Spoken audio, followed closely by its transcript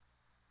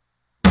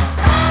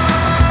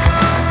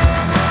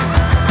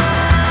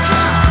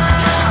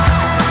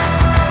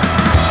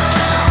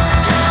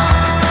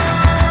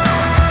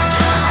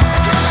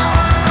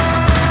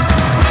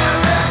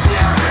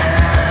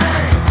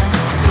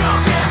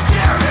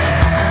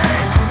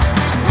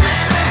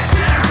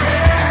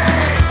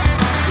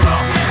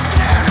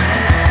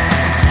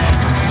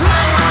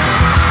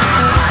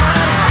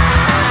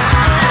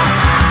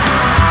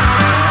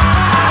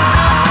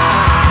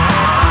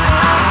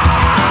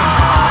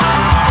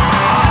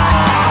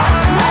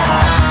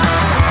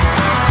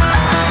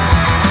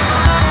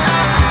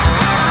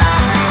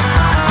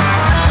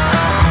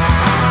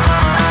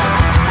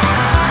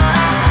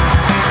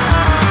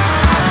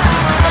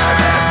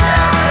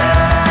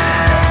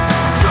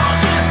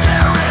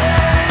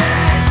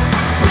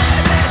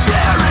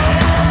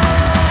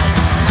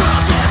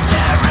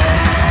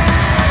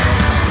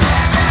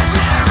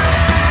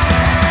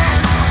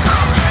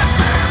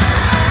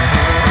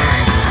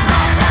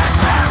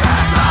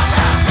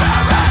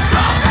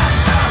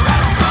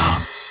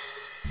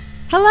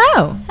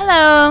Hello.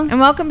 Hello. And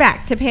welcome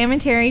back to Pam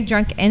and Terry,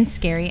 Drunk and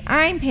Scary.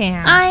 I'm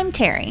Pam. I'm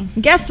Terry.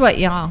 Guess what,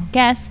 y'all?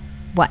 Guess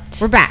what?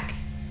 We're back.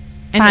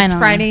 And Finally. It's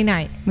Friday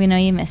night. We know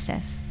you missed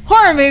us.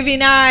 Horror movie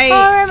night.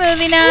 Horror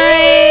movie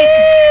night.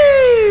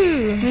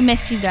 Woo! We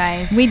missed you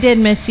guys. We did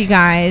miss you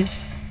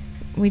guys.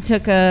 We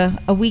took a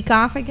week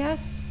off, I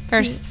guess.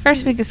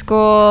 First week of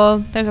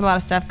school. There's a lot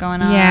of stuff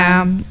going on.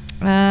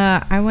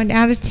 Yeah. I went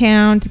out of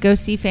town to go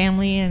see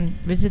family and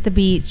visit the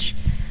beach.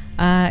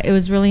 It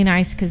was really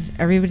nice because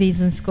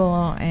everybody's in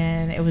school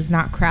and it was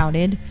not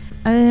crowded.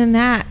 Other than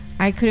that,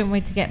 I couldn't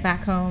wait to get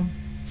back home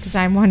because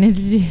I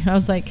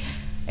was like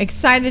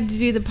excited to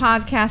do the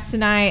podcast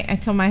tonight. I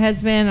told my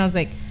husband, I was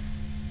like,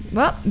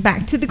 well,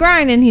 back to the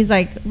grind. And he's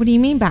like, what do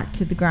you mean back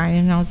to the grind?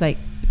 And I was like,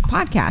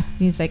 podcast.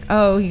 And he's like,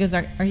 oh, he goes,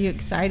 are you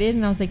excited?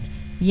 And I was like,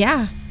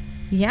 yeah,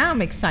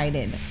 I'm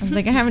excited. I was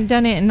like, I haven't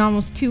done it in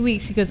almost 2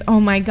 weeks. He goes, oh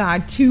my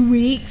God, 2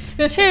 weeks?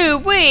 2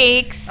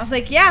 weeks? I was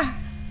like, yeah.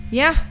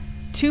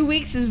 2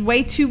 weeks is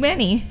way too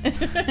many. He's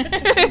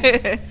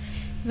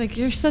like,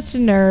 you're such a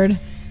nerd.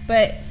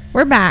 But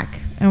we're back,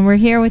 and we're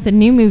here with a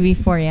new movie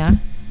for you.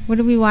 What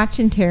are we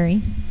watching,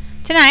 Terry?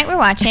 Tonight we're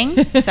watching.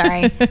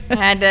 Sorry. I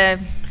had to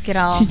get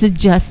all She's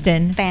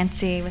adjusting.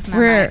 fancy with my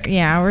mic.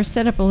 We're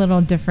set up a little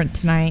different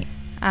tonight.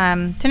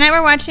 Tonight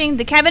we're watching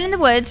The Cabin in the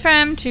Woods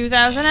from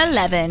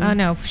 2011. Oh,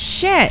 no.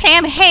 Shit.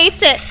 Pam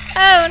hates it.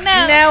 Oh,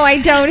 no. No,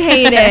 I don't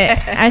hate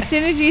it. As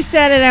soon as you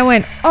said it, I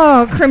went,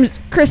 oh,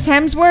 Chris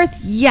Hemsworth?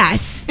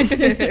 Yes.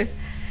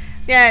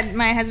 Yeah,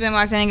 my husband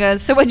walks in and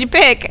goes, so what'd you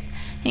pick?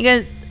 He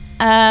goes,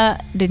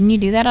 didn't you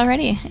do that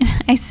already?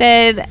 I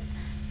said,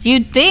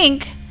 you'd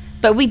think,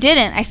 but we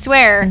didn't, I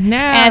swear. No.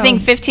 And I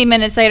think 15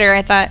 minutes later,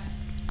 I thought,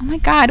 oh my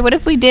God, what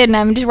if we did? And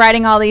I'm just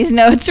writing all these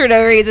notes for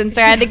no reason.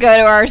 So I had to go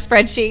to our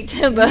spreadsheet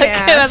to look.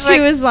 Yeah, she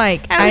was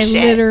like, oh,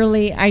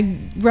 I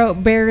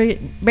wrote barely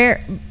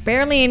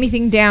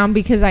anything down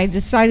because I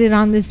decided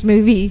on this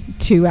movie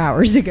 2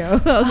 hours ago.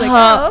 I was like,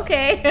 oh,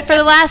 okay. For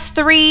the last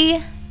 3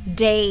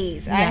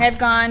 days, I have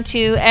gone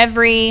to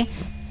every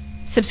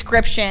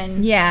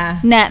subscription. Yeah.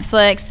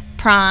 Netflix,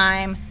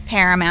 Prime,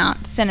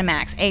 Paramount,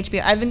 Cinemax,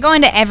 HBO. I've been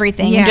going to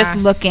everything and just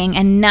looking,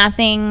 and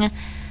nothing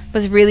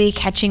was really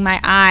catching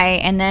my eye.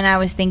 And then I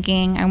was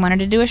thinking I wanted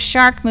to do a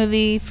shark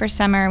movie for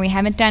summer. We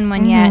haven't done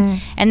one yet.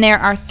 And there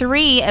are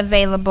 3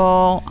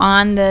 available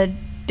on the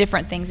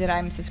different things that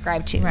I'm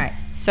subscribed to. Right.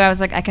 So I was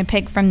like, I can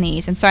pick from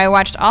these. And so I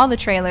watched all the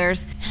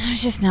trailers, and I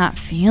was just not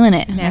feeling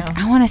it. No. Like,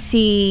 I want to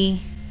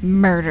see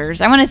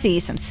murders. I want to see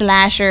some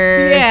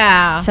slashers.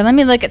 Yeah. So let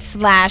me look at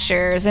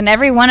slashers. And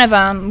every one of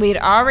them we'd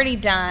already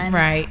done.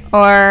 Right.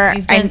 Or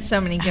We've done so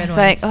many good ones. It's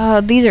like,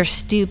 oh, these are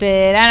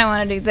stupid. I don't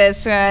want to do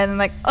this one. And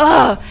like,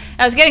 oh,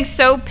 I was getting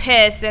so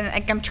pissed. And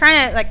like, I'm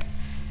trying to, like,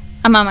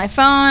 I'm on my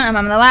phone, I'm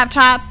on the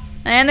laptop,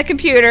 and the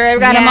computer.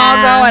 I've got them all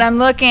going. I'm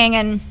looking,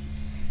 and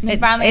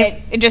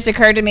finally it just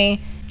occurred to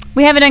me,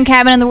 we haven't done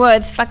Cabin in the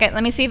Woods. Fuck it.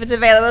 Let me see if it's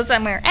available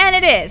somewhere. And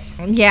it is.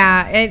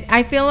 Yeah.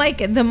 I feel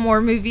like the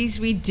more movies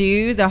we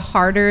do, the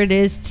harder it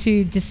is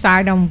to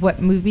decide on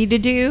what movie to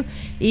do.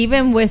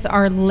 Even with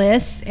our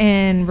lists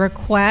and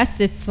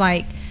requests, it's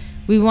like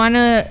we want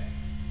to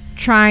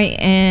try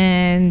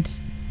and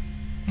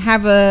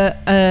have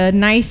a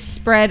nice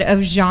spread of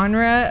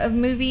genre of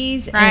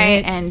movies.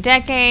 Right. And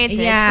decades.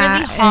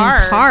 Yeah. It's really hard.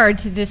 And it's hard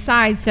to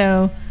decide.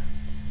 So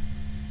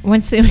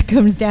once it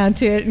comes down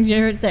to it and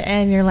you're at the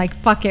end, you're like,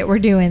 fuck it, we're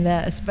doing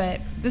this. But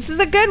this is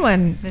a good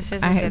one. This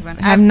is a good one.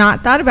 I have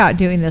not thought about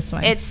doing this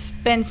one. It's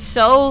been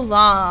so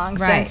long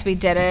since we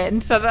did it.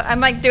 And so I'm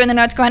like doing the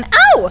notes going,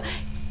 oh,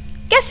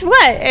 guess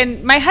what?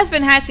 And my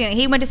husband has seen it.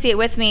 He went to see it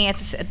with me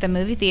at the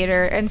movie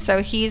theater. And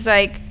so he's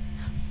like,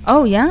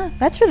 oh, yeah,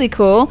 that's really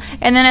cool.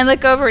 And then I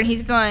look over and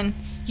he's going,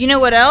 you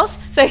know what else?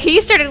 So he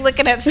started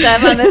looking up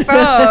stuff on the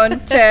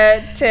phone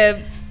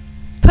to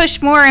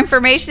push more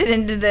information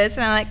into this,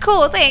 and I'm like,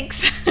 cool,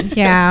 thanks.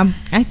 Yeah,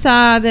 I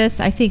saw this.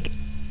 I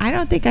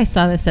don't think I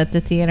saw this at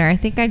the theater. I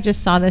think I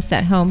just saw this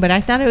at home, but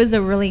I thought it was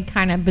a really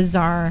kind of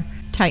bizarre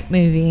type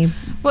movie.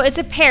 Well, it's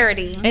a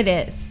parody. It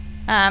is.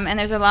 And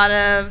there's a lot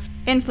of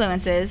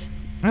influences.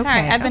 Okay, Sorry,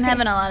 I've been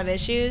having a lot of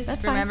issues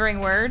remembering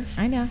fine. words.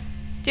 I know.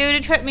 Dude,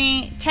 it took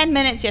me 10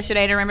 minutes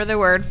yesterday to remember the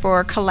word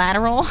for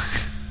collateral.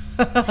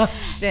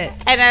 Shit.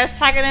 And I was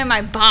talking to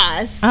my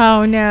boss.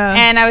 Oh, no.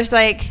 And I was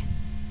like,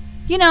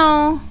 I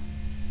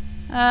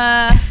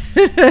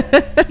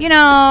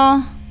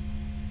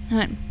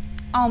went,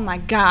 oh my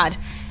God.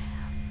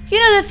 You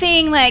know the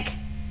thing, like,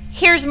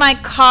 here's my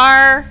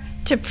car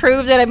to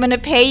prove that I'm going to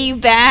pay you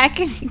back?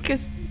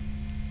 Because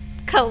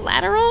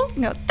collateral?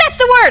 No, that's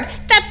the word.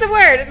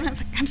 And I was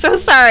like, I'm so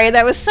sorry.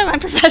 That was so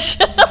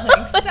unprofessional.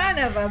 Like, son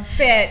of a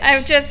bitch.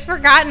 I've just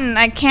forgotten.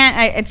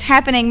 It's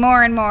happening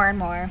more and more and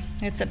more.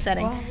 It's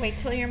upsetting. Well, wait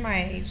till you're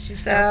my age. You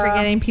start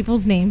forgetting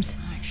people's names.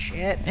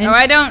 Shit. No,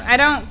 I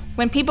don't.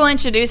 When people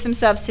introduce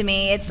themselves to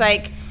me, it's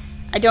like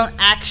I don't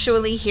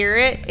actually hear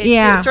it.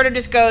 It sort of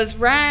just goes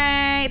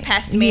right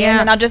past me, and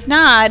then I'll just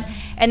nod,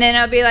 and then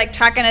I'll be like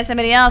talking to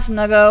somebody else, and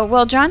they'll go,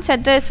 "Well, John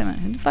said this," and I'm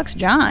like, "Who the fuck's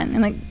John?"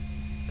 And like,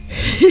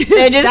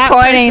 They're just that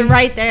pointing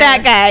right there.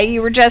 That guy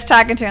you were just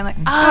talking to. I'm like,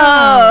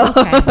 oh.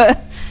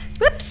 Okay.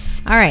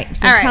 Whoops. All right.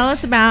 So tell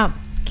us about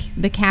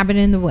The Cabin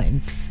in the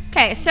Woods.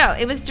 Okay, so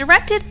it was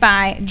directed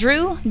by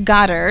Drew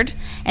Goddard,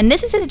 and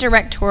this is his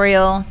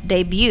directorial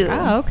debut.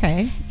 Oh,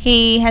 okay.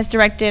 He has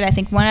directed, I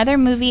think, one other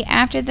movie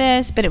after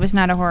this, but it was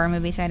not a horror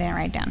movie, so I didn't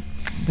write it down.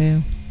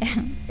 Boo.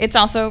 It's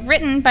also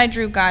written by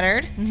Drew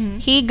Goddard. Mm-hmm.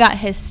 He got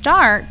his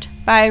start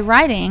by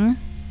writing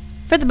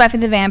for the Buffy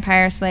the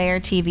Vampire Slayer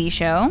TV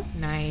show.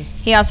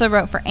 Nice. He also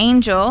wrote for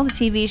Angel, the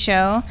TV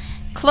show,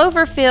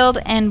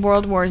 Cloverfield, and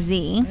World War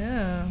Z.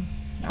 Oh,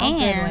 all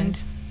good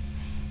ones.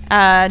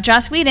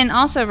 Joss Whedon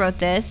also wrote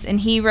this, and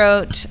he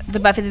wrote the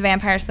Buffy the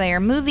Vampire Slayer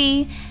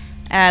movie,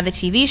 the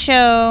TV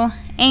show,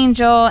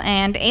 Angel,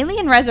 and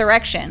Alien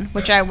Resurrection,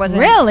 which I wasn't...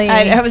 Really?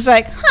 I was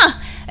like, huh.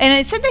 And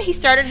it said that he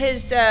started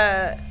his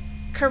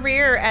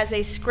career as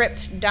a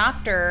script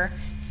doctor,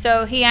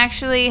 so he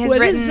actually has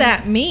written... What does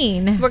that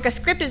mean? Look, a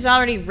script is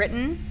already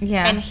written,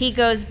 yeah, and he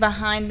goes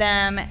behind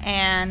them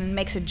and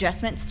makes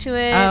adjustments to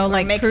it. Oh, or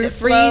like makes it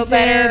flow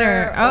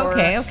better.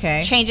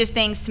 Okay. Changes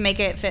things to make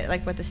it fit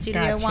like what the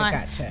studio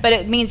wants. Gotcha. But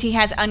it means he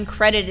has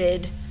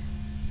uncredited.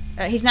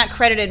 He's not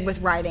credited with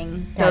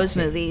writing those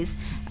movies.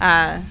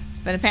 But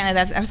apparently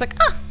I was like,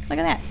 oh, look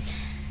at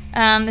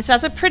that. It's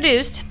also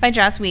produced by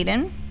Joss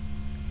Whedon.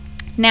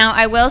 Now,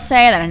 I will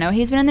say that I know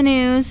he's been in the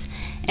news.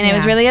 And it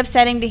was really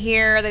upsetting to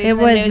hear that he's in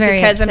the news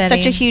because upsetting. I'm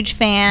such a huge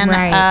fan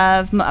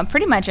of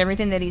pretty much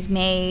everything that he's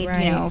made.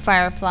 Right. You know,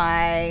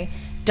 Firefly,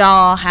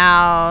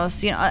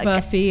 Dollhouse, you know,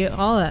 Buffy,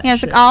 all that.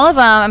 It's like all of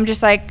them. I'm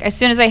just like, as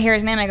soon as I hear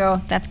his name, I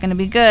go, that's going to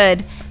be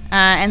good.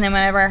 And then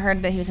whenever I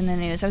heard that he was in the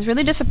news, I was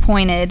really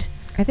disappointed.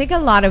 I think a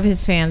lot of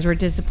his fans were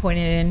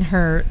disappointed and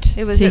hurt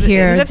it was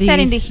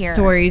upsetting to hear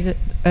stories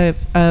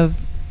of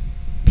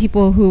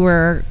people who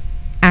were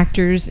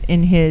actors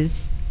in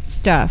his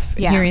stuff,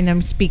 hearing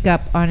them speak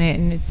up on it,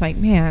 and it's like,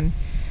 man,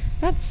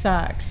 that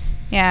sucks.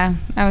 Yeah,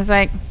 I was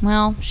like,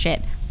 well,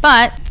 shit.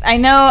 But I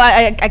know,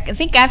 I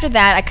think after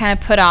that, I kind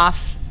of put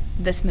off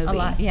this movie. A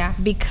lot, yeah.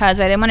 Because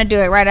I didn't want to do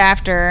it right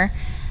after.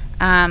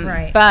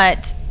 Right.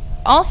 But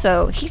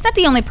also, he's not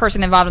the only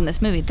person involved in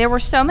this movie. There were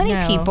so many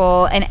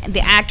people, and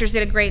the actors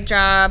did a great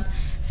job.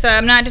 So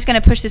I'm not just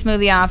going to push this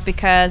movie off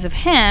because of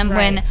him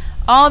when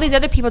all these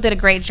other people did a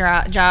great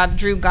job.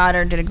 Drew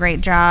Goddard did a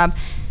great job.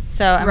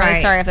 So I'm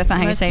really sorry if that's not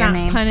how you say your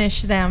name. Let's not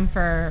punish them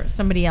for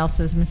somebody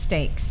else's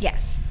mistakes.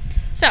 Yes.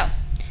 So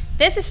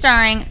this is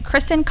starring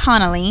Kristen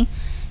Connolly,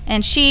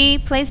 and she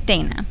plays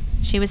Dana.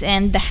 She was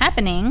in The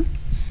Happening,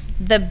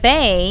 The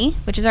Bay,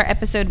 which is our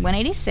episode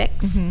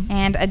 186,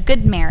 and A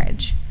Good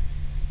Marriage.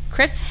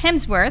 Chris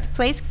Hemsworth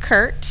plays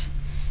Kurt,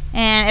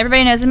 and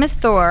everybody knows him as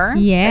Thor.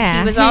 Yeah.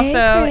 He was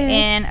also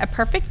in A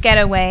Perfect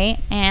Getaway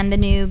and the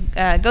new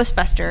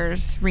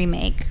Ghostbusters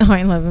remake. Oh,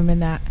 I love him in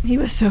that. He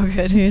was so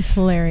good. He was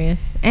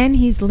hilarious. And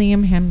he's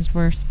Liam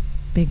Hemsworth's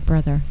big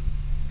brother.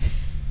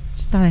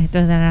 Just thought I'd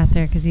throw that out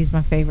there because he's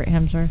my favorite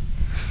Hemsworth.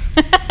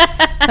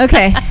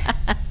 Okay.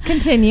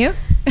 Continue.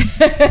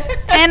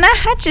 Anna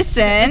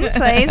Hutchison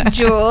plays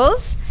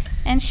Jules,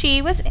 and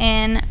she was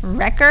in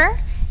Wrecker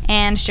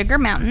and Sugar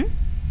Mountain.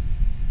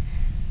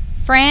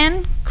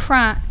 Fran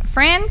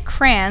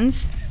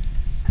Kranz.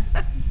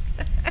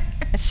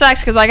 It sucks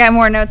because I got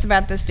more notes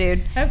about this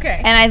dude.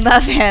 Okay. And I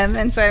love him,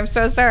 and so I'm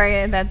so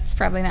sorry. That's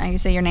probably not how you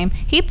say your name.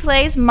 He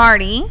plays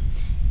Marty,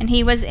 and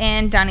he was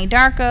in Donnie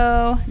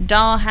Darko,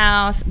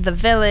 Dollhouse, The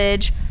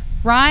Village,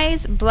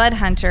 Rise,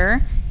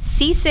 Bloodhunter,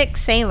 Seasick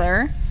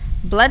Sailor,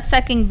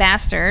 Bloodsucking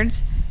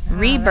Bastards,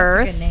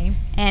 Rebirth, that's a good name.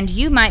 and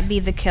You Might Be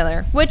the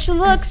Killer, which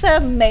looks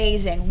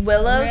amazing.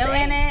 Willow's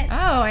in it.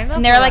 Oh, I love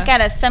And they're Willow. like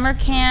at a summer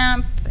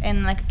camp,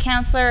 and like a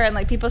counselor, and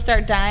like people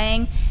start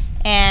dying,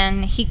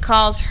 and he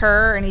calls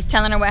her, and he's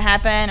telling her what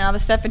happened and all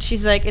this stuff, and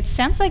she's like, "It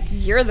sounds like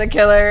you're the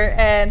killer,"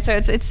 and so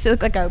it's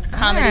like a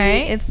comedy.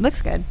 Right. It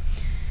looks good.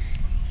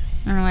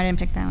 I don't know why I didn't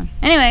pick that one.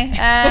 Anyway,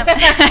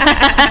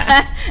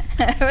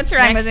 what's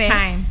wrong with me?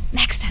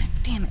 Next time.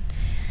 Damn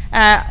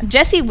it.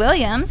 Jesse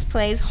Williams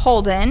plays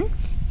Holden.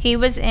 He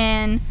was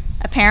in,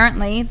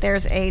 apparently,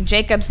 there's a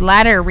Jacob's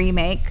Ladder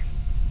remake.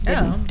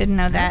 Didn't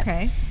know that.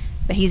 Okay.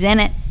 But he's in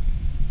it.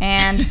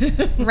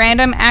 And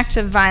Random Acts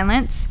of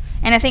Violence.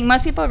 And I think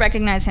most people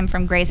recognize him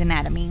from Grey's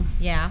Anatomy.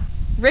 Yeah.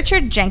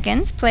 Richard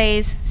Jenkins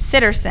plays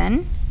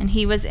Sitterson, and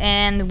he was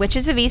in The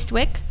Witches of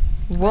Eastwick,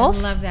 Wolf, I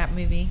love that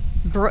movie.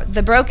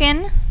 The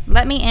Broken,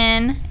 Let Me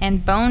In,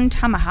 and Bone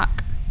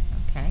Tomahawk.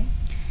 Okay.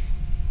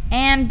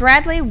 And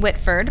Bradley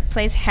Whitford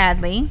plays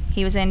Hadley.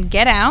 He was in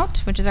Get Out,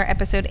 which is our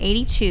episode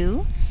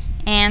 82,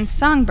 and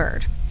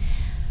Songbird.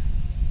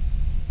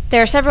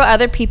 There are several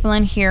other people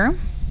in here.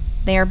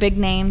 They are big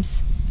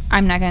names.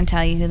 I'm not going to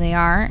tell you who they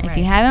are. Right. If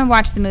you haven't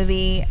watched the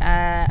movie,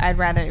 I'd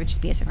rather it would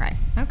just be a surprise.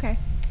 Okay.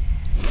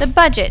 The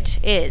budget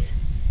is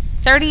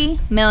 $30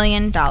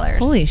 million.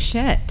 Holy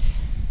shit.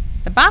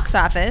 The box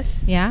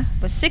office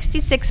was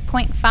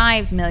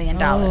 $66.5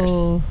 million.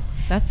 Oh,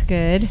 that's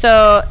good.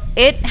 So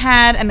it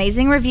had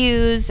amazing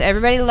reviews.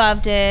 Everybody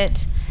loved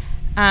it.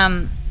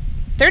 The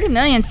 $30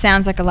 million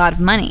sounds like a lot of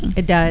money.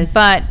 It does.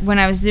 But when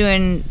I was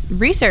doing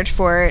research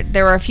for it,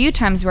 there were a few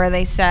times where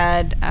they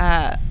said,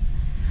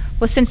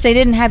 well, since they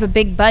didn't have a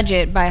big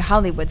budget by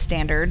Hollywood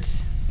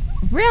standards.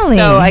 Really?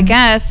 So I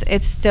guess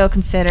it's still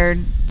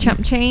considered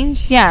chump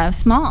change. Yeah,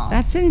 small.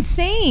 That's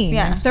insane.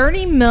 Yeah.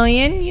 30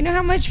 million. You know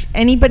how much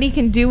anybody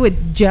can do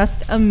with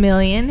just $1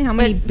 million? How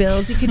many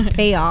bills you could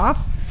pay off?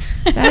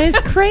 That is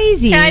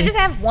crazy. Can I just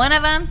have one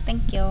of them?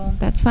 Thank you.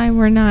 That's why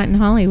we're not in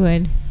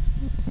Hollywood.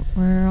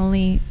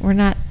 We're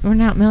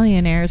not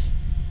millionaires.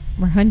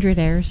 We're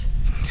hundredaires.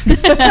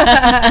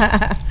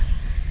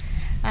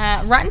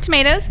 Rotten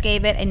Tomatoes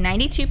gave it a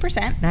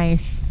 92%.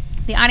 Nice.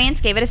 The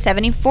audience gave it a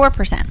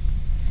 74%.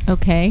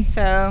 Okay.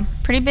 So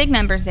pretty big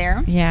numbers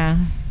there.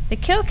 Yeah. The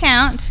kill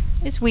count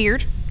is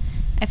weird.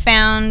 I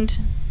found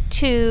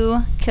 2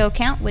 kill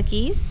count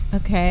wikis.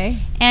 Okay.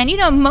 And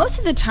most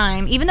of the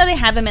time, even though they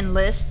have them in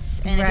lists,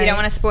 and if you don't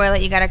want to spoil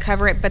it, you got to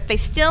cover it, but they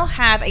still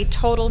have a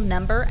total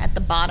number at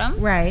the bottom.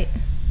 Right.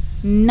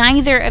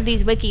 Neither of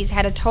these wikis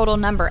had a total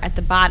number at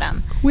the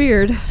bottom.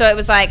 Weird. So it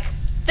was like,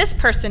 this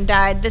person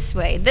died this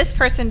way, this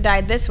person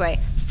died this way,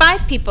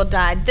 5 people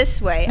died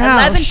this way,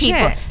 11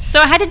 people. So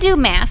I had to do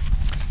math.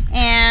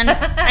 And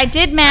I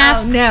did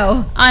math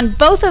on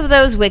both of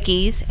those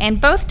wikis, and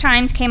both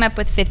times came up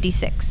with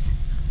 56.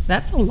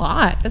 That's a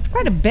lot. That's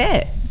quite a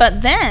bit.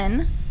 But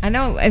then... I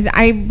know.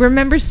 I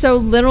remember so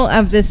little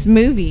of this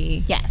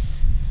movie.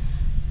 Yes.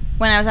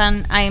 When I was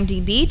on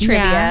IMDb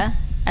trivia,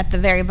 at the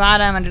very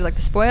bottom, under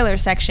the spoiler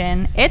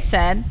section, it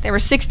said there were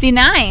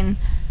 69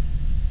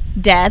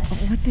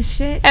 deaths. What the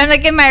shit? And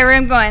I'm in my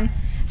room going,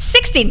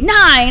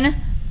 69?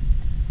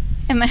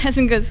 And my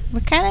husband goes,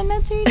 what kind of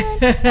nuts are you doing?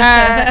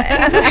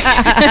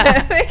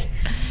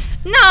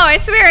 No, I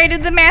swear I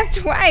did the math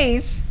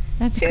twice.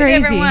 That's 2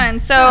 crazy. different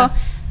ones. So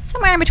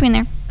somewhere in between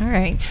there. All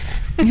right.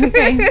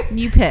 Okay.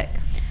 You pick.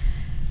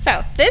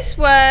 So this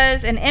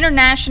was an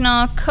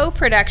international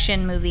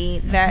co-production movie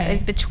that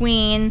is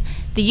between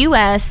the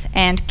U.S.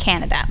 and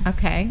Canada.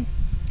 Okay.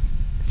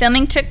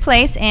 Filming took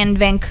place in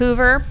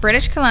Vancouver,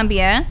 British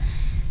Columbia,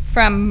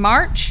 from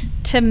March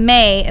to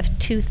May of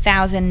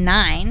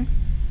 2009.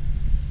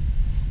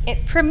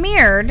 It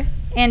premiered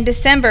in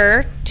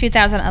December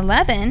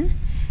 2011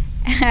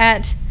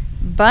 at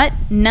Butt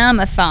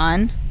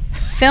Numathon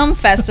Film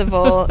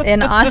Festival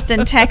in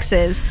Austin,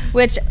 Texas,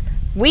 which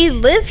we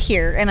live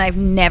here, and I've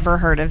never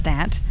heard of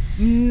that.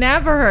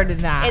 Never heard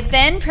of that. It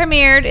then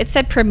premiered, it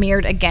said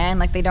premiered again,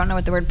 like they don't know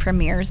what the word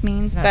premieres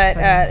means, That's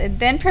but it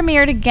then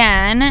premiered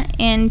again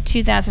in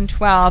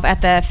 2012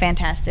 at the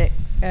Fantastic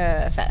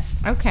Fest.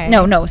 Okay.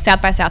 No,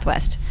 South by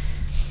Southwest.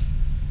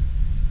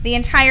 The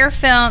entire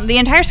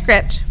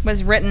script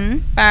was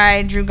written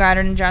by Drew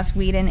Goddard and Joss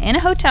Whedon in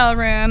a hotel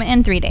room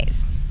in 3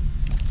 days.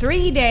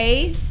 3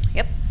 days?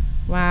 Yep.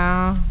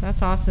 Wow,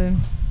 that's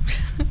awesome.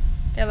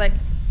 They're like,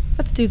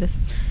 let's do this.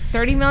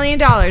 $30 million.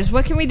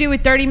 What can we do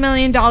with $30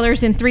 million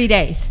in 3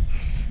 days?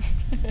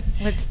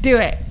 Let's do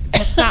it.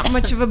 That's not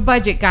much of a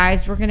budget,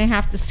 guys. We're going to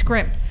have to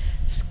skimp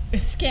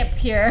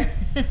here.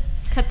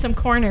 Cut some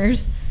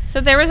corners.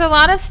 So there was a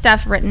lot of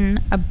stuff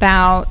written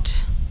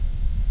about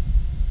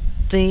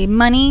the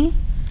money,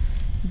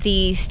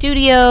 the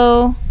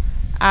studio.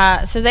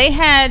 So they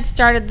had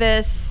started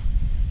this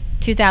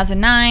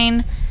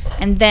 2009,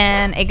 and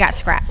then it got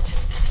scrapped.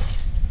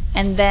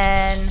 And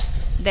then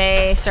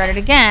they started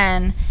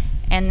again,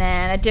 and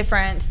then a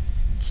different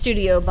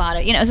studio bought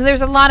it. So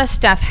there's a lot of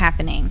stuff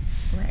happening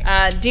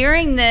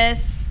during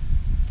this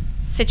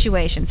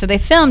situation. So they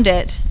filmed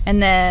it,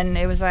 and then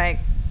it was like,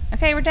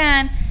 okay, we're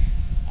done.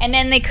 And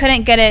then they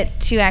couldn't get it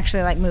to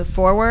actually move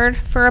forward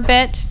for a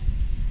bit.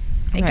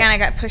 It kind of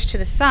got pushed to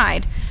the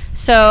side.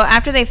 So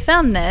after they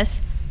filmed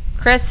this,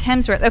 Chris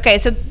Hemsworth. Okay,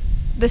 so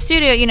the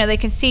studio, they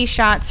can see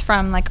shots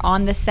from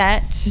on the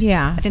set.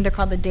 Yeah. I think they're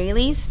called the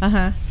dailies.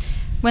 Uh-huh.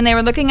 When they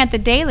were looking at the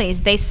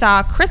dailies, they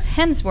saw Chris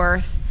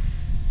Hemsworth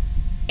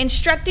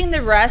instructing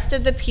the rest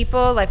of the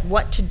people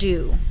what to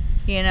do,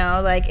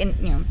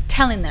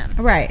 telling them.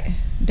 Right.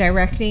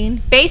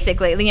 Directing.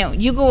 Basically,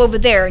 you go over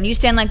there and you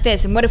stand like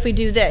this, and what if we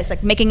do this?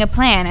 Making a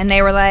plan. And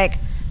they were like,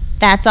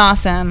 that's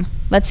awesome.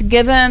 Let's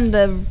give him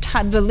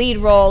the lead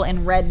role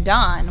in Red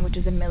Dawn, which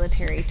is a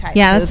military type movie.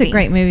 Yeah, that's a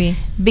great movie.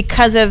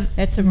 Because of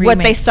what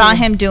they saw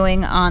him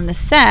doing on the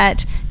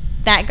set,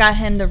 that got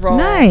him the role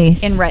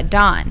in Red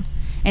Dawn.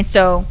 And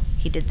so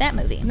he did that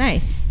movie.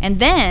 Nice. And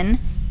then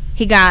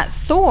he got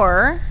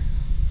Thor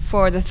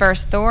for the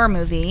first Thor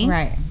movie.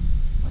 Right.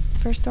 Was it the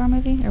first Thor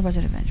movie, or was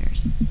it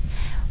Avengers?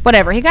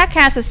 Whatever. He got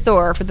cast as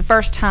Thor for the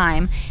first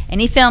time,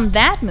 and he filmed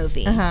that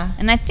movie. Uh-huh.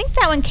 And I think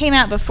that one came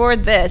out before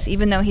this,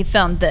 even though he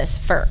filmed this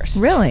first.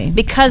 Really?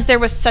 Because there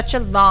was such a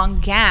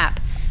long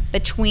gap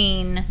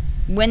between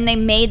when they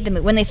made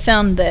when they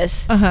filmed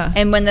this,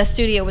 and when the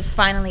studio was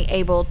finally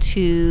able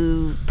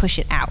to push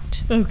it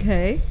out.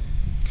 Okay.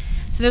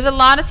 So there's a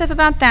lot of stuff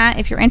about that.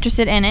 If you're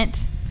interested in it,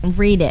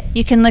 read it.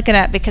 You can look it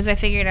up, because I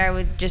figured I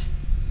would just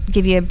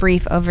give you a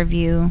brief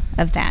overview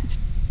of that.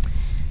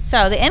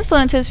 So the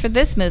influences for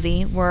this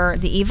movie were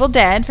The Evil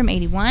Dead from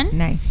 81.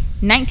 Nice.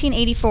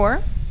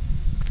 1984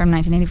 from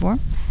 1984.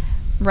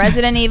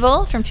 Resident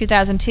Evil from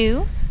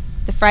 2002.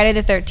 The Friday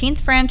the 13th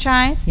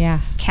franchise.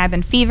 Yeah.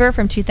 Cabin Fever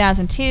from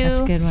 2002. That's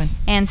a good one.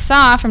 And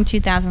Saw from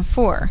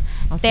 2004.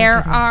 Also there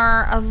a good one.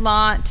 are a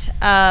lot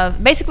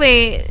of...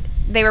 Basically,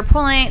 they were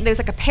pulling... There's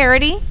like a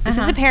parody. This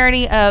is a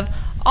parody of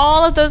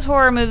all of those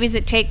horror movies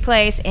that take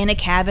place in a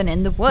cabin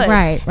in the woods.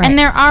 Right. And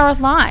there are a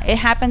lot. It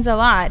happens a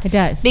lot. It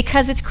does.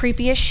 Because it's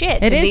creepy as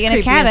shit It to is be in a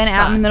creepy cabin as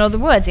out in the fuck. middle of the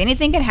woods.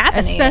 Anything could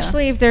happen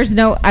Especially if there's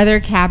no other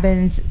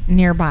cabins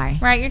nearby.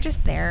 Right, you're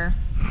just there.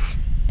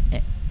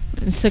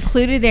 A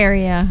secluded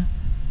area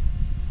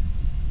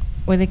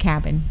with a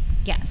cabin.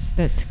 Yes.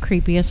 That's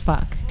creepy as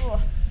fuck.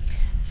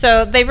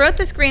 So they wrote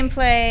the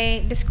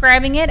screenplay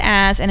describing it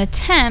as an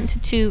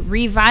attempt to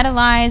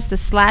revitalize the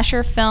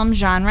slasher film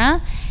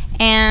genre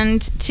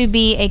and to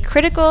be a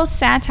critical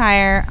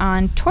satire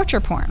on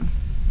torture porn.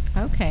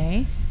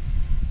 Okay.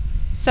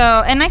 So,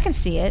 and I can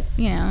see it,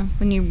 you know,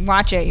 when you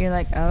watch it, you're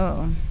like,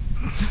 oh,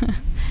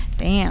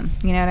 damn,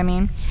 you know what I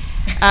mean?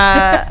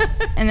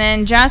 And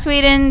then Joss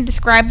Whedon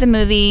described the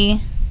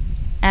movie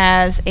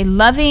as a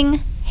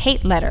loving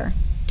hate letter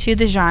to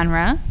the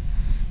genre,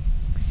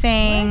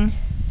 saying,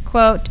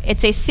 quote,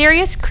 "It's a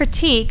serious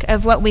critique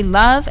of what we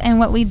love and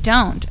what we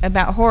don't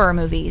about horror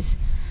movies.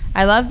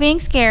 I love being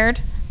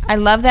scared. I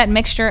love that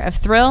mixture of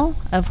thrill,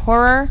 of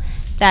horror,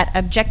 that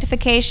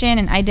objectification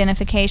and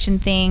identification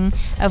thing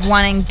of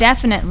wanting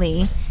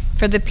definitely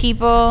for the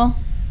people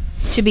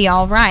to be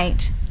all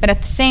right, but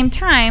at the same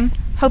time,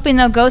 hoping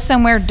they'll go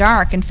somewhere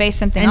dark and face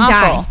something and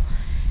awful. Die.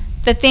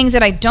 The things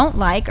that I don't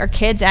like are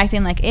kids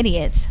acting like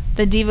idiots.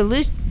 The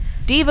devolution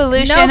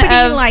Nobody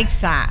of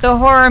likes that. the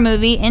horror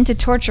movie into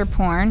torture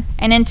porn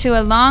and into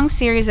a long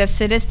series of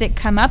sadistic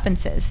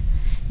comeuppances.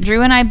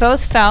 Drew and I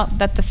both felt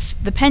that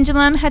the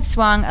pendulum had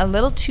swung a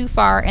little too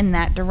far in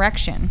that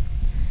direction."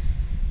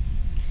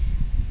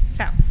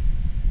 So,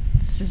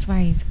 This is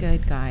why he's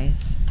good,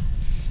 guys.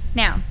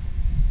 now,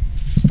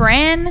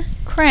 Fran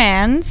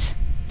Kranz,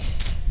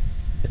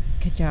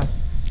 Good job.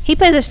 he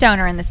plays a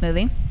stoner in this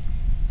movie.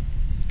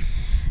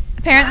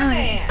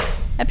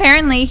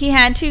 Apparently, he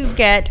had to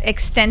get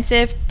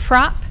extensive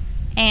prop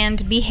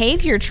and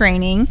behavior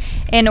training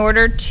in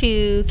order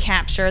to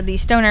capture the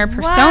stoner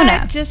persona.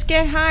 What? Just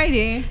get high,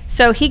 dude.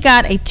 So he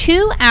got a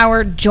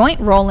 2-hour joint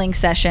rolling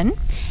session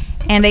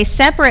and a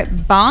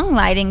separate bong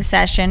lighting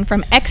session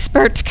from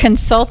expert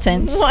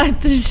consultants.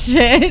 What the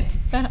shit?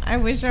 I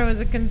wish I was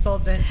a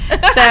consultant.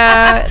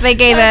 So they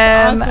gave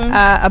him awesome.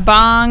 a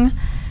bong,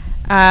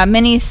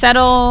 mini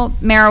subtle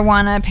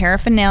marijuana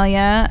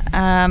paraphernalia,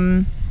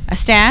 a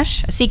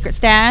stash, a secret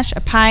stash,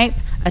 a pipe,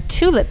 a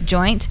tulip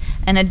joint,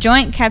 and a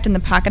joint kept in the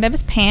pocket of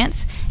his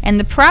pants. And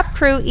the prop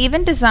crew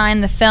even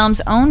designed the film's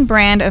own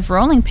brand of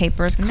rolling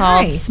papers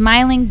called Nice.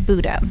 Smiling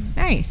Buddha.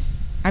 Nice.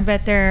 I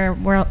bet they're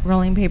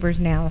rolling papers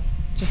now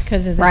just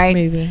because of this Right.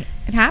 movie.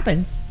 It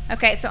happens.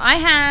 Okay, so I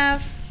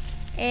have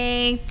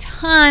a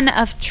ton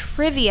of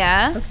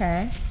trivia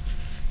Okay.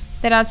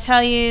 that I'll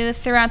tell you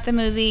throughout the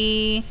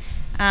movie.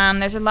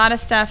 There's a lot of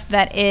stuff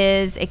that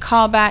is a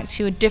callback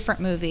to a different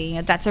movie.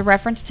 That's a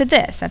reference to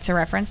this. That's a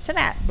reference to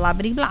that. Blah,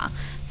 blah, blah.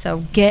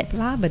 So get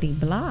Blah, bitty,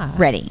 blah.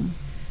 ready.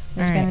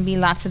 There's All right. going to be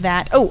lots of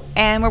that. Oh,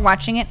 and we're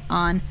watching it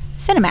on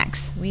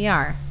Cinemax. We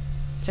are.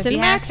 So if you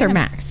have Cinemax or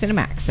Max?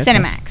 Cinemax. Okay.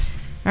 Cinemax.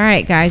 All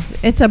right, guys.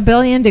 It's 1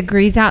 billion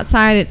degrees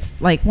outside. It's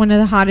like one of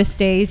the hottest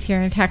days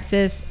here in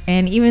Texas.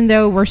 And even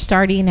though we're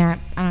starting at,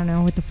 I don't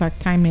know what the fuck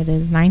time it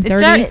is,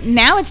 9:30?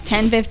 Now it's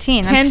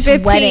 10:15. I'm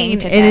 10:15. sweating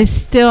to It death. is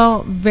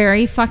still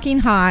very fucking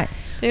hot.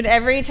 Dude,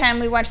 every time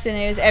we watch the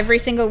news, every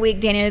single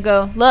week, Danny would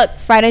go, "Look,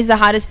 Friday's the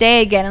hottest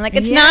day again." I'm like,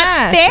 it's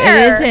not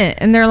fair. It isn't.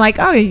 And they're like,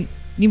 oh,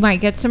 you might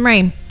get some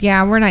rain.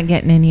 Yeah, we're not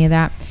getting any of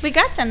that. We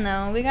got some,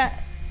 though. We got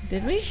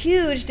Did a we?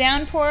 huge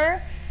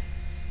downpour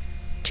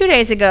 2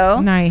 days ago.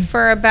 Nice.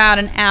 For about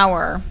an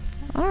hour.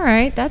 All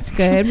right, that's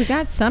good. We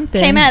got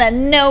something. Came out of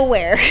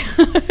nowhere.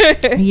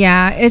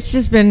 Yeah, it's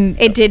just been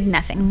It did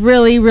nothing.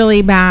 really,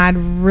 really bad,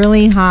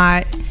 really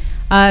hot.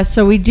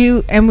 So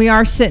we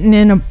are sitting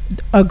in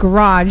a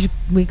garage.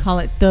 We call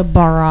it the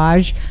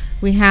barrage.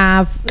 We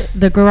have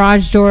the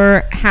garage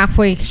door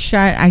halfway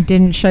shut. I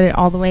didn't shut it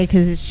all the way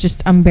because it's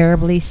just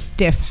unbearably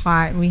stiff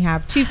hot. We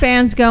have 2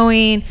 fans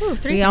going. Ooh,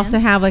 3 we also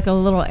fans. have like a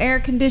little air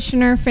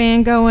conditioner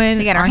fan going.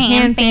 We got our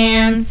hand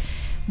fans.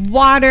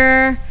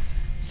 Water.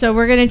 So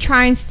we're going to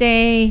try and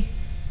stay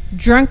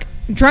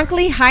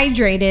drunkly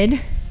hydrated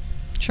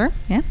Sure,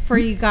 yeah. for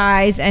you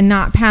guys and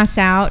not pass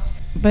out.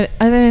 But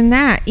other than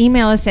that,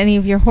 email us any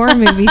of your horror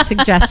movie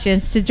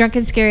suggestions to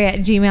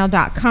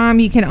drunkandscary@gmail.com.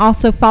 You can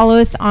also follow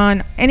us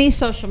on any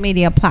social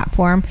media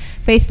platform,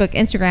 Facebook,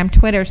 Instagram,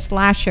 Twitter,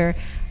 Slasher.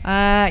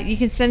 You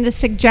can send us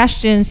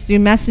suggestions through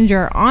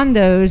Messenger on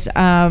those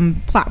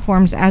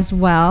platforms as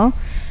well.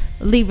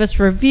 Leave us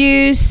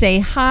reviews, say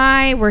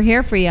hi. We're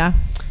here for you.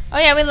 Oh,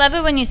 yeah, we love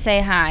it when you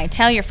say hi.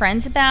 Tell your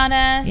friends about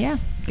us. Yeah,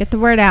 get the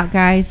word out,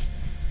 guys.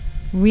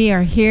 We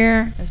are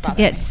here That's to bothering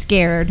get me.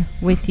 scared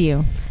with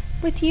you.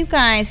 With you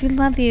guys. We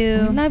love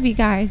you. We love you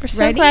guys. We're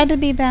so glad to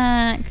be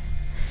back.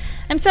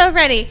 I'm so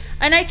ready.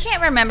 And I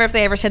can't remember if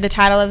they ever said the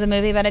title of the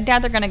movie, but I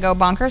doubt they're going to go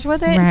bonkers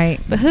with it. Right.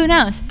 But who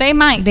knows? They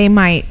might. They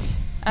might.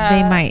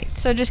 They might.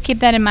 So just keep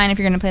that in mind if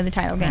you're going to play the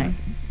title game. Right.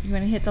 You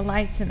want to hit the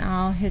lights and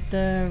I'll hit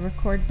the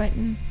record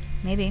button?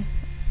 Maybe.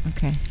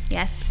 Okay.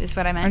 Yes, is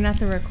what I meant. Or not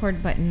the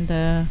record button,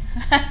 the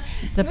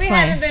we play.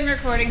 haven't been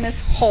recording this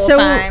whole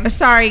time.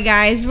 Sorry,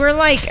 guys. We're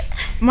like,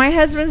 my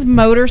husband's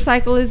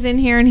motorcycle is in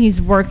here and he's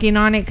working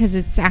on it because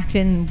it's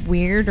acting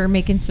weird or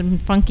making some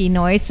funky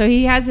noise. So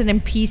he has it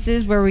in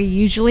pieces where we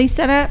usually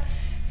set up.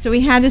 So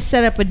we had to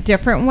set up a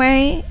different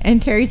way.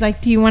 And Terry's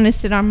like, do you want to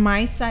sit on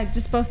my side?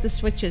 Just both the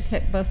switches.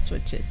 Hit both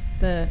switches.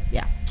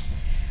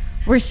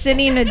 We're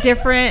sitting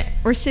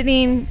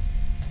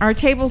our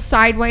table's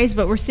sideways,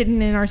 but we're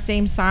sitting in our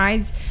same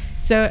sides.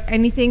 So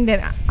anything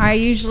that I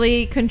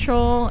usually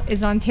control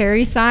is on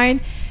Terry's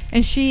side.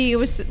 And she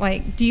was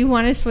like, do you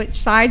want to switch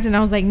sides? And I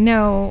was like,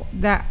 no,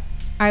 that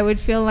I would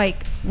feel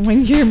like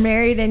when you're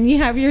married and you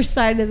have your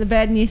side of the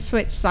bed and you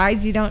switch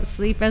sides, you don't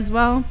sleep as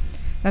well.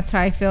 That's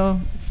how I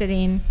feel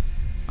sitting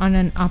on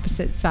an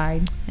opposite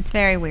side. It's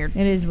very weird.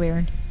 It is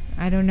weird.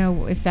 I don't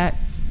know if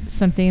that's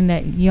something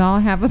that y'all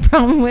have a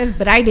problem with,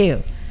 but I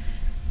do.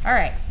 All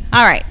right.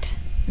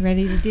 You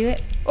ready to do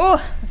it?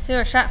 Oh, let's do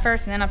a shot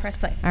first, and then I'll press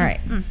play. All right.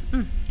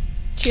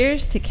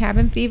 Cheers to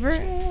cabin fever.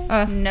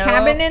 No.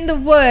 Cabin in the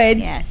woods.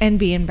 Yes. And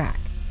being back.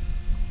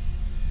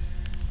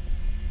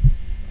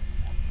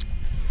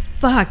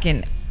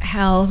 Fucking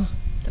hell.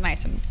 It's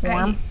nice and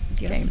warm.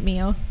 Dios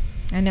mío.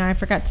 I know. I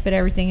forgot to put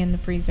everything in the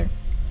freezer.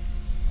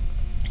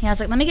 Yeah, I was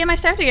like, let me get my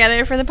stuff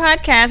together for the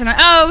podcast, and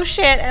oh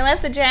shit, I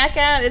left the jack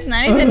out. It's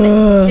not even.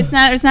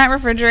 It's not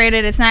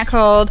refrigerated. It's not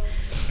cold.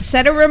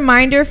 Set a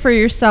reminder for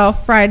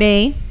yourself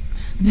Friday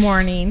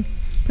morning.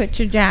 Put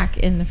your jack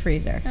in the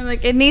freezer. I'm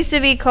like, it needs to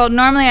be cold.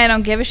 Normally, I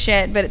don't give a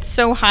shit, but it's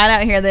so hot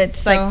out here that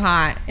it's so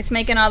hot. It's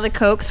making all the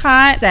Cokes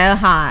hot. So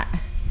hot.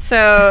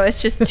 So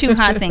it's just two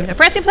hot things. So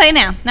pressing play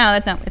now. No,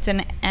 it's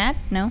an ad.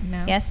 No.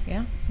 Yes.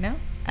 Yeah. No.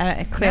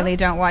 I clearly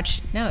don't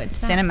watch it's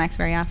Cinemax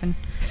very often.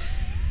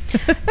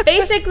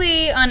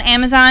 Basically, on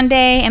Amazon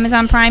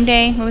Prime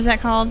Day, what was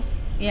that called?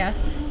 Yes.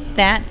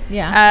 That?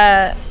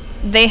 Yeah.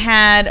 They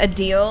had a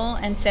deal,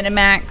 and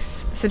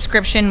Cinemax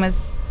subscription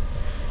was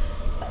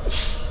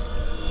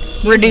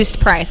reduced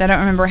price. I don't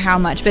remember how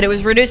much, but it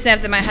was reduced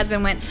enough that my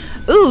husband went,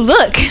 ooh,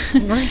 look.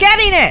 We're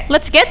getting it.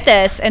 Let's get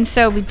this. And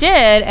so we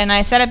did, and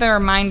I set up a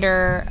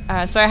reminder.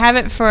 So I have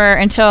it for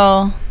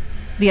until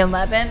the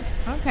 11th.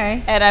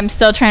 Okay. And I'm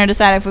still trying to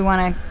decide if we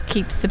want to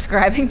keep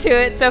subscribing to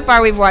it. So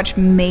far, we've watched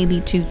maybe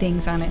 2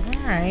 things on it.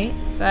 All right.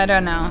 So I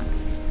don't know.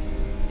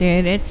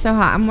 Dude, it's so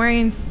hot. I'm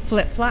wearing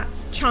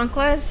flip-flops,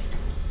 chanclas,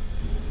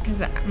 because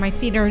my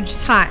feet are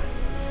just hot.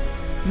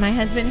 My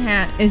husband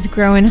is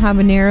growing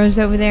habaneros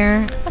over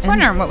there. I was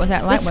wondering what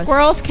that light was. The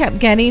squirrels kept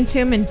getting to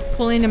him and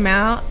pulling him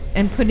out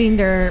and putting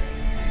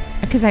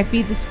because I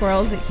feed the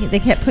squirrels, they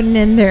kept putting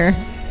in their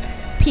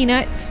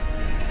peanuts.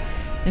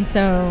 And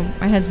so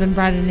my husband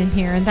brought it in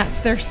here, and that's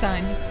their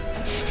sun.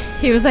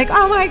 He was like,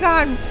 oh my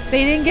God,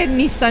 they didn't get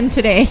any sun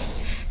today.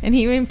 And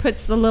he even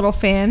puts the little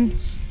fan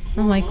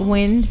from like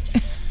wind.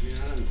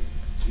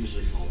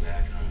 Usually fall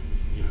back on,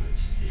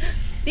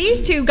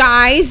 These two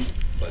guys.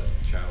 But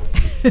child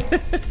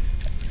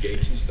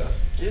gates and stuff.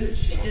 Dude,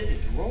 she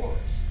did the drawers.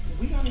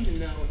 We don't even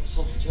know if this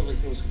whole fertility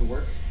thing's gonna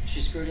work.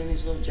 She screwed in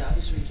these little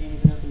jobbies so you can't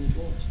even open the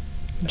drawers.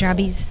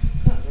 Jobbies.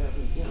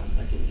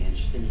 Like an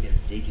inch, then you gotta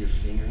dig your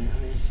finger in. I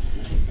mean, it's a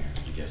nightmare.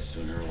 You guess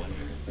sooner or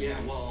later? Yeah,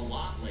 well, a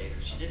lot later.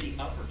 She did the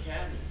upper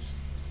cabinets.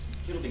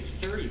 It'll be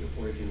 30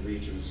 before you can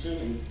reach them,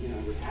 assuming,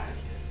 we had a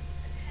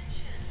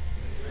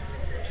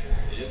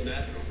kid. It is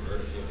natural for her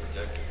to feel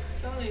protected.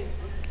 Tony,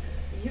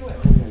 you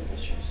have women's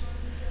issues.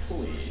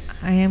 Please.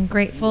 I am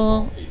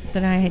grateful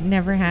that I had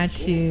never had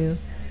to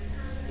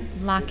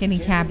lock any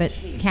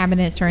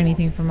cabinets or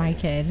anything for my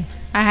kid.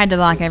 I had to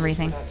lock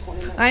everything.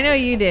 I know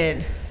you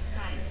did.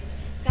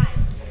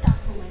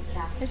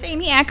 There's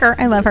Amy Acker.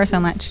 I love her so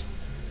much.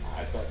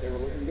 I thought they were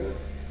looking good.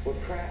 What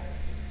cracked?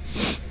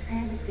 I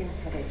haven't seen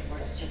the footage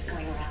where it's just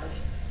going around.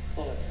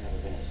 Well, that's never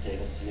been a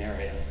stable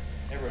scenario.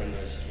 Everyone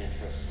knows you can't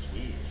trust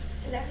Swedes.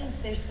 That means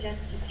there's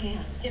just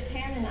Japan.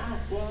 Japan and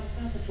us. Well, it's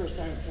not the first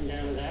time it's come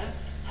down to that.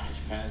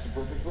 Japan has a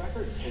perfect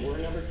record, so we're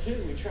number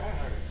 2. We try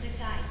hard. But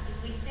guys,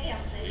 if we fail,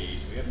 then... Please,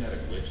 we haven't had a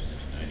glitch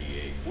since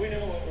 '98. We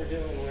know what we're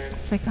doing.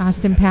 It's like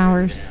Austin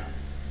Powers.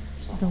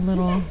 The You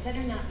little... guys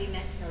better not be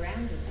messing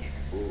around in there.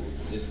 Ooh,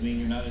 does this mean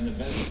you're not in the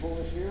business pool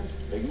this year?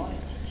 Big money.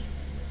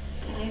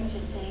 I am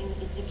just saying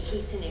it's a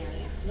key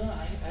scenario. No,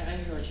 I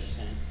hear what you're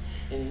saying.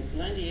 In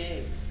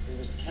 '98, it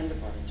was the chem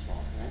department's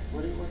fault, right?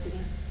 What are you working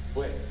on?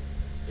 Wait,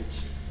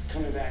 it's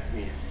coming back to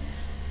me now.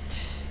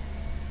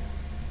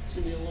 It's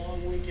gonna be a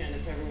long weekend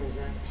if everyone's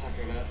that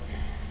puckered up.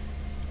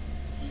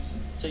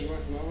 So you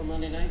working over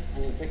Monday night?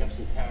 I'm gonna pick up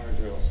some power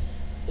drills,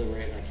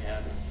 liberate my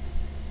cabinets.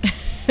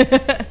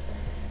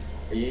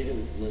 Are you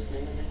even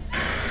listening to me?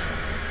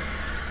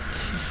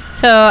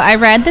 So I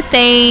read that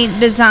they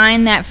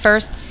designed that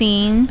first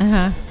scene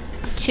Uh-huh.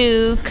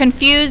 to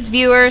confuse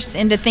viewers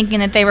into thinking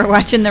that they were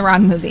watching the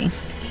wrong movie.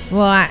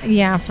 Well,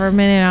 yeah, for a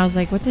minute I was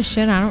like, what the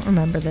shit? I don't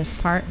remember this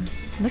part.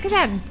 Look at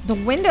that. The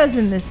windows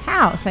in this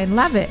house. I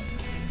love it.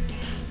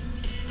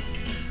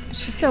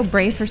 She's so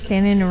brave for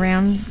standing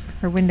around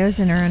her windows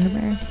in her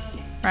underwear.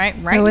 Right.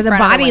 But with a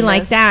body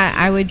like that,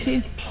 I would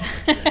too.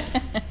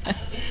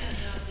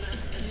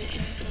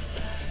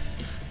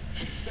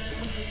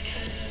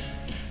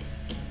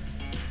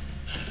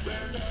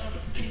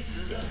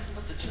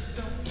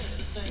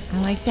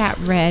 I like that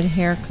red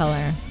hair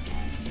color.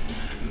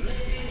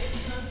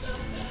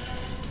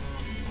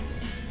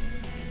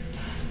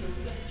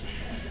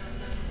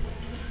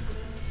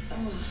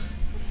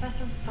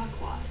 Professor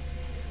Fuckwad,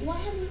 why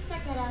haven't you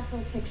stuck that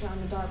asshole's picture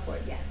on the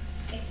dartboard yet?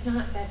 It's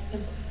not that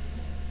simple.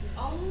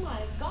 Oh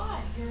my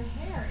god, your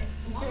hair, it's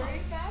blonde. Very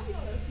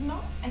fabulous,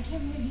 no? I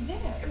can't believe you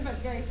did it. But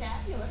very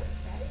fabulous,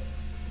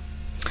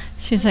 right?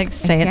 She's like,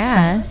 say it's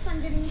Yes.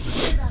 I'm getting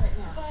excited about it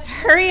now.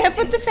 Hurry up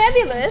with the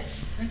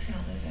fabulous. Kurt's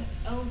gonna lose it.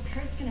 Oh,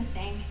 Kurt's gonna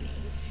thank me.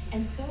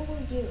 And so will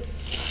you.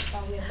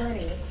 While we're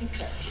burning this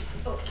picture.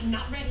 Oh, I'm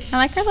not ready. I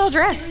like her little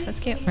dress. That's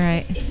cute.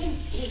 Right. Isn't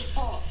his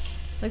fault.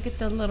 Look at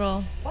the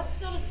little... What's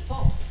not his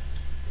fault?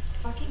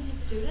 Fucking his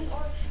student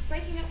or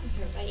breaking up with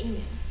her by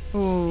email?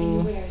 And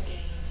Ooh. where is getting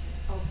into?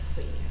 Oh,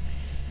 please.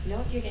 You know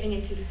what you're getting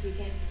into this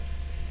weekend?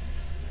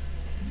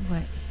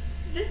 What?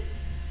 This.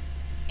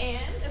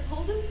 And if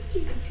Holden's as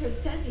cheap as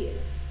Kurt says he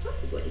is,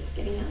 possibly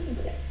getting on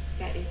with it.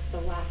 That is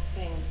the last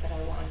thing that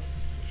I want.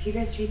 If you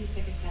guys treat this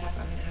like a setup,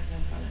 I'm gonna have no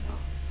fun at all.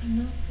 I'm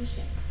not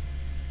pushing.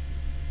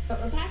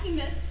 But we're packing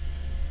this.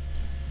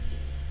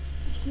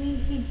 Which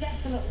means we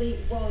definitely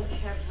won't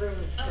have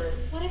room for...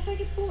 what if I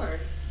get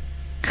bored?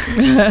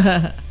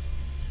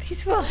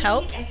 These will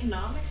help.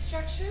 Economic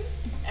structures?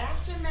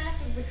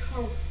 Aftermath of the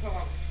Cold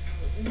War.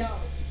 No.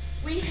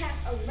 We have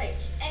a lake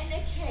and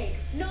a cave.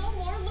 No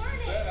more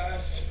learning.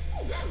 Fast.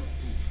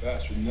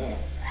 Faster than that.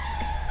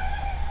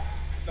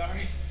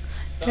 Sorry.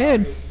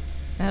 Good.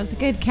 That was a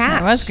good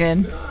catch. That was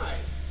good. Nice.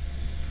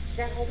 Is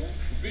that Holden?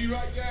 Be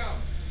right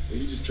down. Well,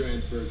 he just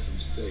transferred from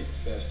state.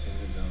 Best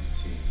hands on the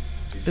team.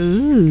 He's a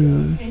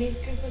Ooh. sweet guy. And he's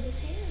good with his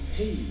hands.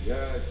 Hey,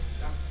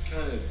 I'm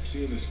kind of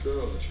seeing this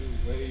girl that you're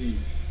way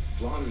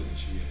blonder than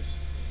she is.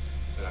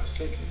 But I was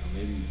thinking,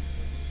 maybe,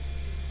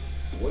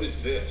 what is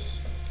this?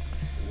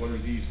 What are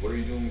these? What are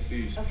you doing with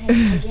these? Okay,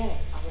 I get it.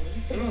 I'll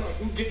release the No, no, girls.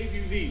 who gave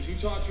you these? Who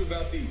taught you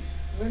about these?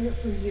 Learn it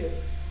from you,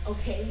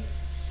 okay?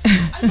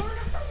 I learned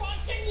it from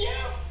watching you!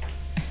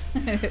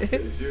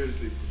 Hey,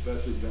 seriously,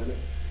 Professor Bennett,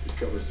 he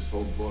covers his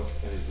whole book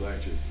and his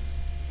lectures.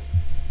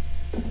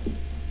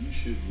 You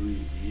should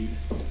read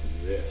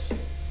this.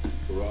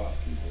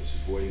 Borowski. This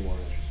is way more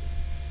interesting.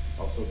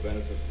 Also,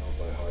 Bennett doesn't know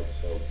by heart,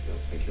 so he'll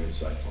think you're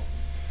insightful.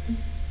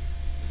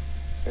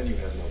 And you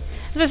have no I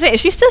was gonna say, is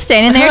she still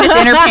standing there just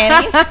in her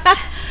panties?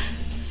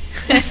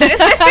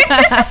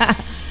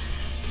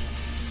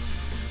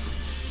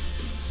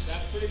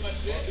 That's pretty much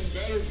it.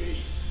 Better be.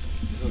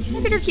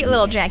 Look at her cute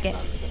little jacket.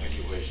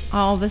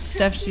 All the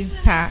stuff she's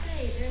packed.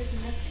 Hey, there's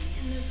nothing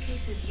in those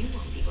cases you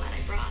won't be glad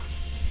I brought.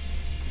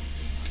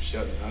 I'm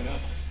shutting right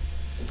up.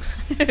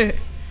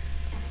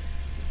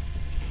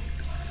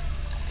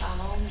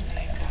 Oh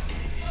my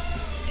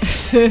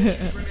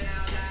god.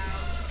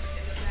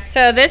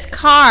 So this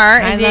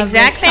car I is the love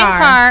exact this same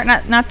car.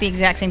 car, not the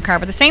exact same car,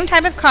 but the same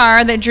type of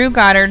car that Drew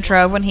Goddard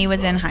drove when he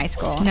was in high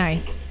school.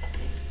 Nice.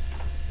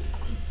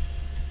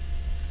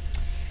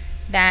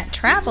 That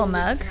travel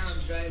mug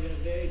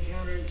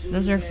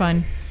Those are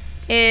fun.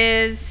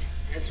 is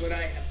That's what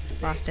I have to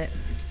say. lost it.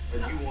 Do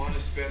you want to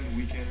spend the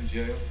weekend in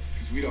jail?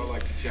 Because we'd all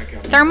like to check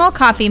out. Thermal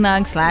coffee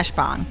mug /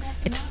 bong.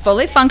 It's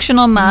fully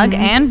functional mug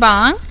and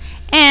bong,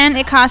 and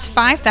it costs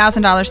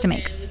 $5,000 to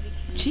make.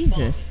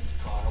 Jesus.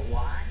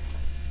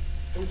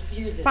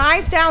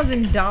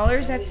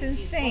 $5,000? That's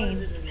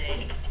insane.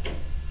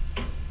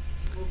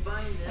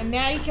 And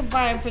now you can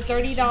buy them for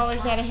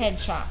 $30 at a head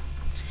shop.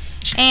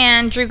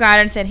 And Drew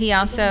Goddard said he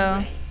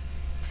also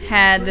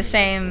had the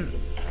same.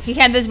 He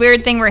had this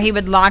weird thing where he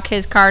would lock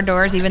his car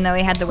doors even though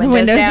he had the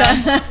windows down.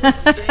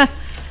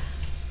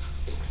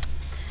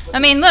 I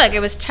mean, look, it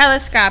was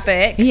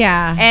telescopic.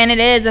 Yeah. And it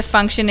is a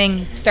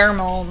functioning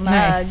thermal mug,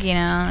 Nice. you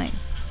know. Like,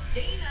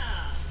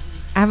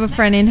 I have a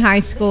friend in high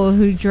school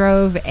who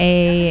drove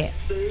a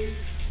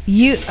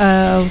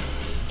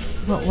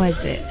what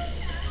was it?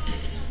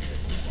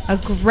 A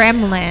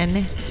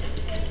Gremlin.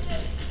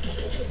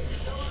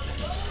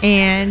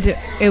 And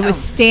it was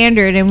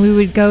standard, and we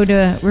were going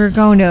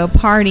to a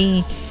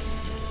party,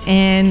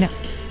 and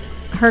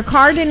her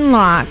car didn't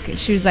lock.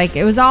 She was like,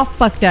 it was all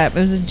fucked up. It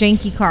was a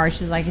janky car.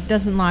 She's like, it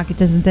doesn't lock, it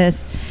doesn't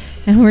this.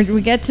 And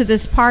we get to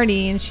this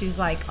party, and she's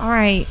like, all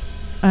right.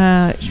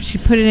 She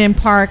put it in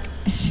park.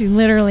 She's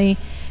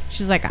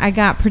like, I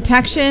got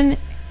protection,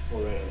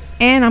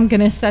 and I'm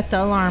gonna set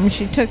the alarm.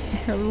 She took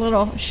her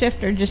little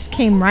shifter, just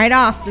came right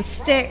off the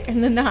stick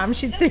and the knob.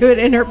 She threw it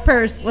in her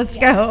purse. Let's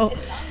go.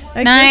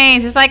 Like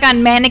nice. It's like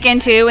on Mannequin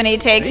 2 when he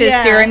takes his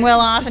Yeah. steering wheel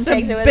off Just and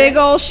takes it with big him.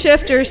 old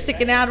shifter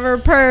sticking out of her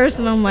purse,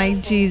 and I'm like,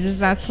 Jesus,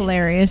 that's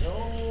hilarious.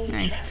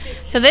 Nice.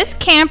 So this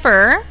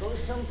camper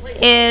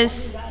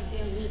is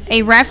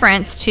a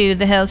reference to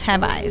The Hills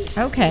Have Eyes.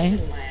 Okay.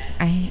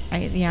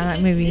 Yeah,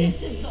 that movie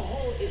This is the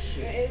whole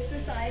issue.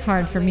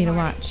 hard for me to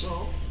watch.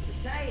 Well,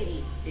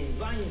 society is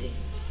binding,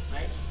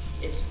 right?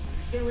 It's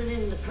filling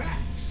in the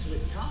cracks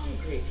with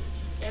concrete.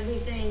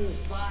 Everything's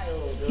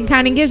piled. He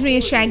kind of gives me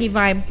a Shaggy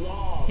vibe.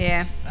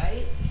 Yeah.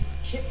 Right?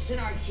 Chips in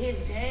our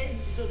kids'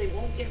 heads so they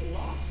won't get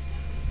lost.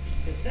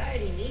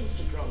 Society needs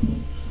to crumble.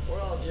 We're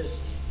all just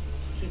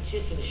too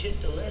chicken shit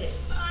to let it.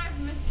 Hi,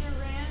 Mr.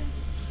 Rand.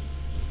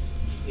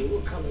 You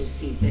will come to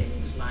see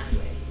things my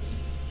way.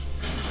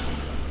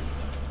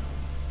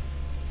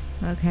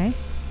 Okay.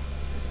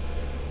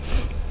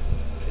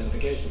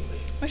 Identification,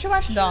 please. We should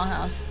watch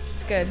Dollhouse.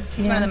 It's good.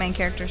 He's one of the main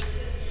characters.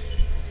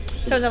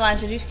 So is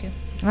Elijah Dushku.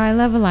 I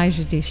love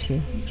Elijah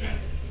Dushku. Mr.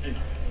 Hey,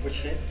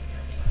 What's your name?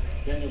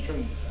 Daniel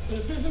Truman.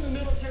 This isn't a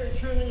military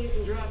Truman. You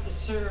can drop the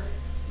sir.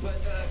 But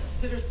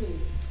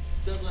Citizen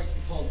does like to be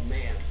called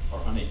man. Or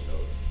honey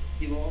toads.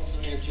 You will also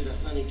answer the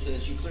honey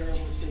toast. You clear on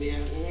what's going to be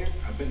happening here?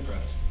 I've been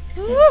prepped.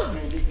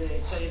 And did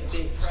they tell you that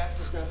being prepped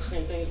is not the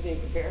same thing as being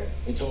prepared?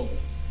 They told me.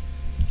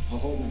 I'll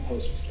hold my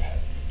post, Mr. Hatt.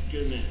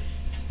 Good man.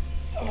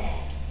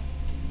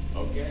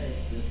 Okay,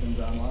 systems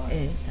online.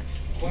 It's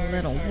a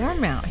little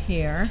warm out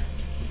here.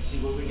 Let's see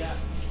what we got.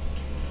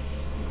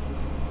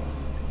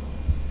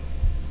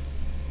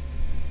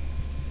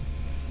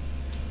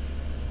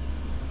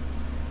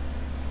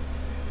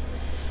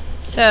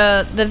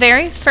 So the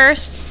very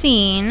first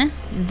scene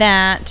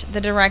that the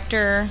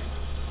director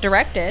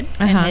directed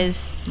in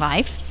his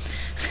life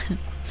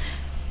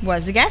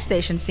was the gas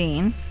station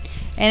scene.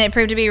 And it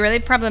proved to be really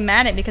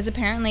problematic because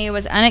apparently it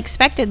was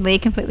unexpectedly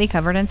completely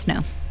covered in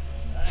snow.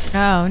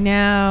 Oh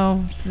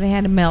no! So they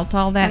had to melt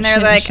all that And shit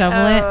they're like, and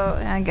shovel it.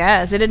 oh, I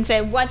guess. It didn't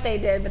say what they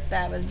did, but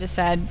that was just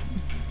said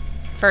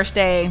first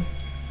day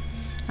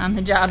on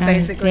the job,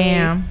 basically.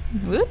 Damn.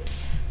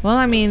 Whoops. Well,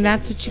 I mean,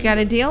 that's what you got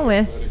to deal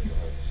with.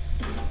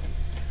 I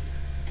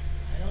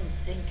don't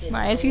think it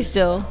Why is he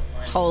still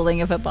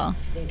holding a football?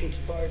 I think it's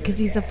part of Because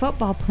the he's a gas.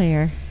 football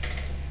player.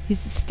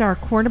 He's a star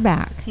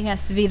quarterback. He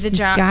has to be the He's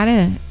jock. got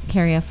to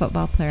carry a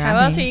football player. How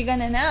I else are mean. you going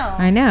to know?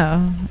 I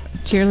know.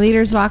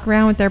 Cheerleaders walk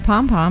around with their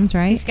pom-poms,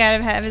 right? He's got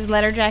to have his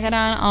letter jacket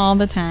on all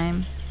the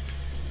time.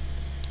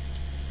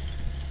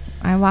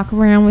 I walk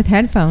around with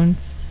headphones,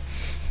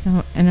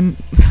 so and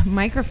a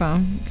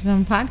microphone because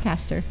I'm a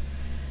podcaster.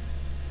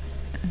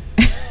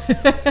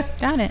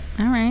 Got it.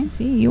 All right.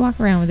 See, you walk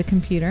around with a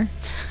computer.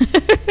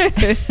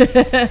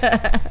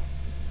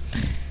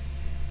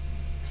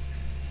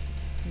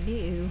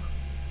 Ew.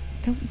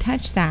 Don't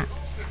touch that.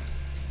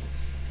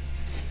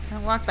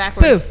 Don't walk Boo!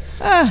 backwards.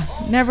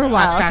 Never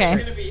walk Oh, okay.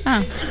 backwards.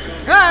 Oh,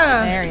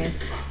 Ah! there he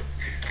is.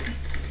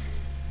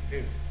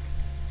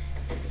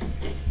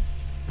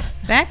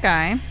 That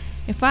guy.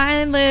 If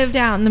I lived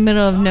out in the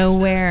middle of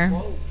nowhere,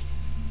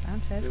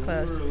 That says We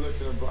closed. were looking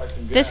to buy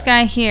some This gas.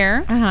 guy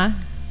here uh-huh.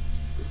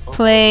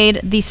 played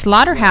the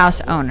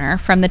slaughterhouse owner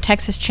from the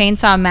Texas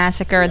Chainsaw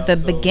Massacre at the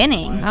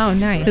beginning, Oh,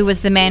 nice. who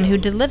was the man who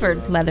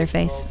delivered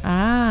Leatherface.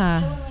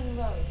 Ah, Tillerman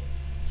Road.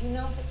 Do you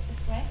know if it's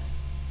this way?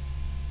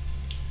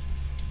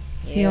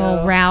 see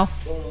old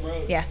Ralph. Golden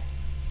Road. Yeah.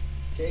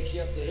 Takes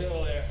you up the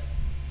hill there.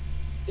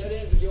 Dead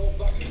ends at the old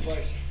Buckley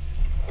place.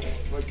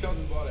 My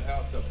cousin bought a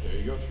house up there.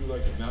 You go through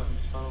like a mountain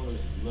tunnel,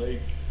 there's a lake.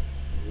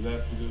 With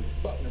that, with the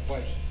Buckner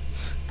place.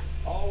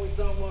 Always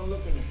someone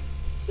looking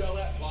to sell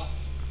that plot.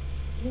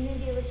 You knew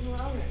the original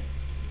owners.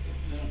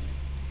 No,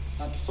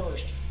 not the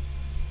first.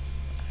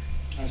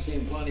 I've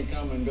seen plenty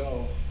come and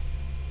go.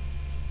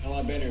 Hell,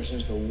 I've been here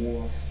since the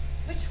war.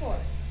 Which war?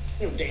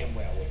 You know damn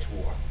well which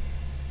war.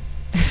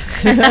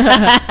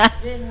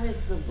 Been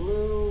with the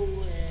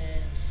blue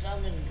and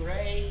some in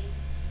gray.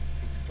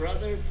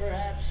 Brother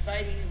perhaps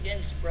fighting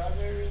against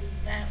brother in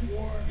that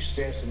war. You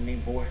sassing me,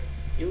 boy.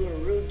 You were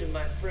rude to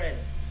my friend.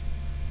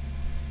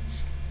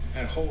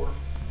 That whore.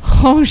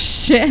 Oh,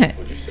 shit.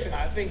 What'd you say?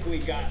 I think we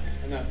got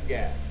enough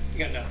gas. You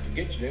got enough to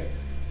get you there.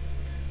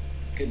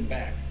 Getting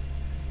back.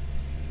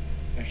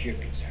 That's your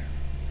concern.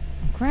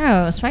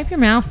 Gross. Wipe your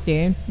mouth,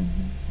 dude.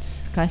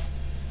 Disgusting.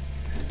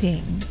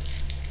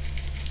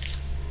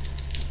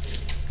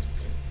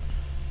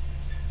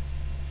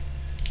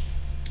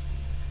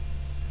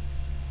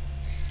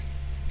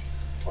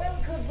 Well,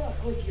 good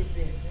luck with your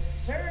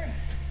business, sir.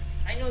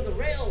 I know the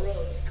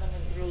railroad's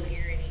coming through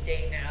here any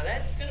day now.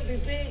 That's gonna be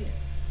big.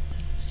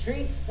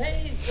 Streets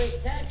paved,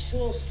 but the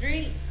actual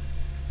street,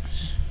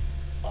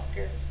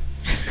 fucker.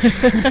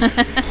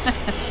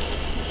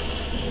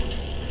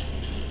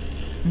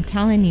 I'm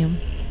telling you.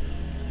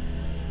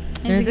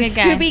 He's They're a the good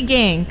guy. Scooby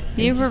Gang.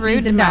 They You were just rude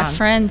need to the my dog.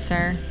 friend,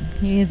 sir.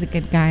 He is a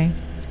good guy.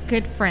 He's a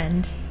good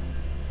friend.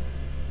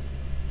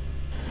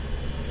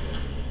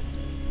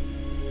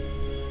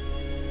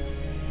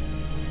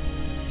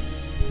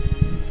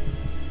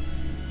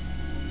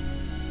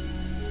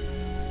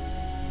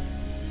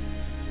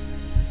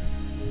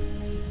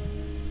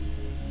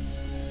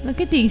 Look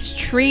at these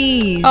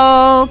trees.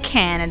 Oh,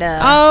 Canada.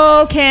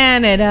 Oh,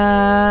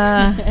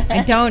 Canada.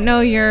 I don't know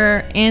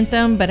your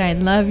anthem, but I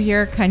love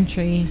your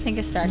country. I think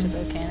it starts with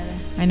Oh, Canada.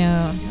 I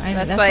know.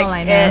 That's like all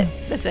I know. it.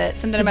 That's it.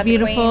 Something It's about a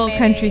beautiful the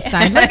queen, maybe.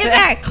 countryside. Look at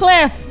that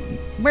cliff.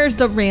 Where's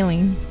the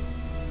railing?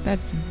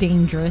 That's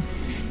dangerous.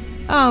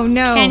 Oh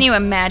no! Can you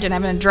imagine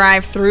having to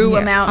drive through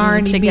a mountain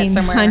already to being get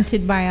somewhere?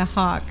 hunted by a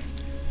hawk?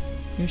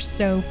 You're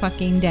so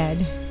fucking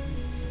dead.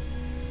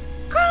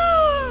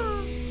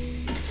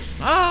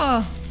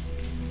 Oh.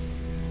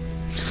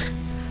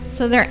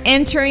 So they're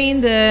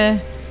entering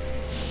the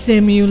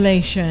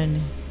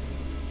simulation.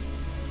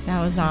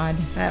 That was odd.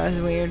 That was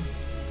weird.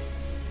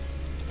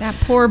 That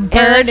poor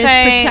bird is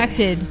like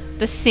protected.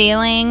 The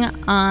ceiling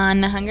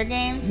on Hunger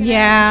Games. you know?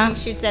 Yeah.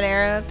 She shoots that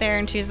arrow up there,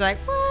 and she's like,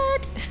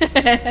 "What?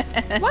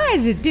 Why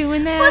is it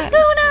doing that? What's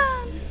going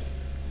on?"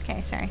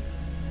 Okay, sorry.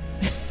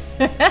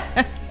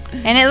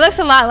 And it looks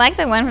a lot like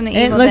the one from the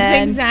It Evil looks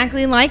Dead.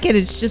 exactly like it.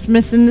 It's just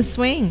missing the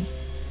swing.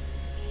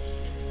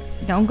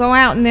 Don't go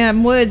out in the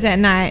woods at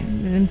night.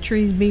 Them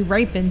trees be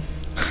raping.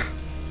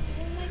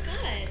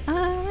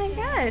 Oh my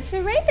god, it's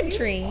a raping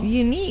tree.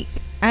 Unique.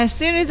 As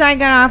soon as I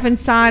got off and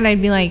saw it,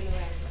 I'd be like,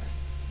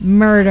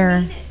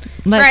 murder.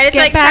 Let's Right, it's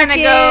get like back trying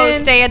to go in.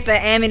 stay at the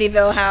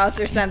Amityville house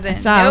or something. I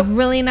saw Nope. a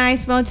really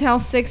nice Motel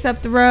 6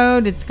 up the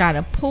road. It's got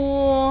a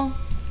pool.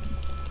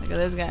 Look at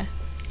this guy.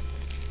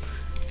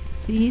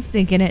 See, he's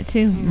thinking it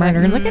too.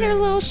 Murder. Look at her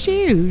little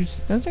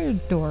shoes. Those are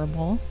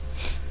adorable.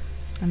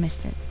 I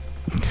missed it.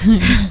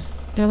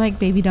 They're like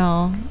baby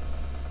doll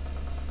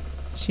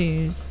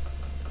shoes.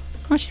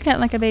 Well, she's got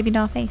like a baby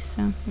doll face,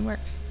 so it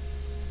works.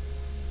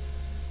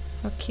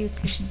 How cute.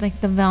 She's like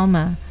the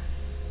Velma.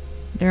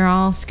 They're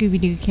all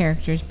Scooby-Doo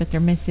characters, but they're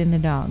missing the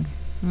dog.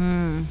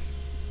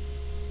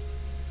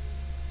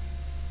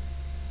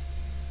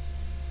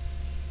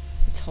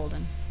 It's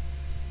Holden.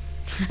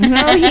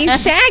 No,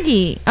 he's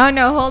Shaggy. Oh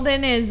no,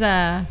 Holden is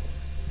oh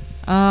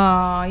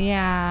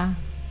yeah,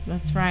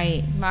 that's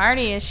right.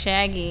 Marty is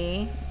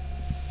Shaggy.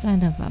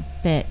 Son of a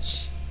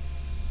bitch.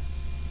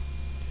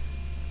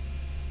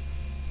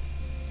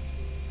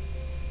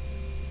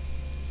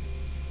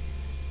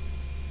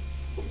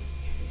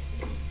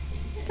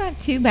 It's not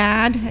too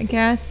bad, I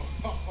guess.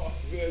 Oh,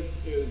 this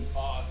is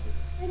awesome.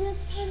 It is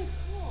kind of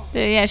cool.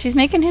 Yeah, she's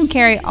making him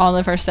carry all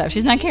of her stuff.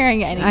 She's not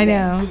carrying anything. I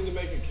know. Need to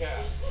make a cap.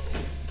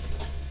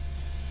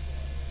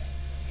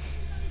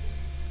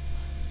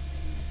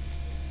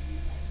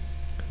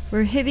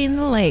 We're hitting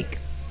the lake.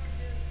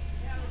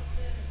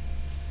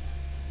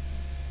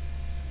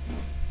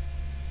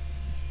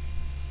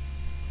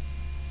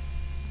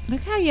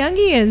 Look how young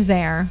he is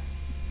there.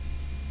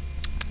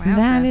 Wowza.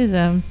 That is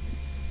a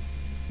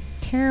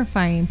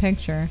terrifying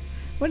picture.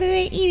 What are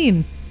they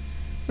eating?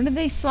 What are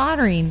they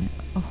slaughtering?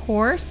 A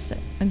horse?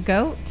 A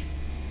goat?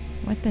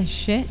 What the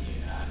shit?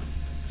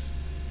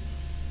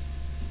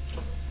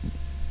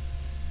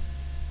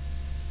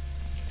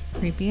 It's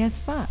creepy as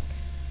fuck.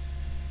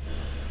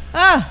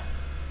 Ah!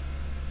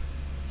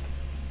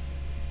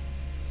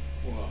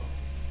 Whoa.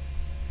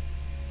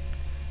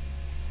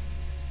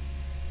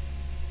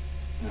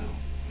 No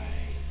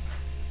way.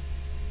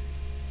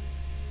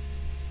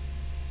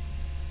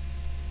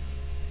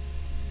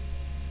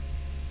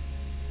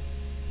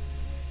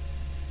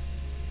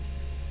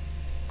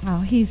 Oh,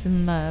 he's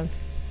in love.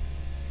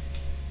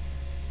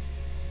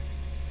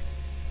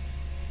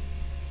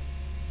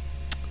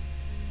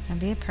 Don't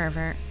be a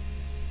pervert.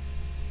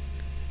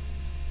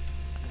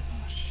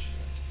 Oh, shit.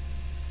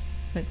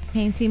 Put the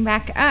painting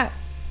back up.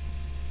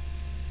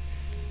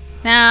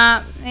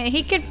 Now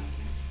he could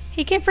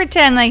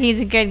pretend like he's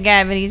a good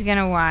guy, but he's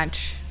gonna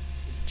watch.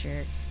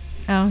 Jerk.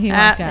 Oh, he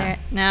walked out. There.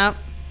 Nope.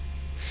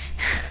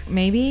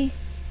 Maybe?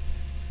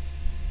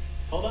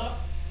 Hold up.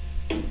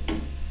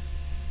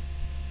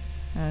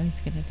 Oh, he's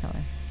gonna tell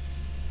her.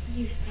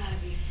 You've got to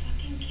be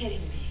fucking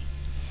kidding me.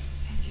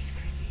 That's just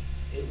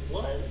creepy. It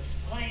was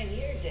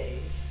pioneer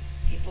days.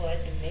 People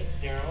had to make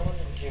their own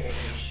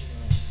interrogation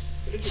rooms.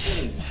 But it's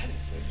really nice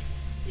place.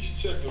 We should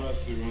check the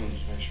rest of the rooms,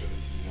 make sure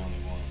this is the only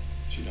one.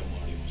 You know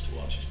Marty wants to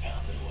watch us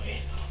pound it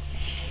away.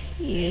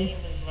 I didn't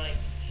even like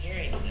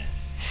hearing that.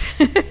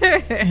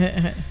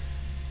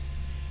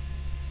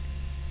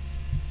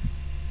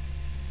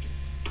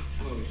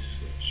 How about we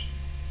switch?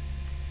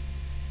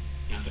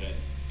 Not that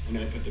I'm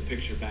gonna put the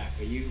picture back,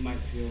 but you might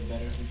feel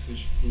better if we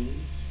switch rooms.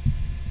 I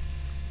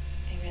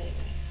really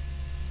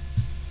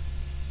would.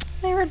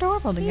 They were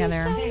adorable He's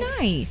together. so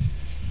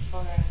nice.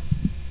 For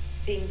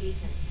being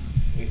decent.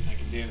 It's the least I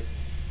can do.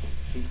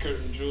 Since Kurt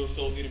and Jewel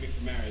sold you to me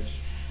for marriage,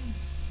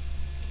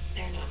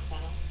 They're not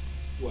subtle.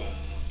 well,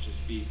 I'll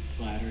just be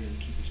flattered and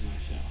keep it to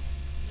myself.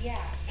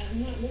 Yeah,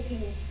 I'm not looking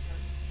for...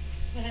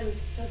 But I'm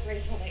still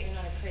grateful that you're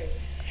not a creep.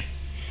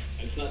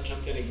 Let's not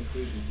jump to any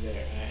conclusions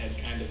there. I had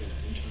kind of an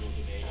internal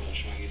debate on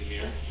showing you the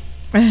mirror.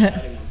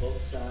 Deciding on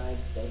both sides,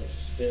 blood was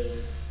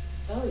spilled.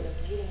 So you're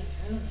bleeding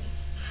internally.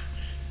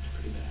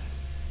 Pretty bad.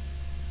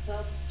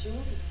 Well,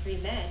 Jules is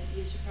pre-med.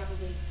 You should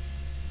probably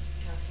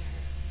talk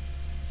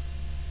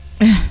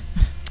to her.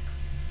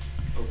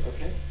 Oh,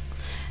 okay.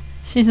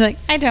 She's like,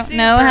 I don't Super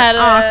know how to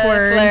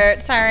awkward.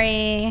 flirt.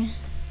 Sorry. I'm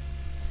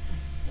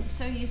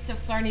so used to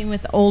flirting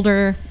with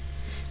older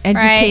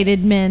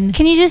educated men.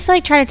 Can you just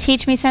like try to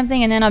teach me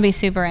something and then I'll be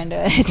super into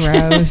it?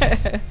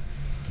 Gross.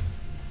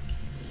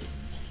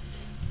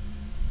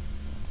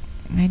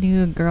 I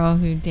knew a girl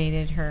who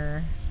dated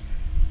her.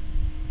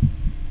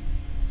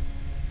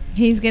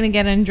 He's going to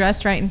get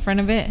undressed right in front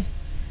of it.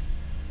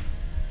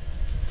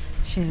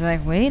 She's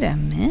like, wait a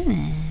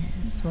minute.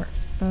 This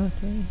works both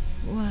ways.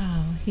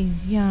 Wow,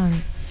 he's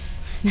young.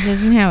 He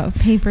doesn't have a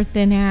paper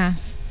thin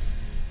ass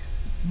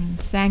and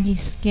saggy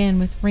skin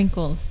with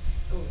wrinkles.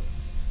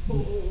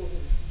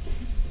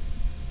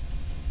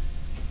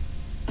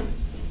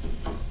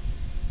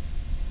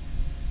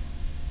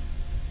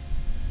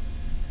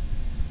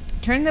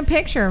 Turn the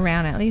picture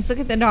around at least. Look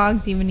at the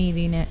dogs even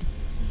eating it.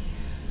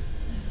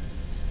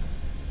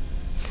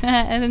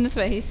 And then that's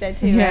what he said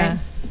too, Yeah. right?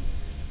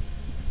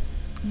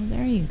 Well,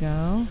 there you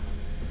go.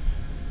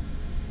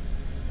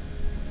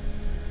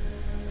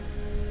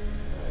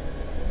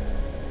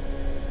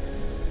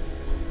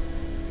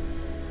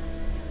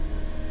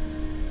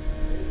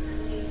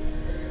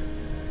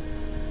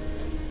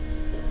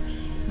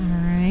 All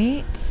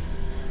right.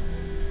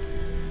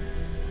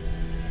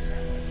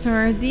 So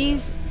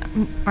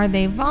are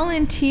they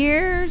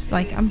volunteers?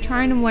 Like, I'm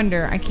trying to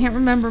wonder. I can't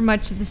remember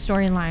much of the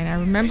storyline. I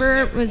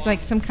remember it was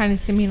like some kind of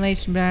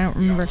simulation, but I don't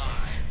remember.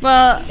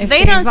 Well, If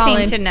they don't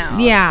seem to know.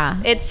 Yeah.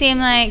 It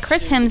seemed like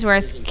Chris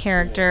Hemsworth's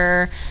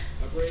character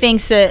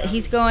thinks that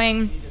he's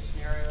going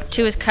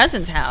to his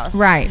cousin's house.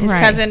 Right, His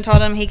right. cousin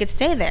told him he could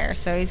stay there,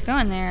 so he's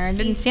going there. It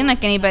didn't seem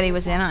like anybody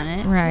was in on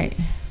it. Right.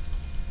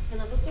 The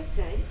levels are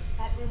good,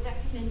 but we're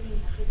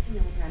recommending 50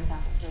 milligrams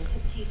Alpha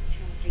for taste to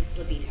increase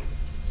libido.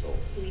 So,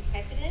 Do we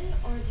pipe it in,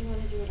 or do you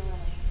want to do it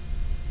orally?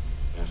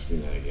 ask me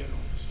that again,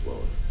 slower.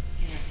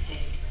 Yeah, okay.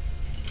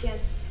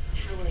 Yes,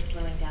 how we're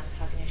slowing down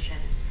cognition.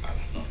 I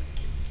don't know.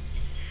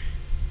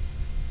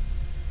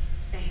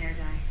 The hair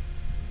dye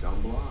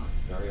Dumb blonde,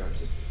 very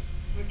artistic.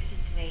 works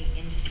its way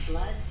into the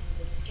blood,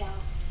 to the scalp,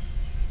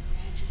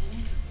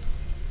 gradually.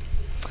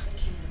 The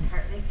Kim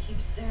department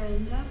keeps their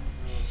end up.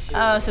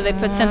 Oh, so they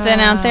put something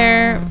out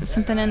there,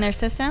 something in their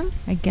system?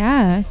 I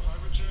guess.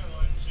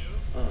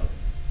 Oh,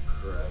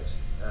 Christ.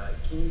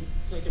 Can you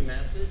take a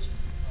message?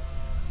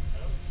 I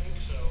don't think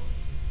so.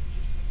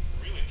 He's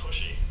really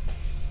pushy.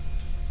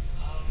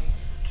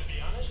 To be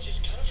honest, he's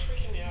kind of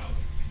freaking me out.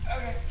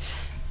 Okay.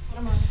 Put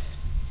him on.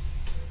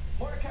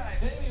 Mordecai,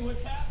 baby,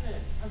 what's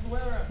happening? How's the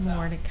weather up top?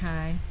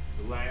 Mordecai.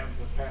 The lambs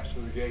have passed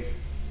through the gate.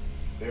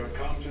 They have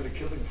come to the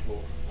killing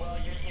floor. Well,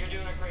 you're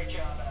doing a great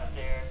job out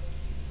there.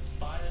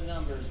 By the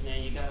numbers,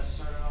 man. You gotta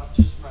start it off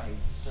just right.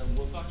 So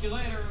we'll talk to you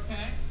later,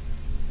 okay?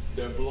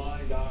 Their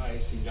blind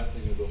eyes see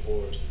nothing of the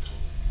horrors to come.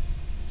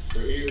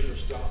 Their ears are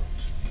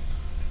stopped.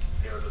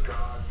 They're the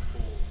God's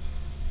fools.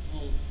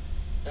 Well,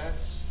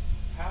 that's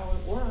how it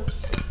works.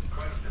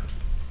 Question.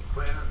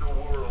 Cleanse the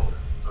world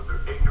of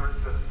their ignorance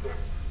and sin.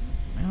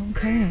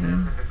 Okay. Bathe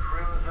them in the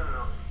crimson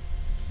of...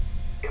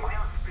 Am I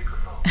on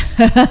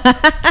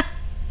speakerphone?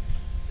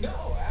 No,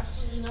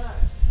 absolutely not.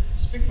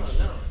 Speakerphone,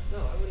 no. No,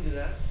 I wouldn't do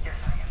that. Yes,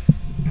 I am.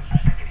 Just a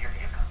second, here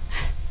you come.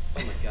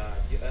 Oh my God,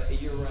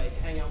 you're right.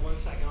 Hang on 1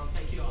 second, I'll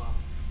take you off.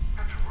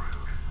 That's rude.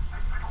 I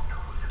don't know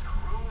who's in the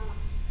room.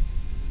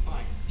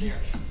 Fine, there.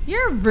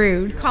 You're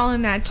rude,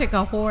 calling that chick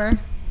a whore.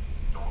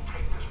 Don't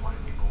take this money,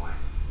 boy.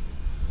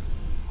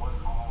 Was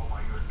all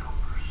by your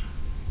numbers.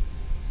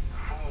 The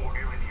fool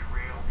nearly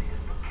derailed the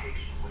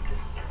invocation with his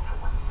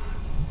insolence.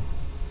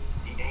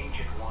 The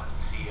ancient ones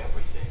see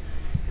everything,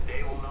 and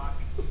they will not.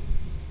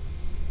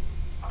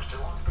 I'm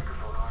still on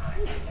speakerphone, aren't I?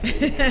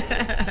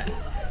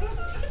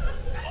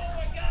 Oh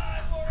my God,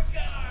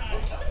 Mordecai!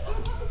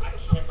 I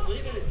can't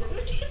believe it.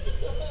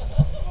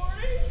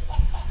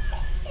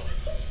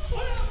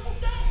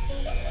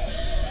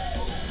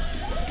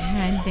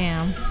 God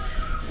damn.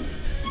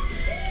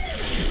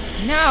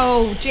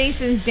 No,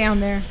 Jason's down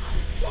there.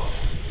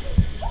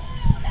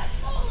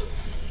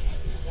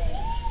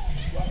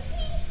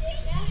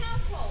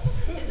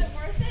 Is it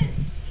worth it?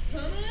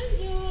 Come on,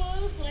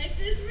 Jules. Life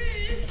is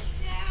risk.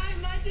 Yeah, I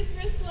might just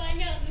risk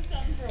lying out in the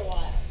sun for a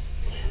while.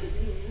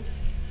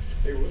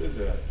 Hey, what is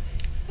that?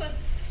 What?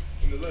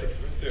 In the lake,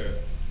 right there.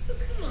 Come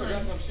Oh,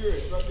 guys, I'm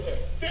serious, right there.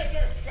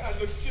 There.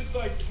 God, looks just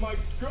like my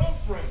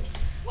girlfriend.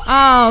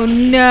 Oh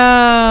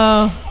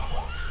no.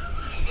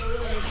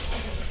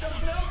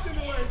 Something else in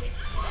the lake.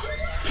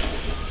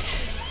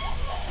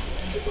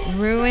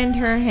 Ruined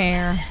her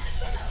hair.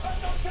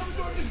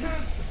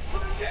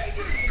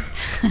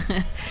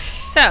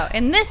 So,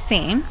 in this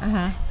scene,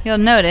 Uh-huh. you'll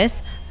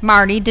notice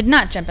Marty did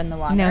not jump in the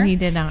water. No, he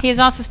did not. He is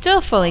also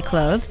still fully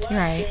clothed.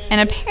 Right. And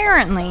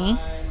apparently,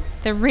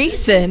 the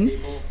reason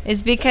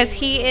is because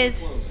he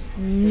is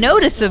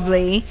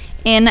noticeably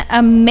in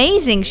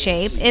amazing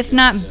shape, if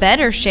not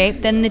better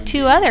shape, than the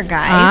two other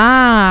guys.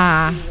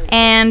 Ah.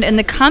 And in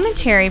the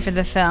commentary for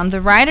the film,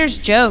 the writers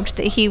joked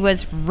that he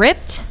was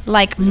ripped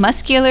like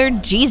muscular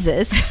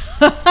Jesus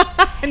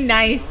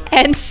Nice.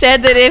 And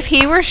said that if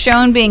he were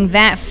shown being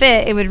that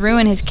fit, it would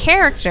ruin his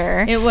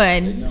character. It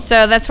would.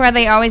 So that's why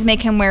they always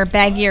make him wear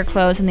baggier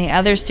clothes than the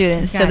other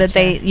students, so that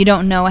Gotcha. you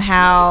don't know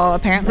how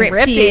apparently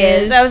ripped he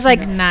is. I was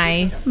like,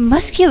 nice.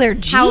 muscular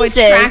Jesus. How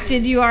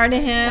attracted you are to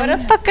him. What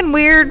a fucking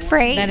weird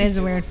phrase. That is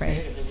a weird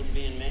phrase. They wouldn't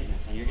be in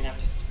maintenance, and you're gonna have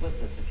to split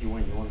this if you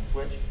win. You want to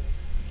switch?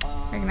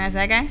 Recognize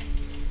that guy?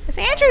 It's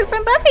Andrew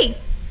from Buffy.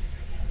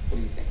 What do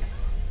you think?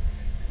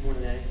 More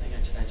than anything,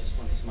 I just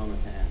want this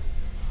moment to end.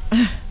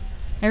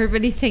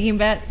 Everybody's taking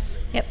bets.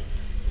 Yep.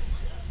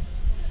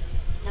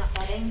 Not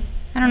betting.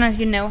 I don't know if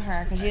you know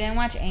her because you didn't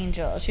watch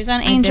Angel. She was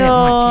on I Angel. didn't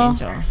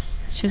watch Angel.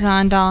 She was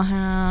on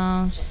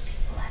Dollhouse.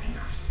 Letting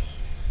off steam.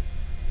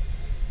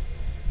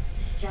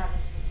 This job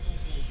isn't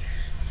easy,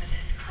 but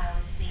this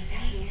clouds me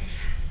right.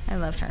 I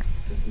love her.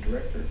 Does the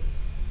director,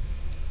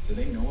 do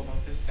they know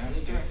about this The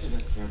downstairs? director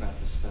doesn't care about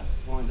this stuff.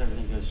 As long as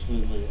everything goes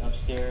smoothly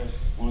upstairs,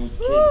 as long as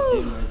the kids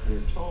do as they're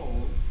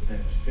told. Then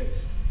it's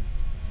fixed.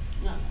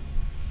 No.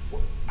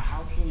 Well,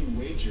 how can you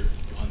wager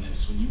on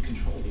this when you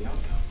control the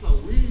outcome? Well,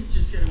 we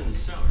just get them in the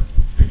cellar.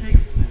 They take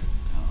it from there.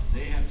 No,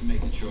 they have to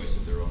make a choice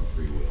of their own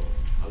free will.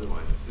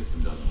 Otherwise, the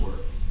system doesn't work.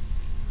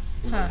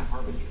 It's like the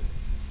Harbinger.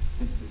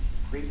 It's this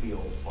creepy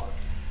old fuck.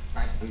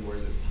 Practically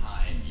wears a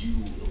sign, you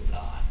will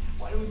die.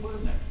 Why do we put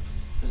him there?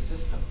 The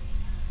system.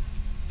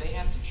 They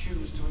have to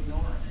choose to ignore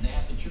him. And they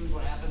have to choose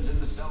what happens in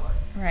the cellar.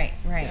 Right.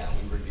 Yeah,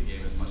 we rig the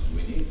game as much as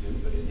we need to,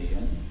 but in the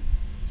end,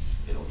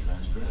 it'll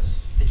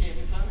transgress. They can't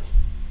be punished.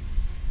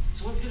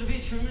 So what's gonna be,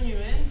 Truman? You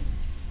in?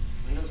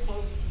 Windows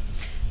closed?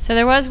 So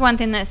there was one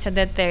thing that said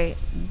that they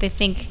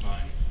think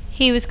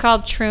he was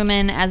called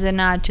Truman as a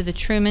nod to the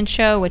Truman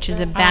Show, which is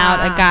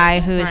about a guy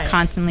who is right.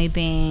 constantly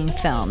being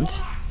filmed.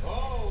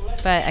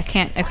 But I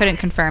couldn't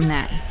confirm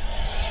that.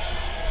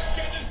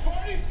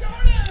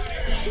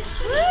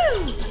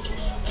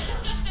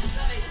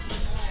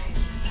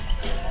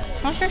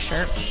 I like her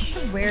shirt. It's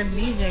some weird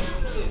music.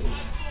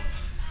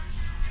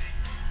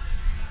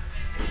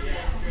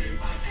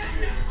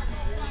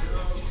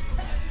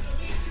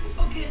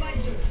 Okay, my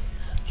turn.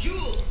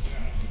 Jules.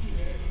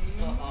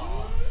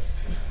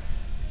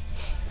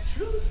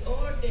 Truth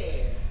or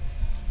dare?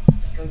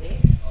 Let's go dare.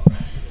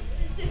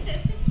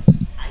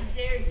 I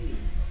dare you to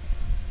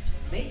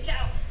make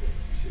out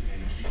with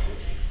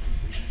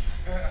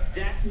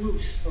that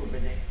moose over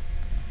there.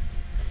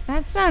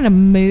 That's not a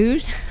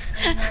moose.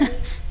 Have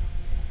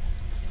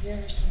you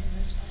ever seen a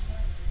moose before?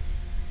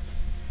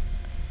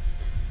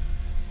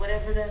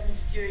 Whatever that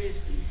mysterious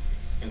beast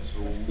is. That's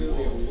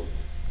clearly a wolf.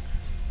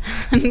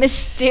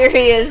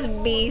 Mysterious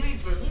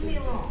beast. Reaper, leave me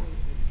alone.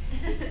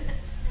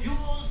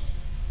 Jules,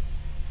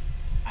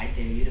 I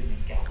dare you to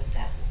make out with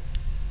that one.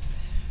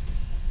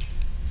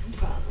 No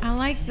problem. I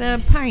like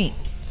the pint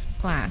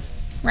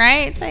glass.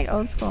 Right? It's like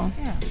old school.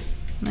 Yeah.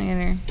 Look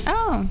at her.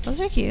 Oh, those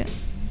are cute.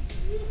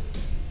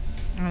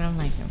 I don't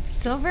like them.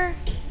 Silver?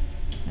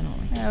 I don't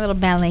like them. Little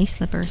ballet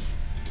slippers.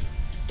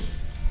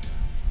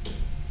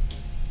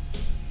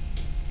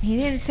 He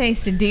didn't say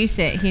seduce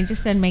it. He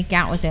just said make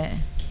out with it.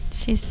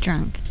 She's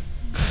drunk.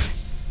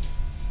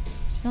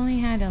 She only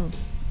had a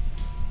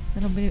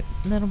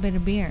little bit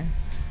of beer.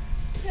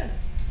 Who?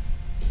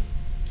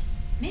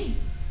 Me.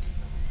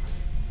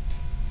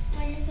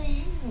 Well, yes, I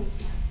am going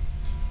to.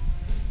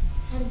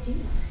 How did you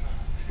know?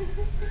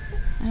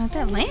 I want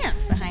that lamp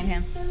behind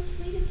him. So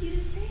sweet of you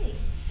to say.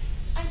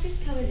 I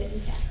just colored it in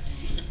fact.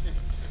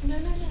 No.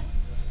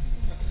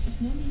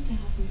 There's no need to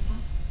huff and puff.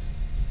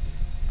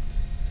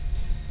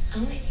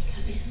 I'll let you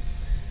come in.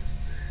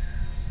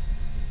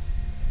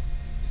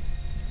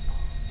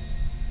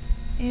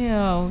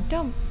 Ew,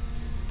 don't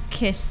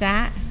kiss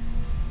that.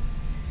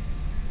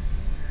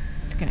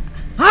 It's gonna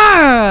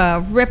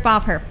rip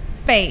off her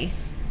face.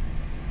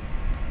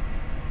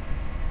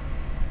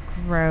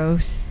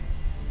 Gross.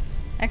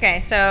 Okay,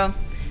 so,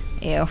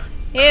 ew.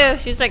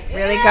 She's like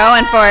really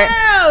going for it.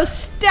 Ew,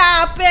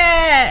 stop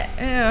it.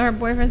 Ew, her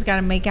boyfriend's got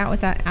to make out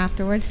with that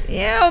afterwards.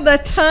 Ew, the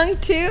tongue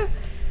too.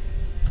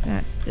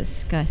 That's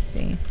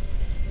disgusting.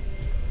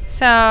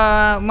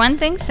 So, one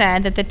thing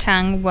said that the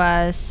tongue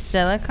was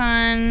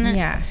silicone.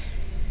 Yeah.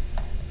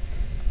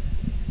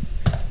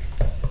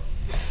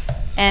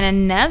 And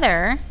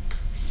another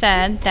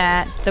said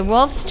that the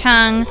wolf's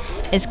tongue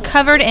is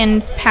covered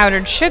in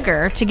powdered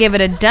sugar to give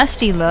it a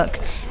dusty look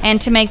and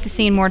to make the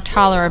scene more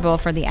tolerable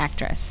for the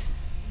actress.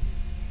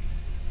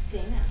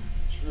 Dana,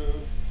 Truth.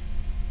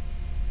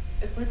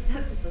 what's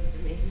that supposed to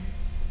mean?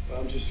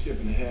 I'm just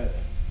skipping ahead.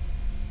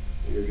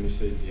 You're gonna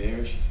say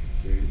dare, she's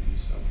gonna dare you to do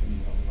something you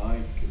don't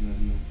like, and then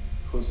you'll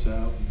puss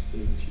out and say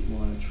that you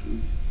wanted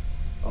truth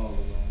all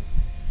along.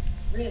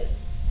 Really?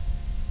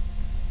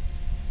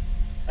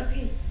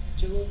 Okay,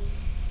 Jules.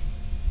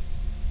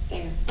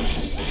 There.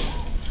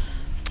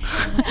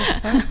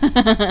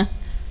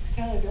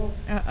 Cellar door.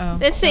 Uh-oh.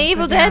 It's the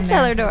Evil Go down Dead there.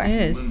 cellar door. It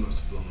is. Wind must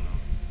have blown up.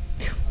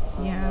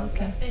 Yeah,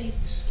 okay. That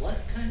makes what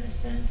kind of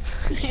sense?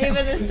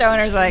 Even the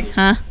stoner's like,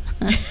 huh?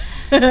 I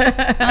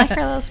like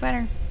her little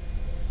sweater.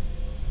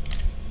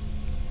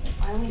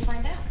 Why don't we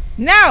find out?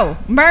 No!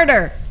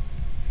 Murder!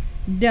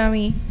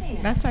 Dummy. Dana.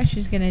 That's why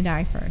she's gonna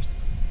die first.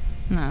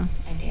 No.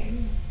 I dare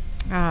you.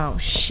 Oh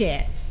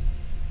shit.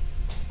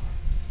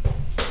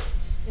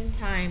 Just in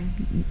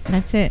time.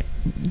 That's it.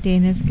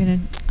 Dana's gonna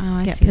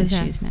I get see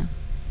possessed. the shoes now.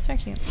 So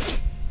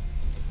cute.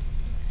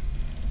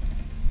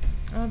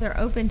 Oh, they're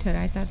open to it.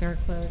 I thought they were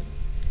closed.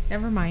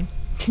 Never mind.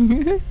 How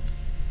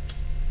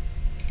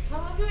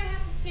long do I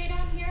have to stay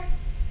down here?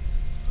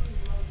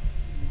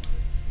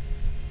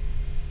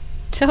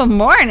 Till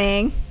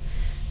morning.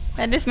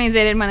 That just means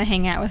they didn't want to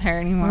hang out with her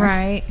anymore.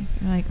 Right.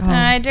 They're like, oh,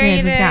 I dare you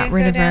good, we to got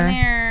rid go of down her.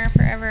 there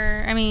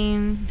forever. I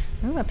mean,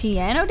 ooh, a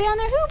piano down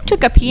there? Who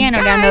took a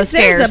piano down those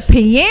Guys, stairs? There's a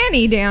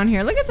piano down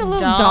here. Look at the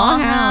little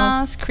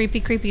dollhouse. Creepy,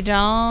 creepy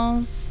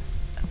dolls.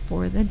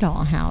 For the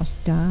dollhouse,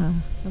 duh.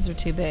 Those are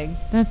too big.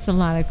 That's a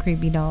lot of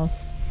creepy dolls.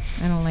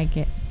 I don't like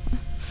it.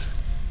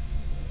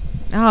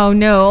 Oh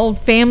no, old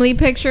family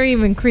picture,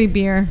 even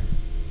creepier.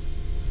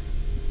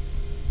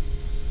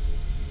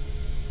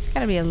 It's got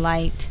to be a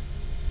light.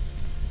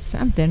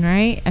 Something,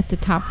 right? At the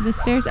top of the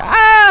stairs.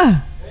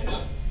 Ah!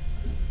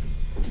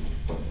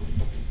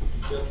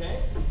 You okay?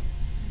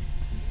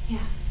 Yeah.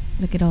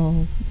 Look at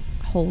old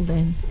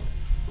Holden.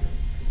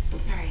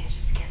 Sorry, I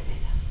just scared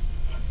myself.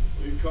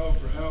 You called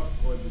for help.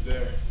 What's it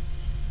there?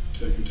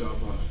 Take your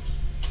top off.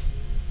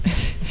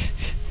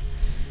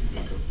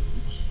 Make up the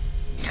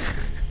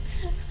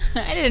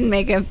rules. I didn't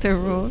make up the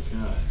rules.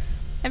 God.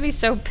 I'd be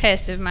so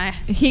pissed if my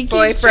He keeps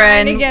boyfriend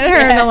trying to get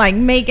her to like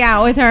make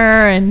out with her,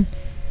 and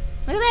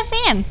Look at that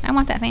fan. I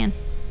want that fan.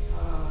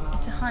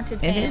 It's a haunted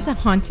fan. it is a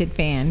haunted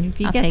fan. If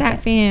you I'll get take that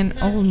it. fan,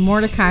 old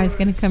Mordecai is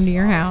going to come to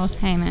your house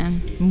Hey,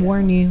 man. and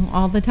warn you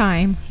all the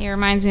time. He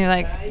reminds me of,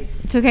 like,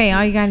 It's okay.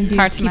 All you got to do is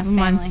Parts of keep my him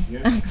on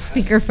family.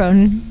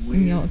 speakerphone,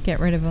 and you'll get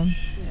rid of him.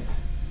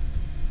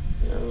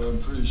 Yeah, well,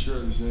 I'm pretty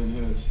sure this ain't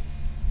his.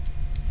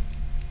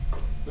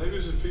 Maybe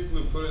it's the people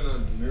who put in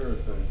that mirror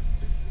thing.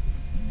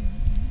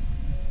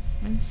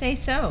 I'm going to say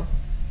so.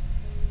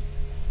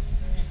 Some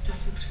of this stuff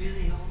looks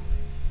really old.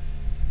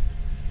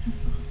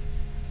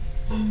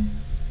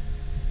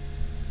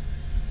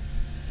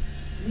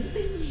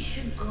 Maybe we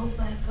should go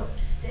back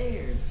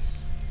upstairs.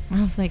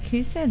 I was like,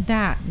 who said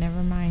that?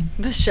 Never mind.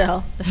 the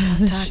shell. The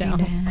shell's talking shell.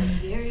 to I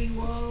him. dare you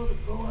all to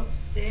go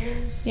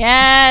upstairs.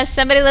 Yes,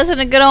 somebody listen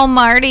to good old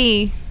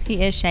Marty.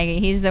 He is Shaggy.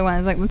 He's the one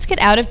who's like, let's get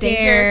out of danger.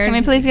 Scared. Can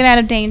we please get out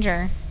of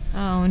danger?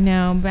 Oh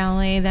no,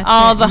 ballet. That's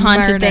All it, the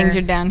haunted murder. things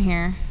are down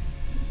here.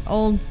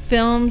 Old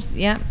films.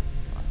 Yep.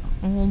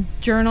 Old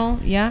journal.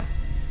 Yep.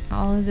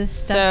 All of this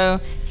stuff. So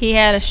he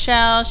had a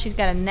shell. She's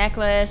got a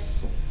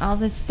necklace. All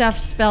this stuff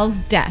spells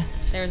death.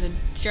 There's a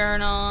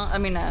journal. I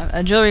mean,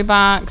 a jewelry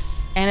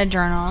box and a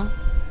journal.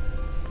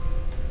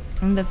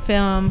 And the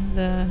film,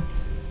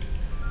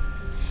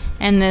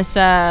 And this,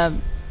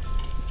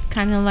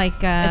 kind of like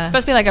it's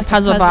supposed to be like a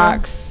puzzle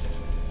box.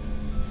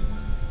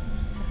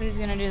 So who's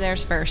going to do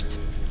theirs first?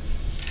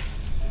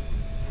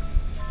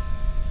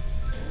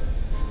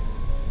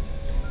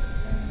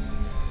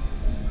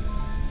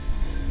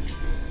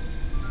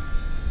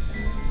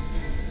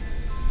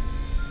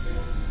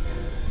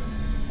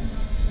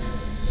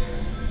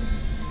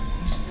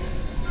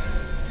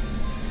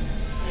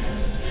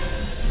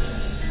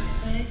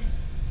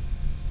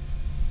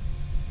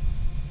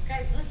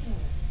 Guys, listen to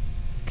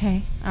this.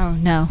 Okay. Oh,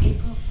 no.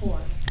 April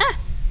 4th. Ah!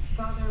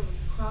 Father was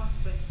cross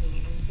with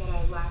me and said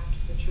I lacked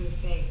the true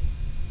faith.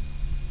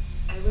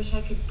 I wish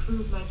I could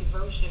prove my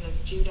devotion as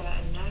Judah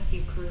and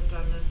Matthew proved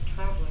on those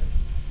travelers.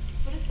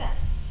 What is that?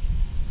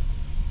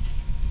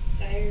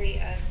 Diary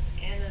of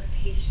Anna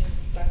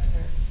Patience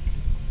Buckner,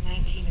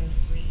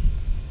 1903.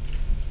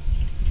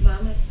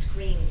 Mama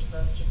screamed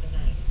most of the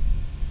night.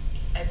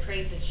 I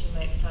prayed that she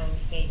might find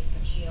faith,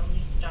 but she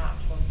only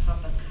stopped when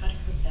Papa cut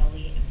her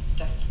belly and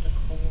stuffed the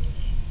coals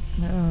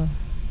in. Oh.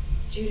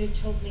 Judah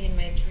told me in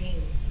my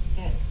dream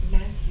that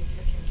Matthew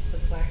took him to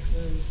the black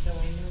room, so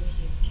I know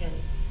he is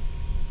killed.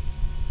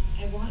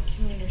 I want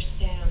to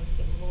understand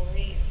the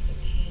glory of the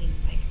pain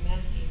like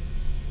Matthew,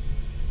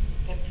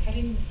 but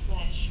cutting the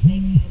flesh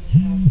makes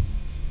him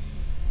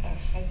have a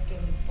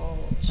husband's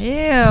bulge.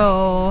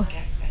 Ew.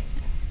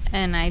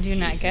 And I do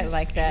not get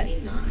like that.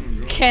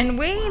 Can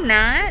we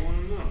not?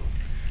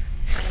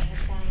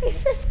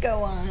 Please just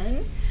go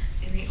on.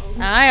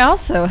 I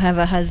also have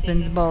a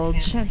husband's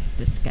bulge. That's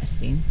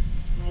disgusting.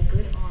 My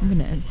good I'm arm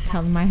gonna is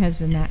tell happy my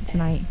husband that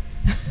today.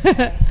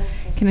 tonight.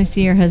 Can I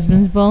see your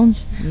husband's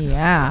bulge?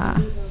 Yeah. The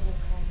believer will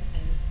come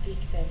and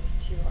speak this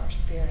to our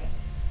spirits.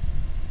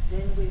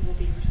 Then we will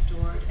be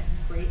restored and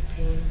great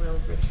pain will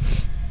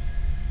return.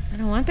 I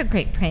don't want the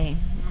great pain.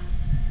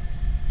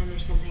 And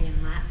there's something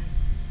in Latin.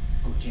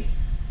 Okay,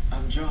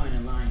 I'm drawing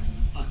a line in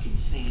the fucking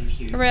sand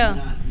here. For real.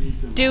 Do Do not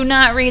read the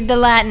not read the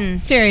Latin.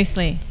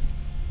 Seriously.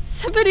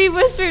 Somebody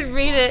whispered,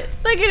 read it.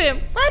 Look at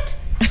him. What?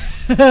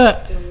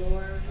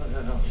 Dolor.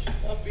 No.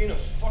 Stop being a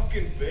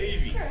fucking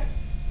baby. Sure.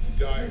 It's a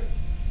diary.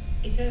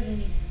 It doesn't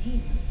even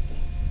mean anything.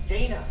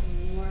 Dana.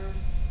 Dolor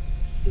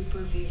super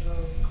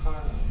vivo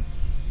caro.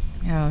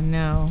 Oh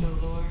no.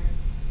 Dolor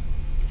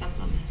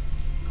supplemus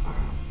caro.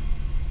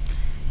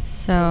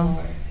 So,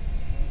 Dolor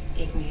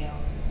igneo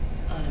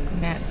animo.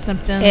 That's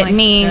something It like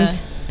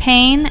means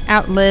pain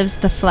outlives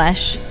the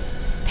flesh.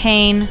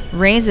 Pain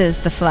raises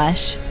the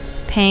flesh.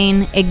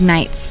 Pain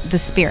ignites the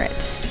spirit.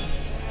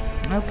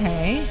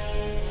 Okay.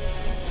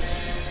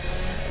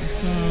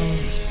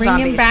 So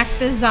bringing Zombies. back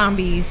the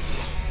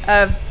zombies.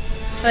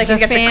 Like The he's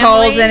got the family?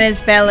 coals in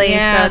his belly,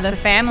 Yeah, so it's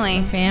the family.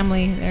 The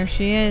family. There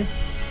she is.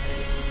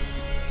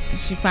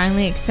 She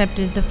finally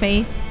accepted the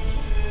faith.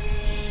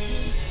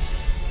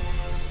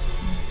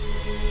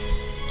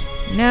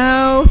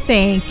 No,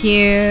 thank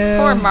you.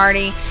 Poor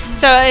Marty.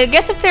 So I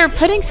guess if they're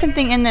putting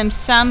something in them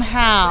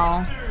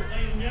somehow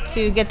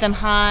to get them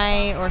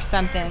high or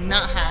something,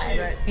 not high,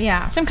 but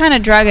Yeah. some kind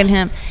of drug in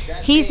him,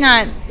 he's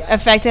not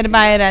affected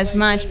by it as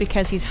much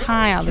because he's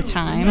high all the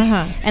time.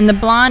 Uh-huh. And the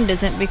blonde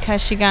isn't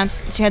because she had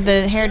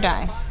the hair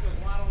dye.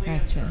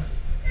 Gotcha.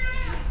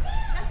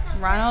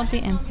 Ronald the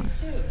Empire.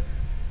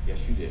 Yes,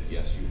 you did.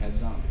 Yes, you had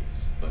zombies.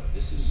 But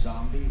this is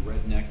zombie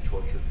redneck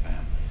torture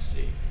family,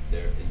 see?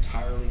 They're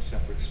entirely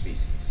separate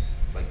species.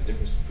 Like the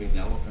difference between an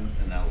elephant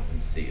and an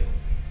elephant seal.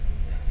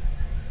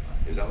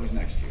 There's always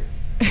next year.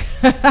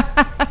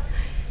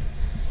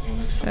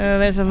 So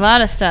there's a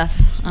lot of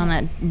stuff on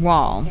that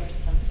wall.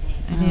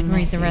 I didn't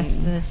read the rest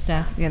of this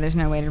stuff. Yeah, there's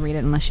no way to read it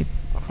unless you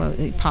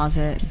pause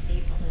it.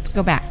 Let's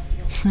go back.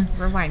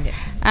 Rewind it.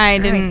 I All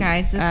didn't.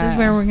 right, guys, this is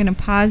where we're going to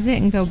pause it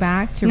and go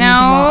back to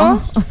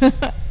No. read the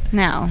wall.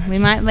 No, we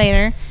might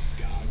later.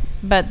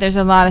 But there's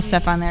a lot of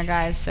stuff on there,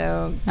 guys,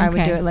 so I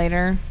would do it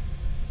later.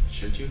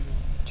 Should you?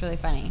 It's really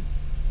funny.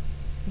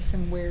 There's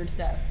some weird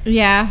stuff.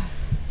 Yeah.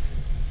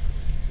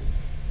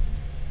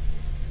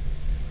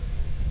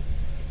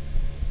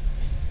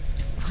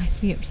 Why is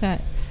he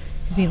upset?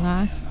 Because he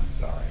lost? I'm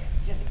sorry.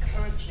 Get the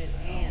conscious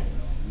hands.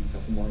 In a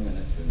couple more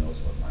minutes, who knows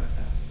what might have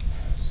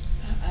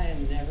happened. I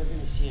am never going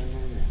to see a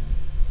merman.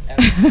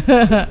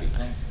 Ever. Be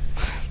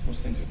thankful.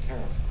 Those things are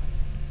terrifying.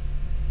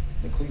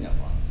 The cleanup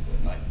run is a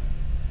nightmare.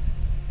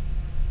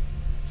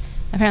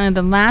 Apparently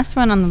the last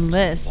one on the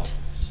list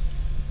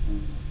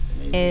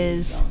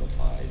is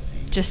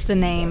just the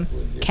name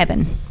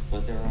Kevin.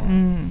 But there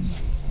are.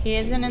 He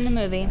isn't in the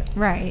movie,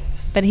 Right.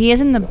 but he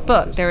is in the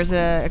book. There was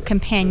a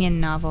companion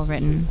novel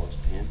written,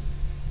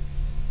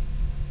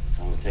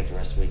 Tell them to take the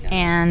rest of the weekend.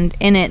 and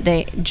in it,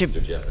 They're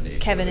Japanese.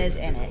 Kevin so is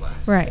they in can it.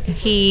 relax. Right.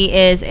 He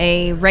is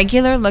a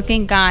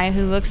regular-looking guy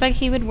who looks like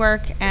he would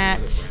work at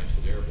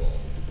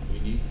We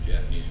need the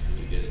Japanese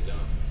crew to get it done.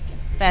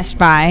 Best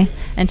Buy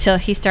until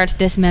he starts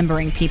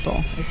dismembering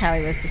people, is how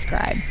he was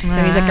described. So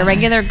he's like a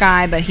regular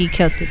guy, but he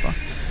kills people.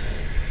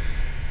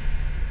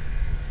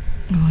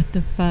 What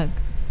the fuck?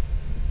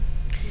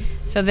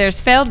 So there's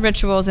failed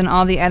rituals in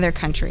all the other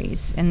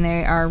countries, and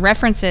there are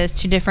references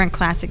to different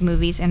classic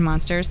movies and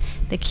monsters.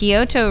 The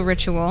Kyoto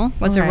ritual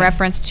was a Okay.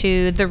 reference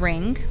to The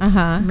Ring,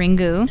 Uh-huh.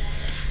 Ringu.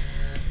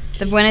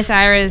 The Buenos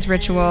Aires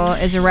ritual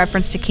is a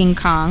reference to King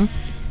Kong.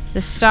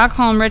 The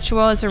Stockholm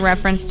ritual is a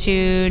reference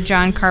to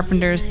John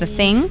Carpenter's The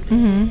Thing,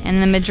 and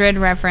the Madrid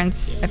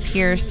reference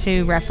appears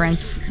to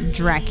reference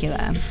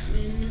Dracula.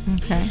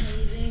 Okay.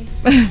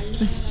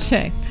 Let's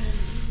check.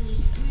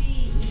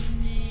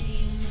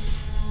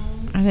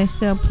 Are they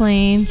still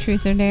playing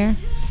Truth or Dare?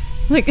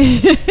 Like, So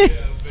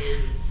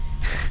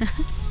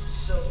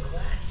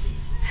classy.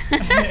 Piece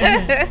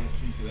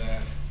of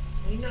that.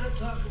 Can we not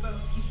talk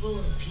about people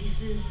in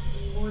pieces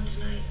anymore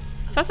tonight?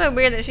 It's also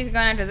weird that she's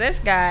going after this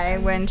guy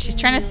when she's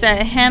trying to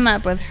set him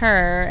up with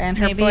her, and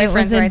her maybe it was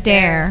boyfriend's a right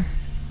dare.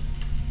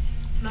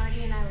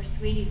 Marty and I were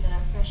sweeties in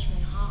our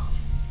freshman hall.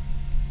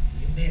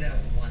 We made out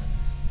once.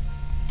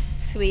 there.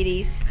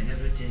 Sweeties. I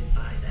never did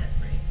buy that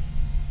ring.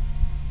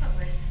 But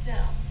we're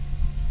still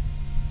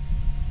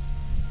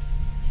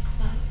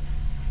close.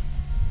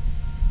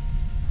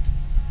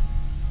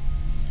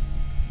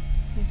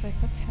 He's like,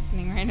 what's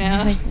happening right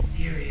now?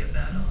 Theory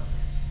about all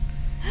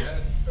this.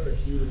 That's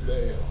Hercule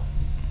Bale.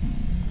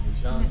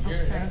 John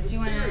here has a Do you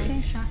want to theory.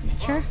 take a shot?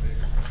 Sure.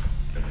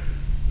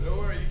 Don't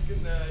worry, you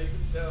can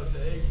tell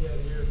to A-Cat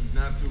here if he's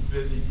not too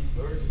busy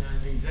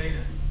virginizing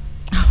Dana.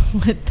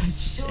 What the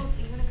shit? Jules,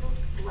 do you want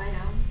to go lie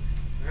down?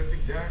 That's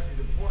exactly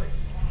the point.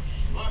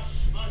 Mush,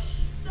 mush.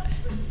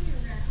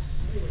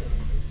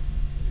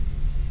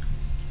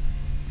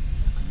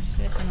 She's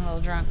getting a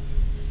little drunk.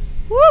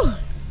 Woo!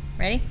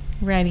 Ready?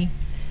 Ready.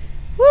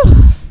 Woo!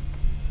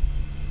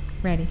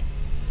 Ready.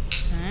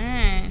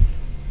 Alright.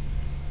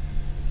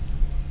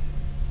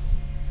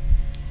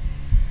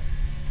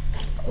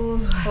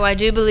 Oh, I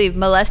do believe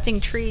molesting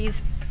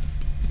trees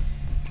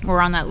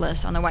were on that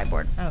list on the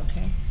whiteboard.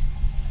 Okay.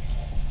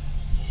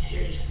 You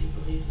seriously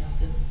believe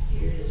nothing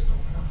weird is going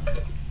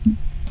on?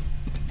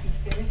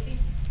 Conspiracy?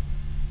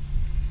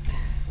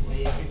 The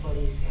way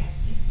everybody's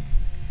acting.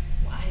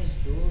 Why is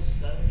Jules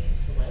suddenly a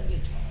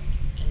celebrity?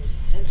 And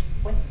since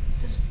when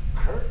does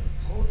Kurt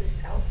pull this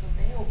alpha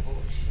male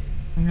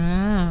bullshit?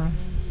 Ah.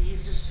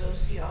 He's a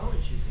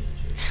sociology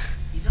major.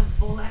 He's on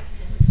full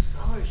academic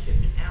scholarship,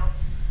 and now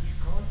he's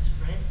calling his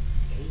friend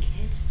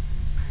A-Kid?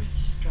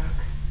 Kurt's just drunk.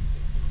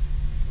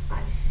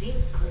 I've seen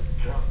Kurt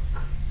drunk.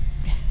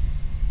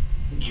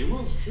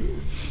 Jules, too.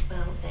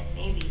 Well, then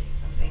maybe it's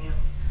something else.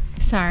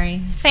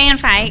 sorry. Fan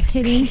fight.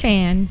 Hitting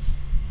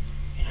fans.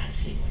 You're not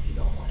seeing what you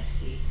don't want to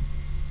see.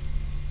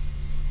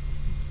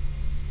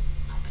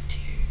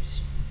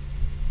 Puppeteers.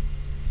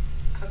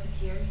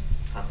 Puppeteers.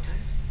 Pop-Tarts.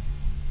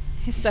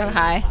 He's so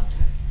high. Pop-Tarts.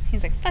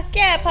 He's like, fuck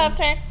yeah,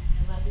 Pop-Tarts.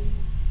 I love you.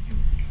 You're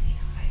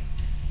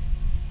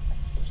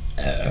really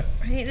high.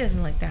 He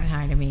doesn't look that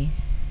high to me.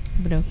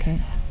 But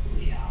okay. Who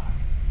we are.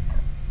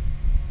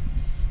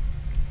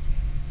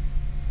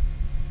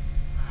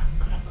 I'm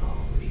gonna go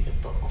read a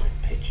book with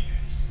pictures.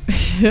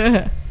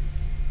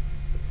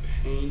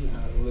 Pain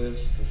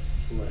outlives the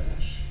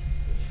flesh.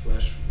 The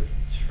flesh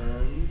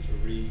returns,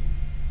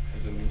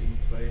 has a meeting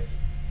place.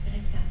 What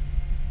is that?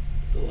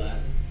 The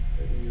Latin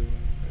that you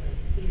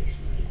You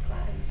speak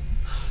Latin.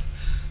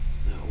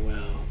 No,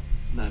 well,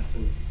 not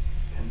since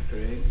 10th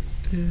grade.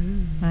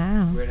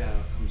 Wow. Weird how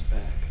it comes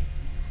back.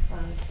 Well,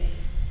 it's a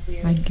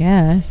weird. I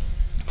guess.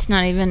 It's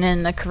not even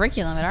in the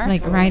curriculum at our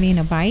Like school. riding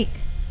a bike.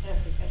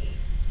 Everybody.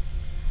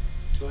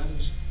 Do I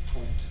lose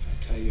points if I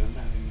tell you I'm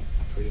having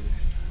a pretty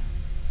nice time?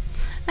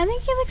 I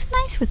think he looks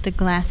nice with the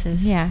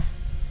glasses. Yeah.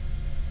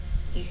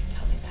 You can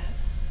tell me that.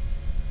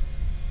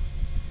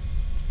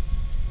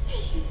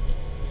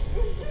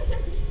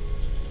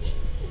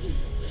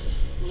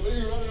 What are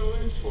you running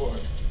away for?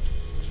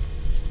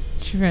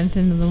 She runs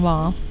into the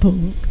wall.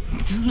 Boom.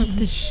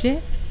 The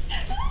shit?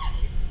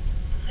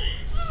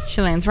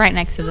 She lands right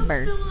next to the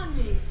bird. I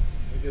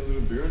get a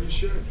little beer on your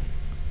shirt.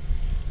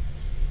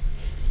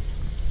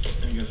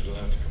 I guess it'll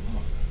have to come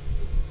off.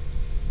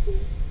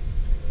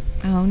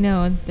 Oh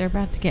no, they're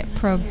about to get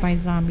probed by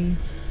zombies.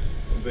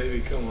 Oh,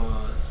 baby, come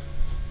on.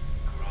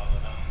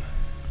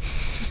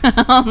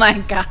 Oh my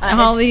god.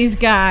 All these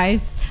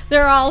guys.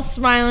 They're all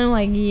smiling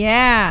like,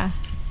 yeah.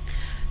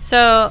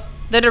 So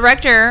the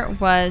director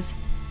was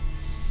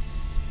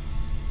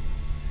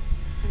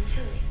I'm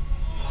chilly.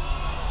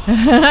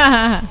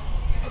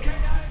 Okay,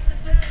 guys,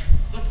 that's it.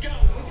 Let's go.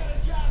 We got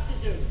a job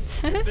to do.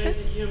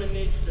 Basic human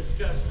needs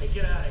disgust me.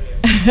 Get out of here.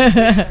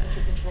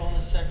 Temperature control in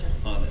a second.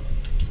 On it.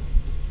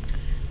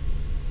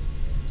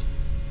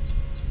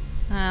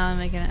 oh, I'm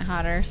making it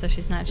hotter so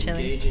she's not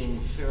chilly. Engaging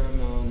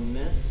pheromone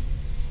mists.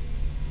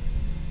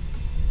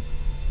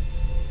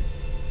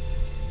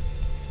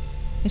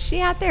 Is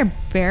she out there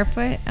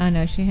barefoot? Oh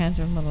no, she has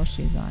her little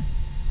shoes on.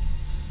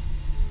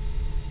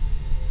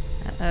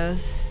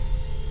 Those.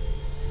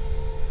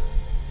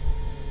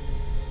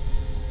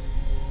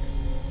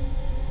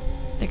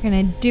 They're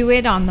gonna do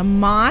it on the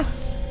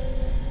moss.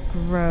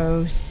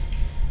 Gross.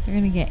 They're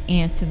gonna get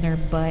ants in their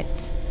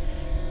butts.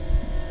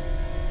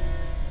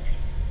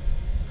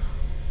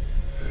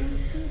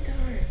 It's so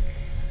dark.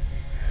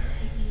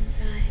 Take me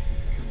inside.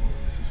 Come on,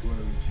 this is where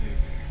we came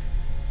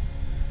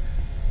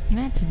here.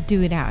 Not to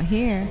do it out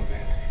here. Romantic.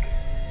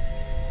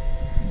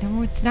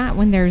 No, it's not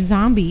when there's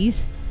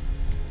zombies.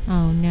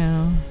 Oh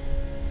no.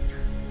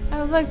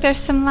 Oh look, there's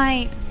some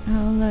light.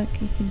 Oh look,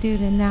 you can do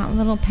it in that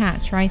little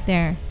patch right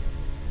there.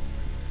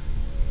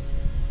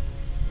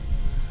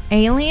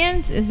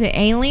 Aliens? Is it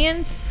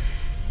aliens?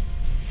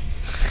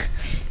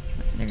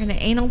 They're gonna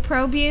anal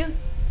probe you?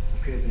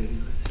 Okay, baby,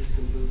 let's see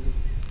some movie.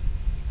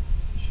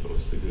 Show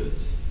us the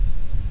goods.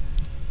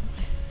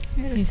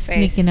 Look at He's his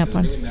face. sneaking up Does it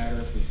on really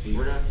matter if we see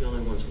We're not the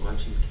only ones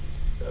watching.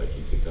 Gotta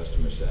keep the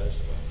customer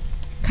satisfied.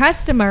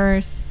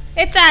 customers.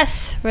 It's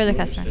us. We're the You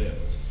customer.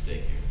 understand what's at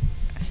stake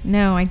here.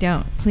 No, I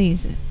don't.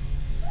 Please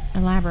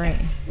elaborate.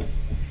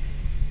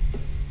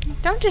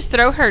 Don't just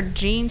throw her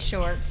jean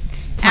shorts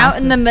Just toss out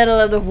in the them. middle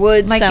of the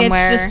woods Like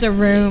somewhere. it's just a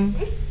room.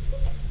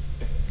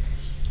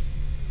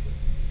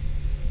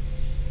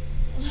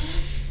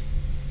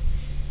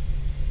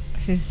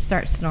 She just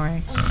starts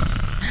snoring.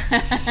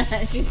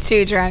 She's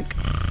too drunk.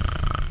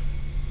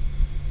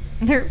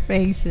 Their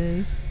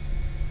faces.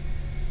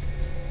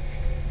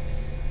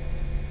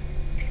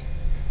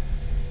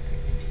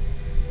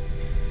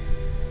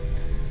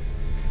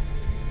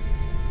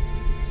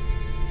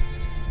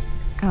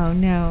 Oh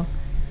no.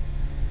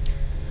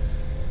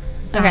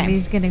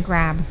 Zombie's gonna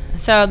grab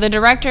So the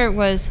director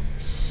was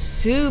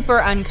super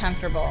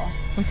uncomfortable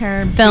with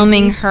her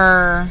filming boobies.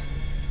 her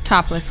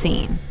topless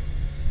scene.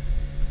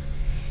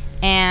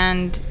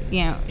 And,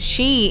 you know,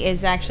 she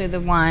is actually the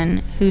one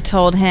who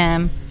told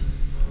him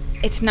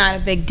it's not a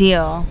big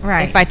deal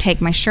Right. if I take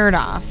my shirt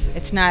off.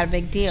 It's not a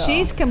big deal.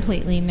 She's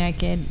completely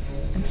naked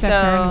except So-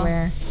 for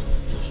underwear.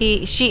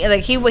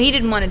 he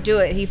didn't want to do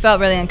it. He felt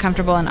really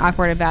uncomfortable and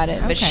awkward about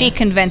it, but Okay. she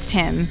convinced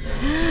him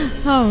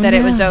Oh that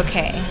it was no.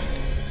 okay.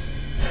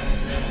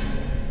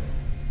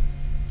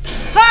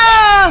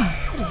 Oh!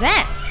 What is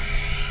that?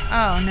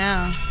 Oh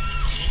no.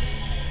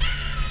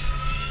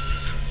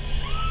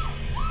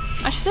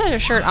 Oh, she still has her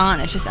shirt on.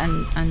 It's just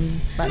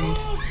unbuttoned.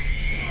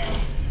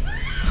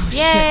 Shit.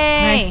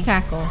 Yay! Nice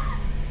tackle.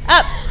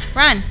 Up!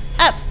 Run!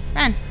 Up!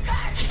 Run!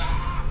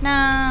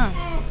 No!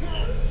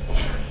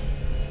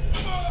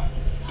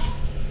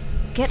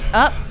 Get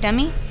up,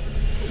 dummy.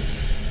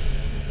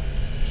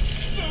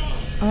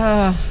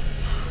 Ugh.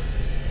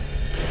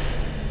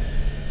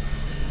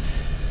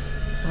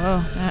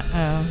 Whoa.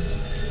 Uh-oh.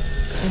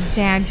 Is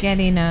Dad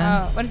getting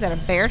a... Oh, what is that, a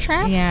bear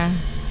trap? Yeah.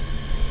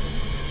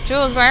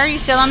 Jules, why are you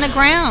still on the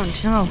ground?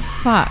 Oh,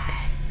 fuck.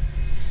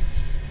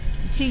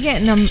 Is he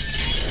getting a...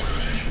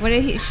 What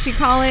did she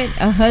call it?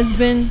 A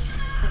husband?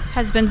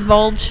 Husband's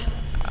bulge.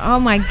 Oh,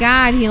 my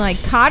God. He,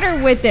 like, caught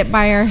her with it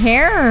by her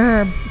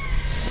hair or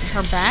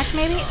her back,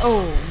 maybe?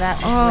 Oh,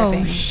 that was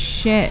ripping. Oh,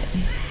 shit.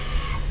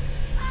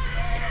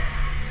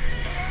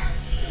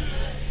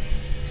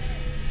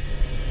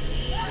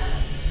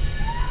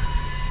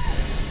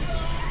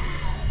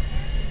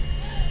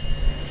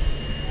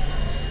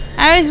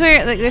 I was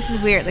weird. Like, this is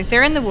weird. Like,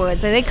 they're in the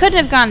woods. Like, they couldn't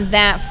have gone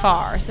that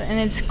far. So, and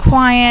it's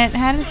quiet.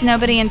 How does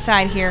nobody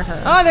inside hear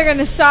her? Oh, they're going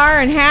to saw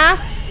her in half?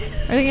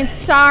 Are they going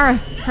to saw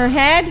her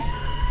head?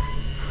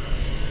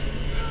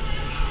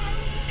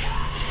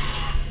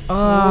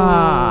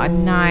 Oh, ooh.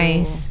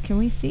 Nice. Can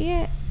we see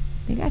it?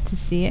 They got to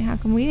see it. How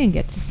come we didn't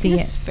get to see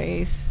His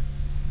face.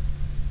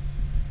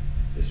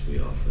 This we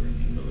offer in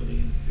humility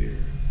and fear,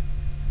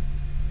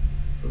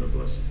 for the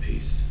blessed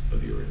peace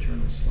of your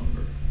eternal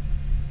slumber,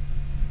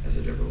 as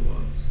it ever was.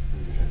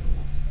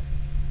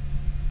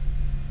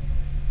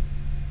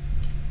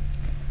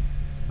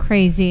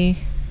 Crazy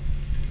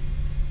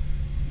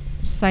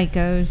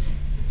psychos.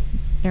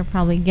 They're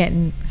probably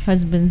getting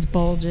husbands'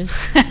 bulges.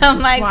 Oh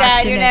my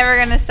God, you're never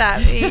going to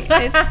stop me.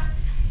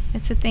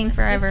 It's a thing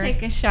forever. Just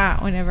take a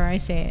shot whenever I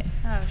say it.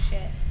 Oh,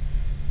 shit.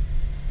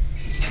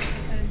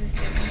 What does this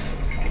do?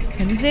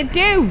 What does it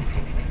do?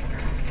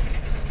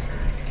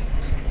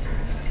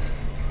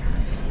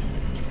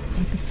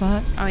 What the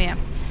fuck? Oh, yeah.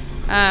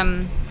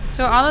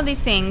 So all of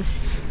these things,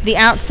 the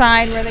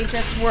outside where they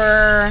just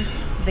were,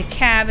 the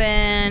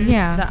cabin,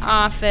 the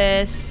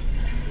office,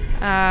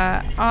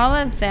 all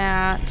of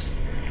that,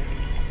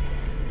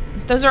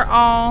 those are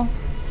all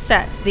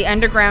sets. The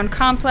underground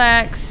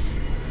complex,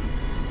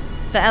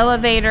 the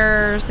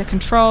elevators, the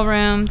control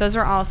room, those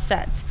are all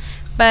sets.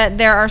 But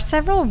there are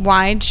several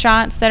wide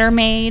shots that are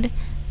made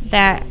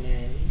that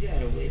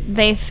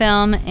they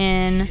film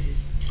in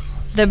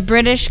the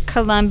British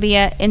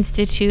Columbia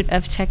Institute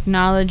of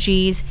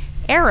Technology's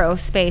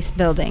aerospace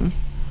building.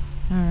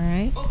 All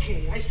right.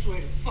 Okay, I swear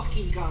to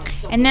fucking God.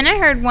 And then I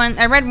read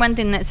one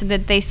thing that said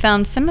that they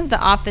filmed some of the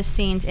office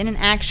scenes in an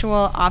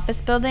actual office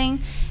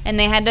building, and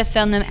they had to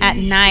film them at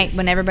night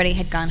when everybody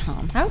had gone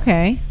home.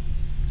 Okay.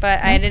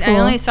 But I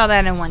only saw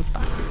that in one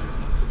spot.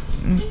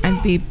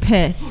 I'd be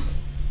pissed.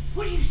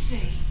 What do you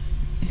say?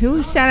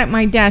 Who sat at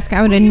my desk?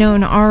 I would have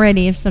known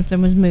already if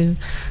something was moved.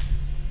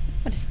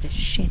 What is this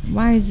shit?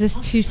 Why is this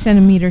 2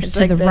 centimeters it's to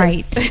like the this.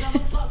 right?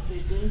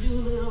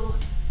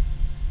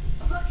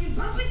 Fucking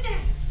puppet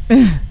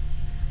dance.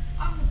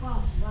 I'm the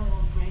boss of my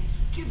own brain, so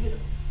give it up.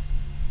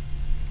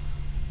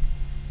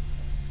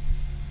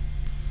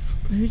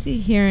 Who's he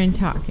hearing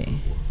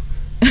talking?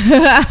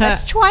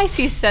 That's twice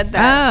he said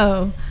that.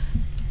 Oh.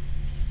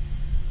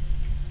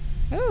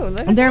 Ooh,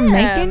 look at They're them.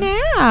 making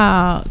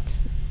out.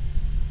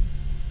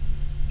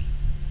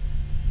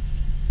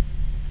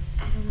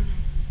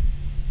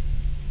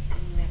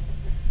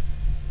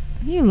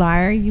 You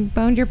liar. You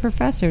boned your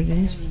professor,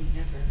 didn't you?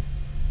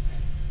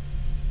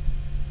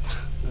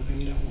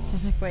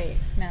 She's like, wait,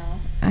 no.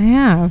 I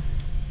have.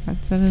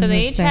 That's what So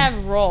they each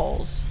have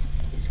roles.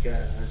 He's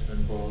got a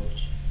husband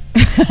bulge.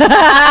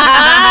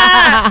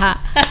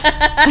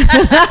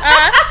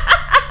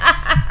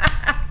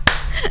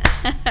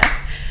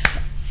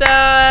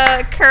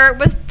 So Kurt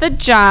was the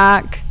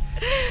jock.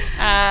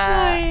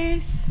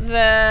 Nice.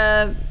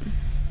 The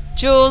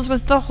Jules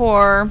was the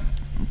whore.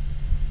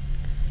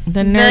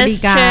 The nerdy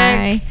this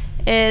guy. Chick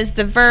is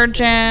the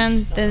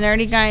virgin. The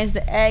nerdy guy is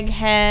the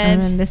egghead.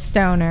 And then the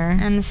stoner.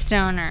 And the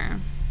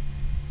stoner.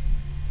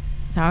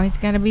 It's always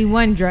got to be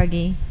one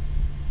druggie.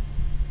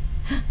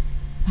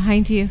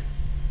 Behind you.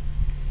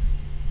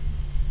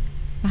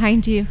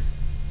 Behind you.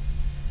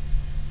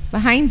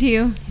 Behind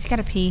you. He's got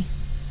to pee.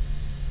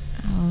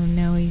 Oh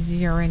no, he's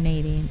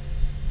urinating.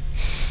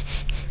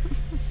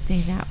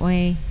 Stay that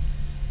way.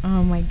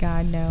 Oh my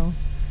God, no.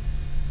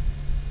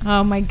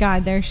 Oh my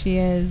God, there she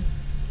is.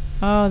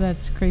 Oh,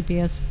 that's creepy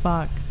as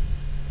fuck.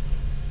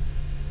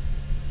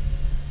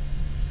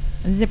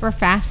 The zipper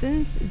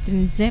fastens. It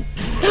didn't zip.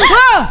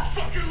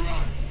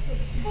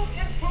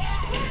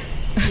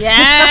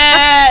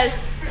 Yes.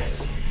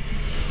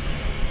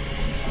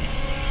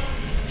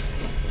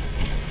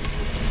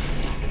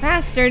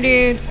 Faster,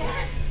 dude.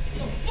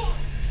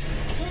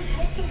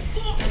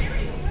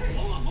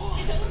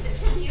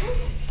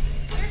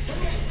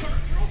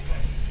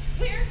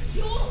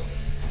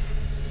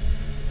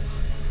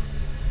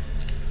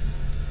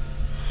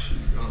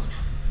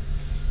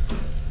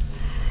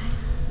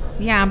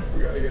 Yeah.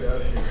 We gotta get out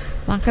of here.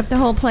 Lock up the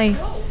whole place.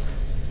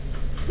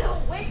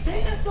 No, wait.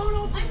 I'm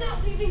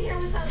not leaving here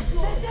without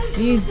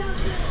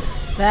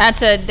Jules.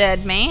 That's a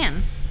dead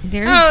man.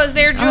 There's, oh, is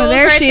there Jules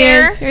there right she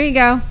there? is. Here you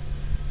go.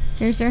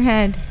 Here's her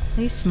head.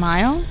 They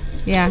smile?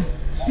 Yeah.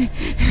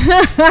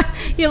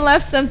 You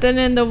left something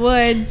in the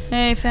woods.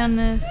 Hey, I found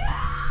this.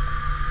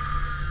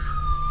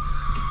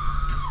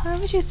 Why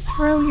would you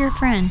throw your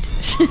friend?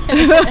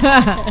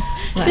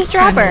 Just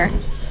drop her.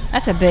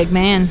 That's a big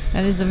man.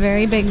 That is a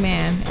very big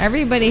man.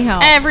 Everybody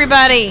help.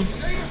 Everybody.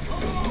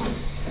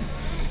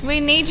 We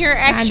need your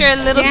extra God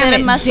little damn bit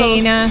of it, muscles.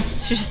 Dana.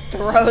 She just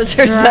throws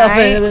herself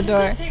Right. into the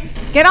door.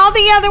 Get all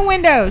the other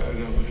windows.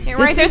 Yeah,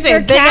 right This is there's a their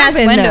big ass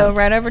cabin, window though.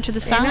 right over to the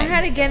They know how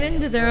side. to get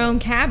into their own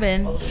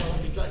cabin. Also, I'll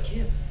be like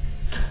him.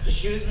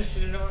 She was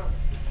missing an arm.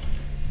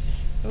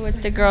 Oh, it's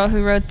the girl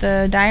who wrote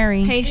the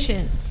diary.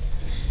 Patience.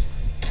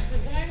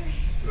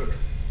 Look,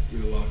 we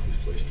gotta lock this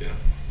place down.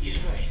 He's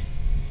right.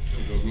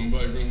 We'll go room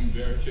by room,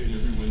 barricade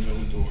every window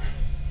and door.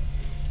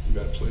 We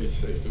gotta play it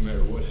safe. No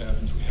matter what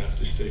happens, we have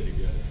to stay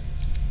together.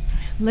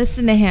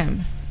 Listen to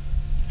him.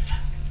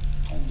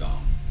 Calm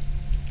down.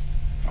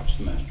 Watch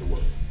the master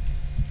work.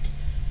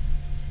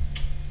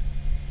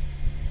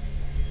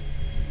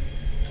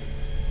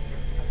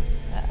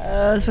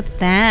 Oh, what's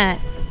that?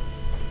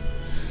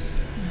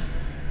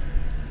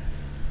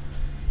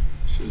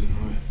 This isn't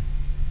right.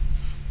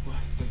 What?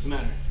 What's the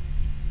matter?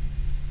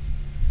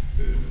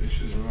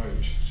 This isn't right.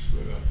 We should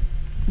split up.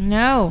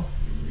 No.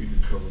 We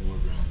can cover more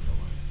ground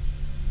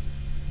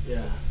that way.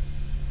 Yeah.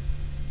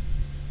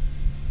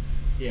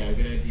 Yeah,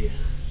 good idea.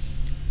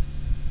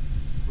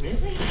 Really?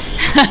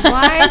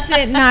 Why is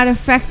it not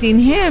affecting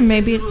him?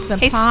 Maybe it's the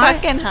He's pot.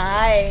 fucking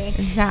high.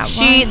 Is that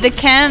She, why?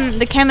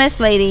 the chemist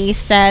lady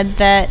said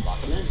that Lock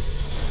him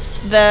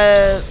in.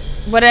 the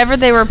whatever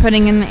they were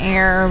putting in the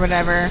air or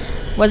whatever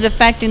was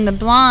affecting the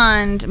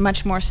blonde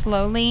much more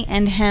slowly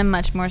and him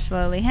much more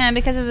slowly. Him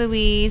because of the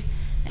weed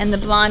and the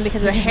blonde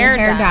because of the hair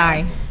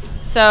dye.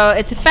 So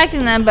it's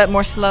affecting them but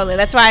more slowly.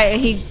 That's why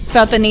he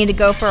felt the need to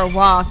go for a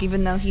walk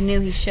even though he knew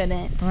he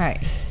shouldn't.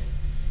 Right.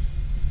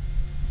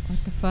 What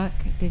the fuck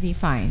did he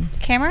find?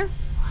 Camera?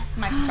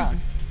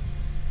 Microphone.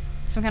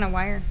 Some kind of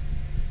wire.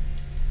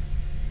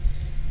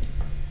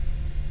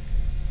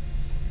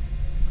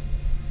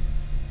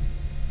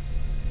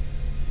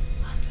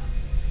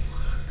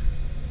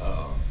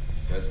 Uh-oh.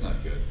 That's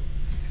not good.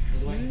 Out of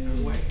the way, out of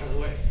the way, out of the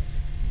way.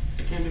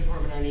 The chem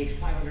department, I need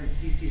 500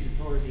 cc's of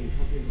Thorazine.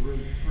 Come into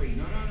room 3.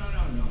 No.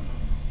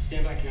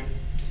 Stand by, Cam.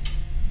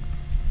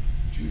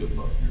 Judah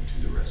Buckner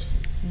to the rescue.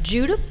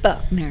 Judah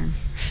Buckner.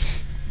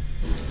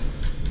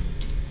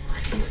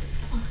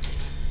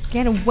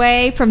 Get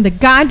away from the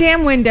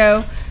goddamn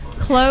window.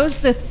 Close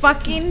the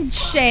fucking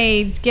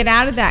shades. Get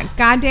out of that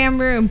goddamn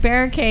room.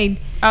 Barricade.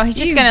 Oh, he's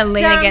just You gonna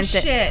lean dumb against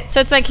shit. it. So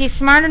it's like he's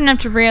smart enough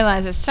to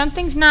realize that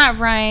something's not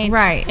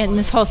right, in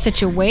this whole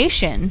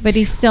situation. But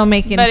he's still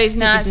making. But he's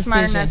stupid not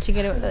smart decisions. enough to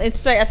get it.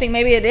 It's like I think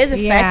maybe it is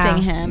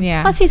affecting him.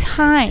 Yeah. Plus he's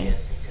high, Yes,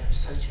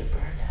 I'm such a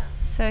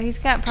burnout. so he's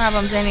got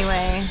problems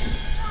anyway.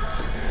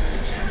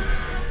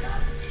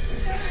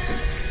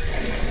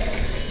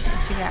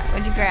 What you got?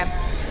 What'd you grab?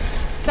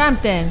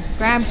 Something.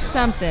 Grab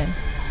something.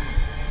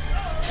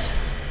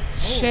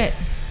 Shit.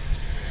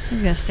 He's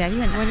gonna stab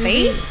you in the What did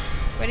face. you-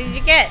 What did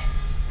you get?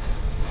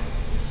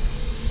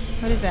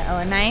 What is that? Oh,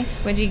 a knife.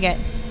 What'd you get?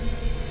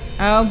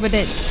 Oh, but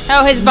it.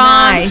 Oh, his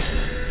bomb.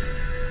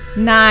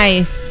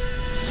 Nice.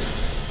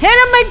 Hit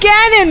him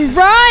again and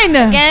run.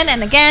 Again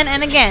and again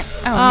and again.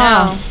 Oh,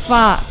 Oh, no.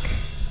 fuck.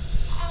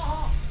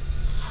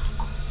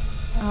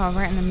 Oh,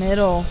 right in the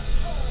middle.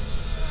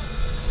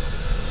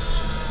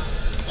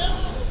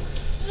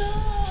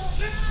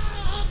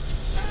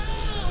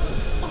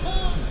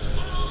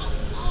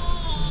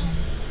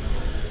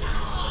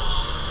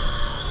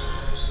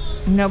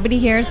 Nobody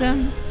hears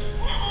him.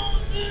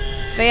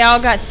 They all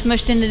got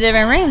smushed into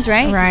different rooms,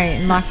 right? Right,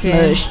 Not locked in.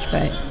 smushed,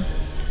 but.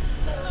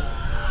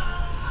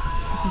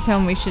 You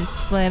told him we should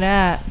split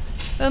up.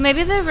 Well,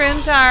 maybe the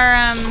rooms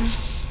are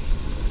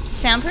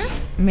soundproof.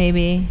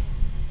 Maybe.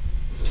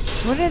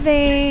 What are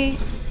they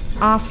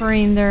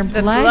offering their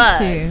The blood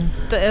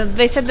to?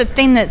 They said the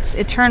thing that's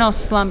eternal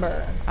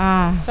slumber.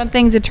 Ah,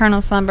 Something's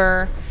eternal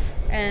slumber,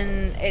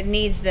 and it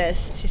needs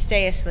this to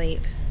stay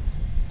asleep.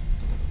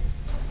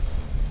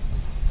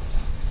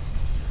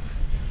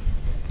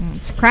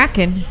 it's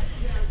cracking.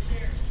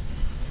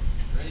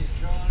 Ready to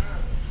throw on her?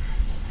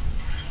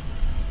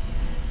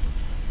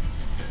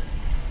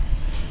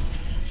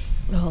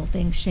 The whole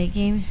thing's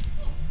shaking.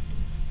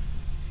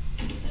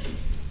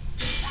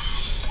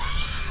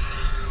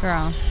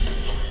 Girl.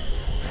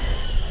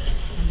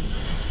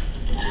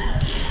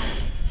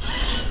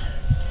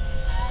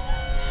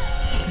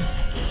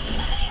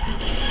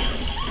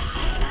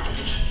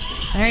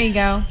 There you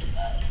go.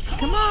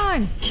 Come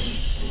on.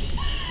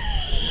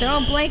 Throw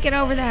a blanket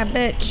over that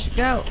bitch.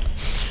 Go.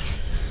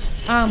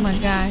 Oh my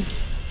god.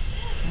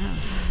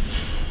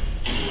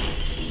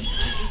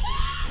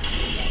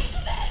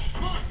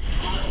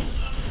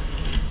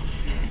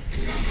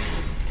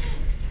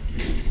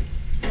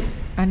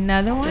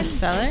 Another one? The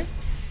cellar?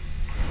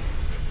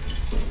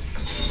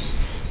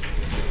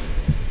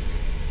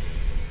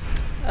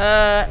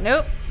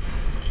 Nope.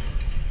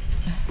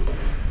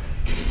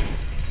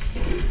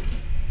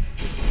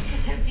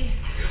 It's empty.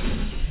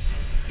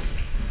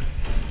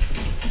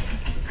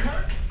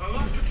 Kurt,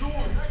 unlock the door.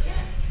 I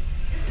can't.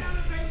 It's down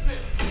in the basement.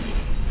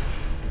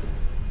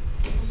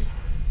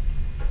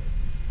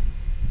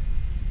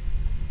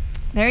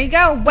 There you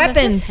go. it just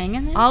Weapons.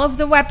 hanging there? All of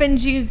the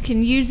weapons you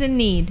can use and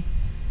need.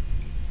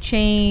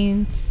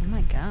 Chains. Oh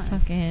my god.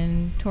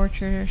 Fucking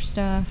torture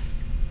stuff.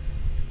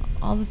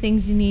 all the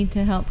things you need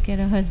to help get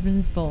a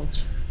husband's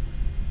bulge.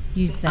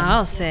 Use them.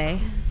 I'll say.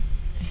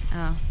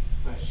 Oh.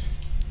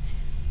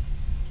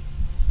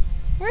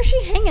 Where's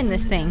she hanging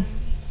this thing?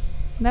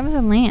 That was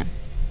a lamp.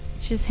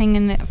 She's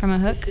hanging it from a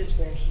hook. This is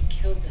where he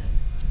killed them.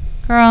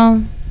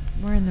 Girl,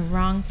 We're in the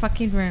wrong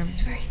fucking room. This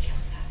is where he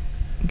kills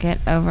them. get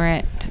over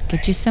it.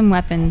 Get you some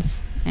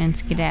weapons and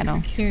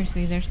skedaddle.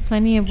 Seriously, there's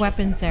plenty of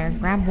weapons there.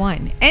 Grab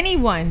one.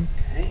 Anyone.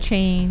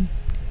 Chain.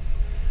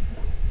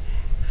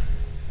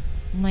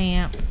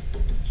 Lamp.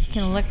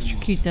 Can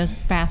electrocute those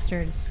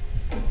bastards.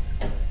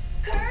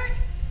 Kurt!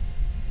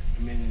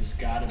 I mean, there's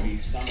gotta be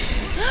something.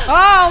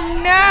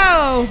 Oh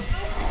no!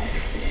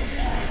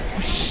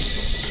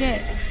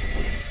 Shit.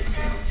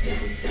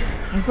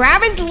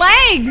 Grab his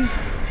legs!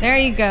 There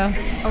you go.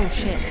 Oh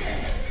shit.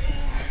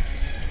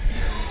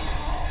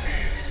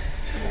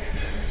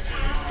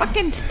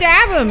 Fucking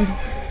stab him.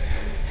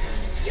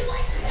 You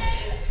like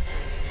pain?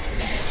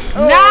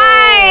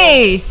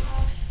 Nice!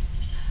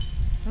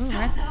 Ooh,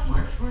 right. That'll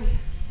work for you.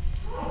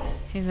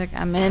 He's like,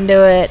 I'm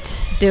into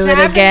it. Do Stab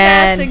it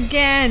again. his ass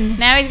again.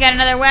 Now he's got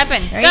another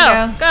weapon. There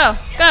Go, you go,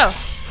 go.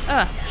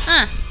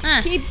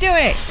 Keep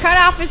doing it. Cut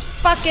off his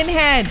fucking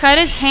head. Cut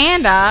his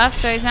hand off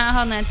so he's not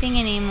holding that thing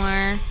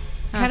anymore.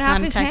 Cut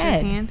off his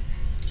head.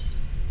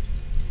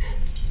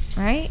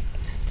 Right?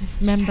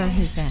 Dismember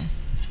his ass.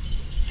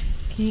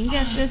 Can you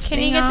get this Can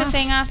thing you get off? the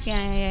thing off?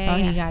 Yeah. Oh,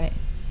 you got it.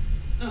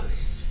 Oh,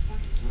 these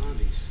fucking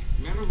zombies.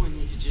 Remember when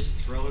you could just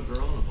throw a girl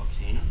in a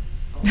volcano?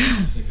 Oh, I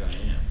don't think I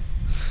am.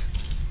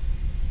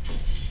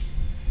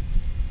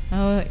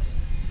 Oh, it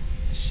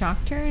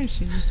shocked her and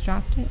she just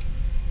dropped it.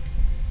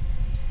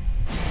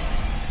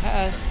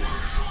 Uh-oh.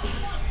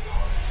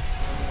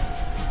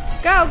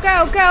 Go,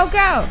 go, go,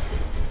 go!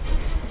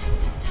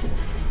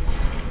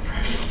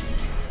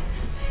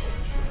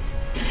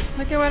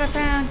 Look at what I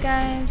found,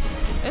 guys.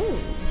 Ooh,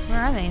 where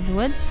are they? The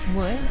woods?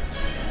 Woods.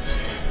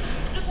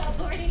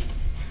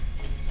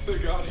 They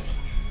got it.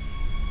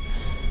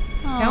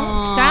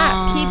 Don't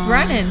stop. Keep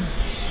running.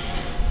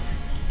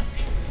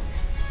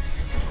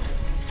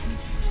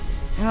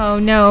 Oh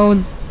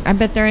no. I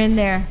bet they're in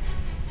there.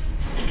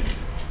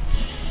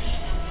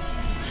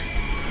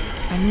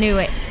 I knew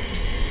it.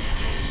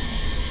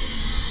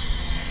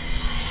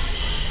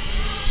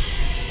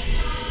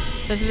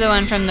 So this is the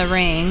one from The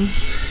Ring.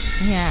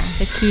 Yeah.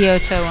 The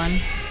Kyoto one.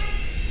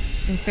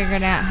 They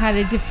figured out how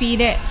to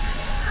defeat it.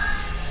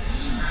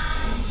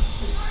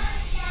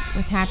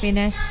 With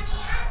happiness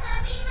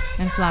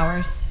and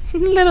flowers.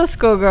 Little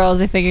schoolgirls,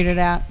 they figured it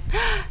out.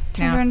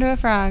 Turned Now. her into a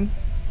frog.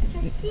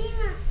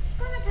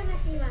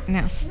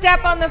 Now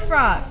step on the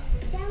frog.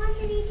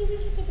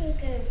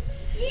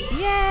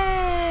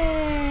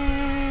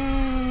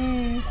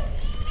 Yay!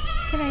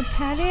 Can I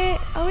pet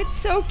it? Oh, it's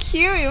so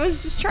cute. It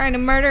was just trying to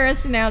murder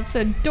us and now it's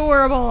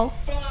adorable.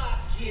 Fuck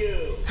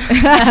you.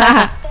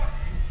 Fuck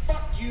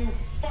you.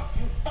 Fuck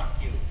you. Fuck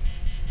you.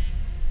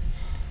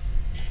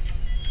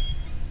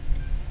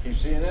 You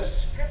seeing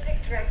this?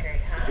 Perfect record,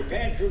 huh? The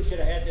Japan crew should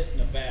have had this in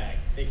the bag.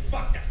 They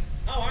fucked us.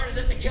 How hard is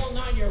it to kill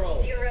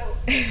 9-year-olds? 0 out.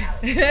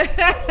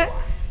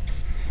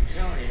 I'm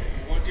telling you,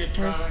 you want good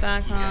There's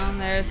product, Stockholm.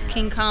 There's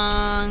King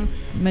Kong.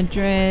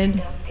 Madrid.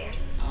 Downstairs.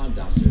 I'm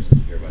downstairs to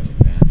hear about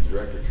Japan. The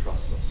director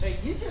trusts us. Hey,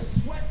 you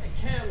just sweat the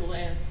camel,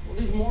 man. Well,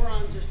 these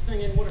morons are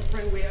singing "What a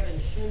Friend We Have in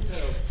Shinto."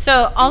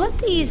 So all of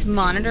these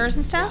monitors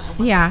and stuff,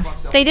 Yeah.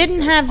 they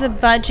didn't have the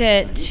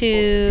budget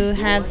to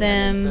have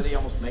them He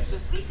almost makes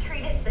us. We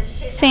treated the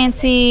shit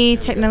fancy,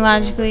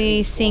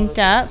 technologically synced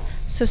up.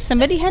 So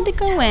somebody had to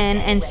go in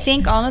and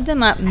sync all of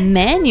them up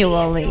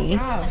manually.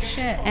 Oh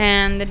shit.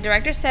 And the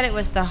director said it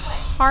was the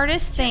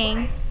hardest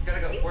thing.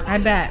 I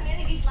bet.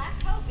 Humanity's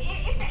last hope.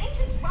 If the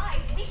ancients rise,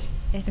 we...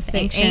 If The the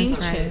ancients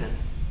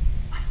ancients.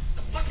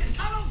 The fucking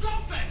tunnel's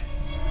open.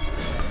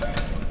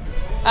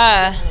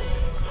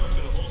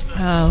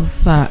 Oh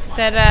fuck.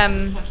 Said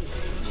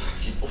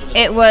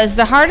it was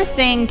the hardest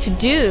thing to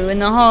do in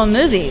the whole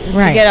movie was to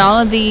Right. get all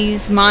of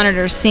these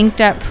monitors synced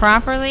up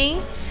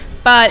properly,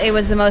 but it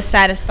was the most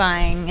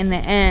satisfying in the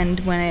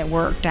end when it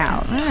worked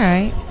out. All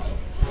right.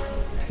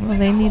 Well,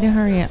 they need to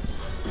hurry up.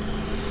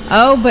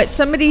 Oh, but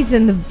somebody's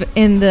in the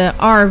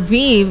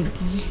RV.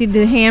 Did you see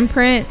the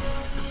handprint?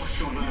 What's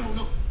going on? I don't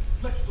know.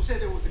 Electrical said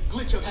there was a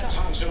glitch up. That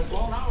tunnel should have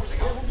blown hours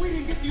ago. Yeah, but we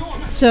didn't get the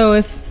order. So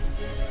if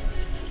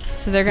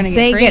So they're gonna get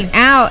they free. get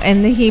out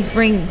and he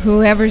bring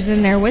whoever's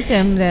in there with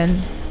him,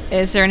 then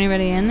Is there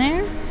anybody in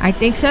there? I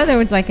think so. There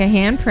was like a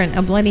handprint,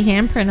 a bloody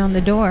handprint on the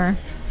door.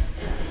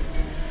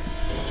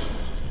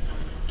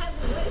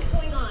 What is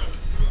going on?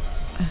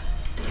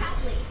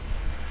 Kathleen,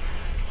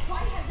 why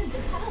hasn't the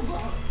tunnel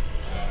blown?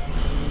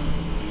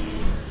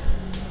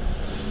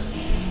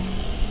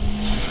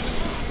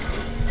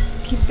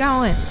 Keep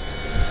going.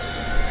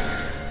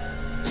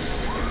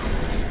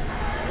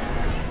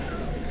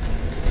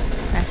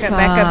 Back up,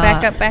 back up,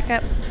 back up, back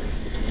up.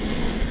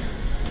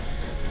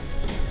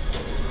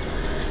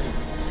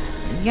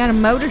 You got a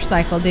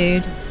motorcycle,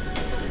 dude.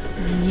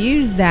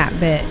 Use that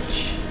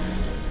bitch.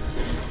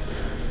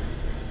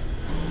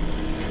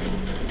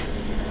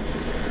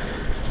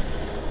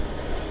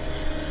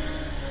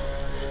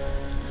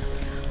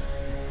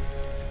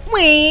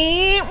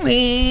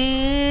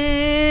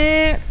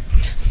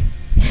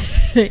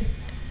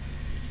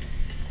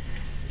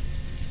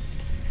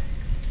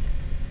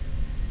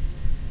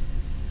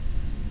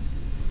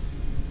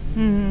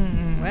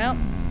 Well,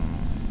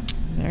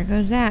 there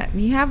goes that.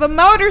 You have a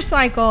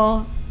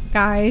motorcycle,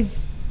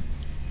 guys.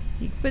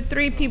 You can put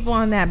 3 people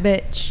on that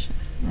bitch.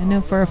 I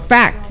know for a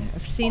fact.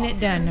 I've seen it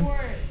done. Can't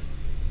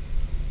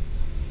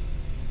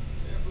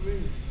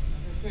believe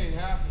this ain't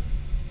happened.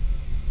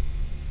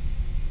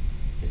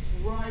 It's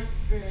right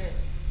there.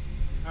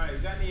 Alright, you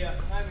got any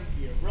climbing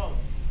gear, rope?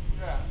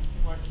 Yeah,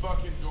 my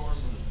fucking dorm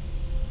room.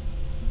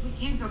 We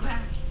can't go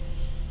back.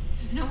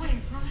 There's no way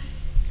across.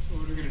 So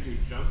what are we gonna do,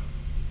 jump?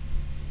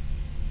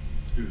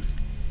 Dude.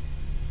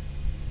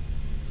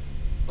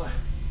 What?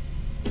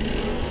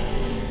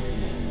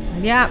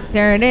 Yep,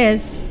 there it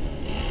is.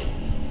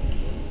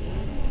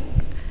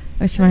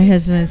 Wish my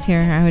husband was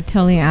here. I would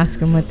totally ask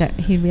him what that.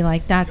 He'd be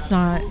like, "That's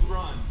not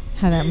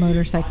how that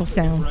motorcycle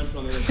sounds."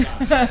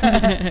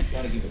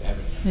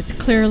 It's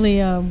clearly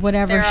a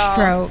whatever they're all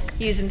stroke.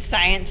 using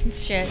science and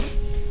shit.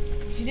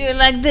 If you do it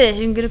like this,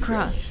 you can get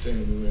across. Stay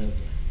in the ramp.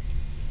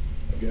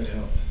 I'll get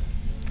help.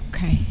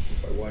 Okay.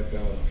 If I wipe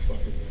out, I'll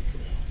fucking look for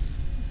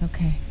help.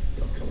 Okay.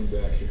 I'm coming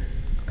back here.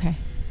 Okay.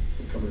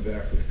 I'm coming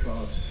back with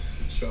cops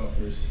and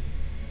choppers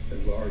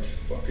and large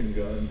fucking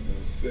guns, and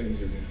those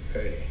things are gonna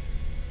pay.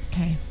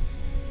 Okay.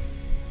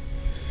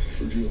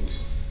 For Jules.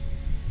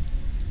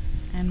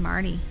 And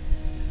Marty.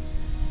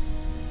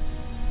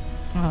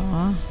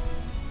 Aw.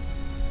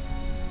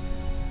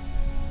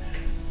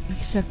 You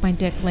can suck my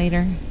dick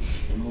later.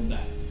 Don't hold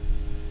back.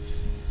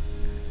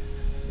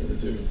 Never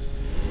do.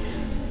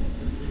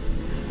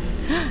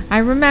 I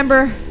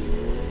remember.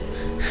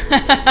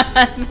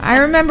 I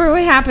remember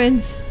what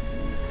happens.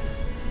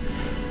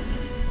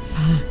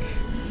 Fuck.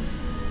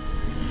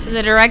 So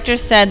the director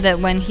said that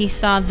when he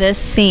saw this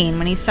scene,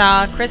 when he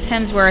saw Chris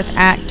Hemsworth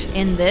act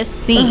in this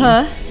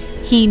scene,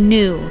 he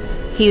knew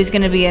he was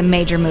going to be a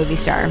major movie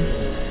star.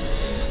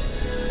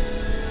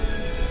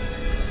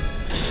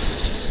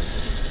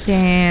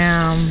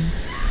 Damn.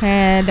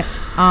 Head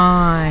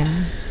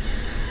on.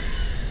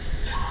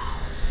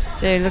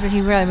 Dude, look like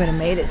he really would have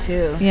made it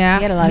too. Yeah.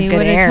 He had a lot of he good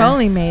would air. have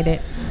totally made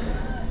it.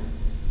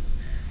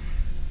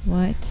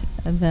 What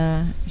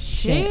the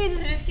shit? Jeez,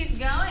 it just keeps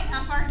going.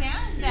 How far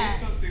down is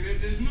that?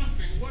 There's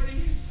nothing. What are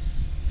you?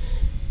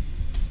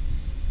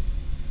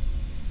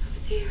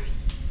 Puppeteers.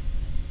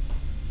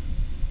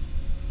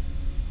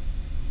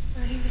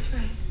 Marty was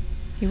right.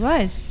 He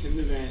was. In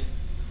the van.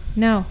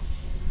 No.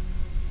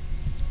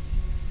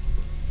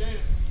 Dana.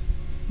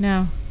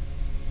 No.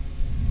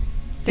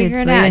 Dude's Figure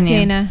it out, leaving you.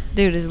 Dana.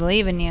 Dude is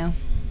leaving you.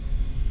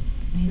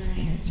 He's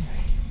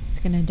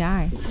gonna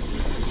die.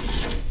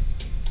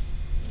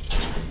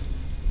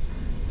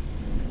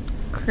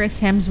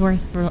 Chris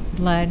Hemsworth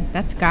blood.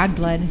 That's God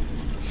blood.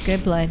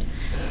 Good blood.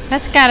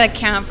 That's got to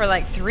count for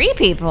like 3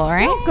 people,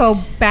 right? Don't go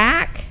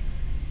back.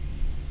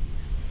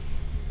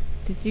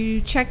 Did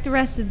you check the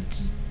rest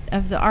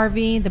of the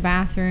RV, the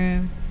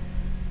bathroom,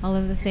 all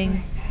of the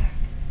things?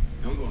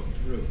 I'm going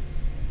through.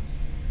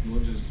 And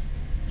we'll just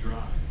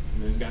drive.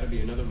 And there's got to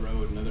be another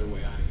road, another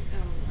way out of here. That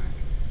won't work.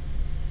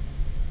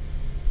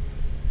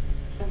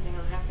 Something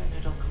will happen.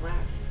 It'll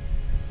collapse.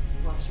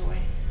 Wash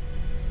away.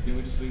 Then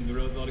we just leave the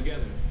roads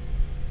altogether.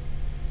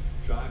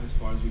 Drive as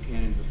far as we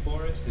can into the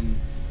forest, and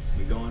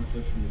we go on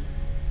foot from there.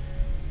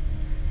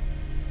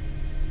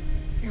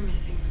 You're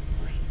missing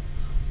the point.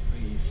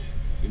 Please,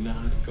 do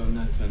not go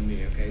nuts on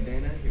me, okay,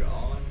 Dana? You're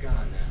all I've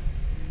got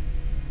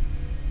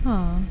now.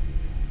 Aw.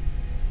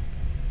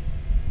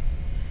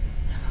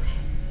 I'm okay.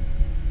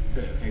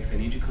 Good, okay, because I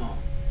need you calm.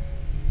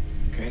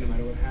 Okay, no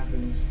matter what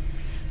happens.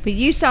 But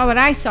you saw what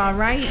I saw,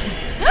 right?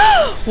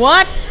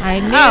 What? I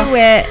knew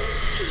it.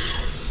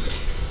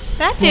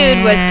 That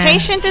dude was Yeah.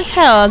 patient as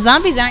hell.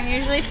 Zombies aren't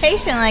usually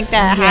patient like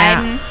that.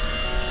 Yeah. Hiding.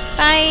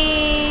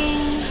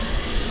 Bye.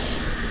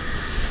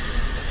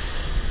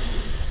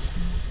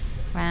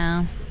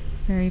 Wow.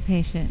 Very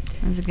patient.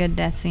 That was a good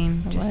death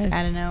scene. It Just was.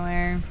 out of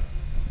nowhere.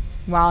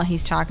 While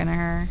he's talking to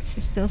her.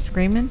 She's still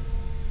screaming?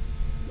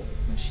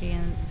 Was she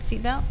in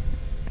seatbelt?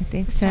 I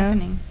think What's so.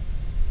 happening?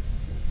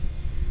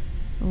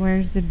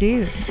 Where's the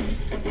dude?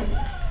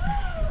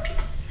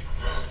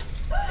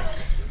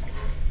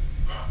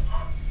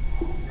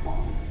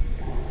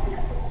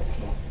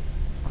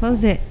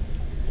 Close it.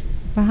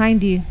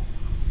 Behind you.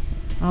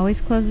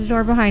 Always close the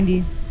door behind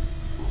you.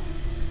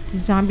 Do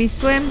zombies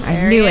swim? I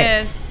There knew he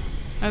it. is.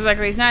 I was like,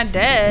 well, he's not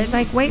dead. He's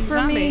like, wait He's a for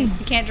zombie. me.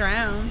 He can't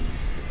drown.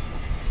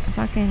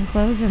 Fucking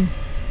close him.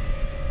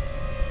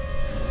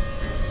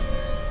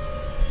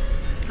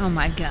 Oh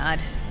my god.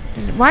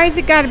 Why has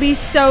it got to be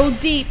so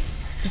deep?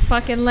 The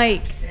fucking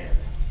lake.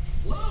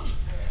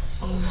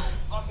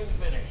 Fucking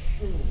finish.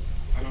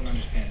 I don't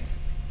understand.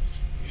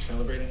 You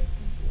celebrating?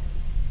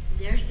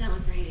 They're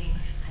celebrating.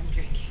 I'm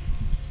drinking.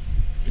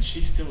 But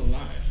she's still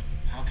alive.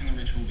 How can the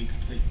ritual be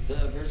complete?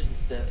 The virgin's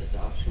death is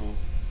optional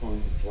as long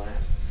as it's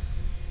last.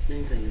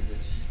 Main thing is that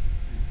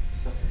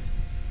she suffered.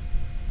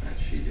 That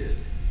she did.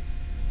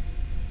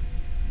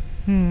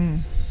 Hmm.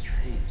 So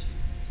strange.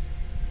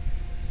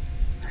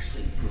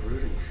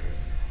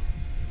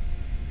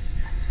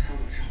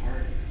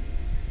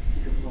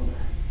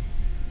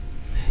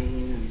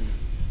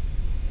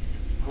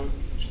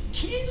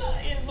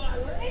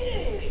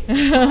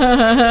 Come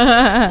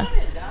on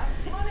in, Docs.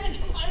 Come on in.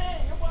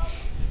 You're welcome.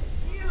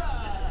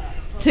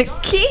 Tequila.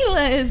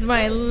 Tequila is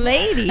my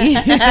lady.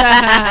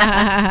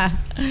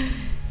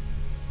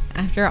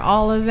 After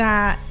all of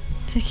that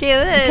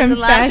Tequila is a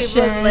lot of people's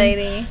confession.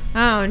 lady.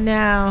 Oh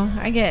no,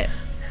 I get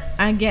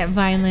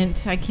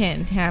violent. I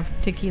can't have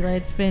tequila.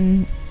 It's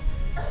been,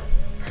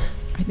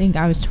 I think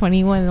I was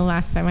 21 the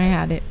last time I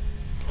had it.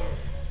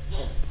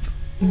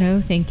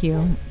 No, thank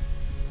you.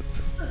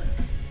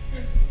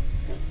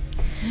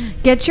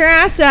 Get your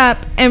ass up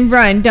and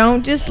run.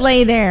 Don't just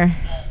lay there.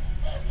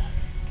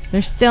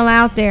 They're still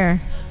out there.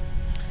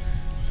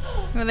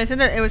 Well, they said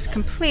that it was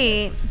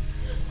complete.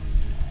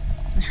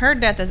 Her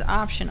death is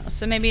optional,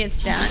 so maybe it's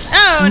done.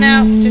 Oh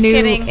no, just Knew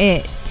kidding.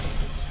 it.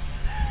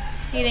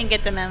 He didn't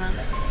get the memo.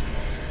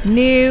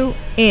 Knew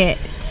it.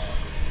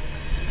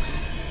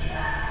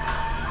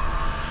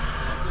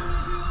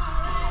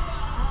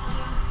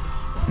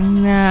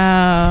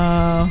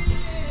 No.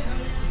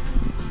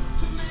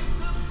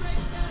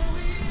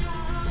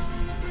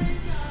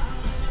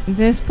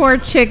 This poor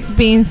chick's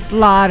being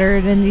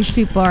slaughtered, and these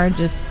people are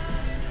just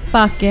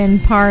fucking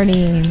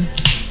partying.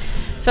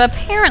 So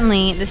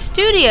apparently, the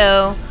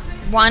studio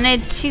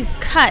wanted to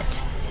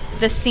cut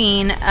the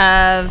scene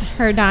of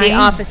Her dying? the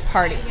office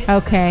party,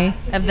 Okay.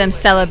 of them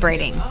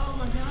celebrating.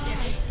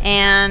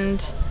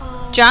 And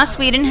Joss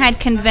Whedon had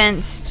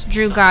convinced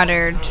Drew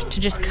Goddard to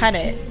just cut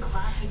it.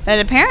 But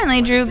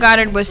apparently Drew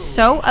Goddard was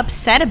so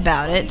upset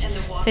about it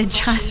that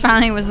Joss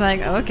finally was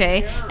like,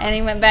 okay. And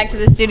he went back to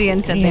the studio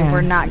and said they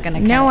were not going to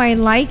cut No, it. I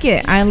like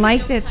it. I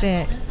like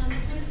that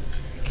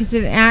because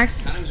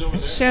it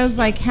shows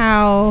like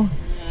how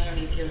I don't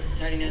need to.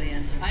 I already know the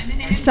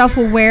answer.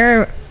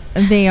 self-aware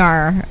they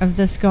are of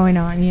this going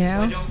on, you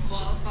I know? don't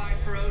qualify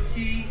for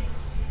OT.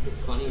 It's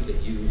funny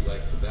that you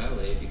like the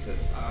ballet because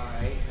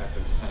I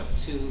happen to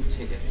have 2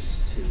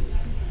 tickets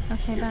to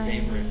Okay, your bye.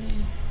 favorites.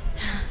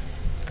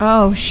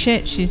 Oh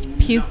shit, she's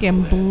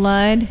puking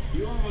blood.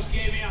 You almost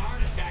gave me a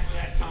heart attack with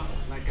that tongue.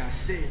 Like I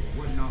said, it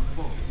wasn't our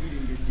fault. We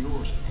didn't get the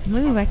order.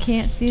 Move, I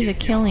can't see the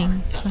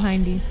killing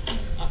behind you.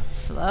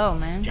 Slow,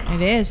 man.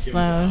 It is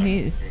slow.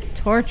 He's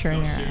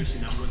torturing her.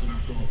 Seriously, that wasn't our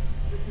fault.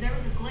 There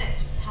was a glitch.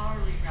 Power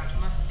reroute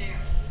from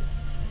upstairs.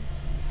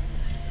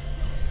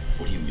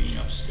 What do you mean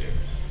upstairs?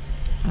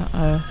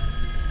 Uh-oh.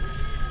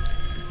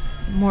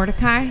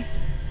 Mordecai?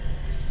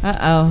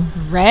 Uh-oh.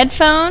 Red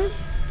phone?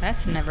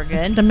 That's never It's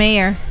good. the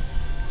mayor.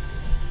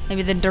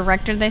 Maybe the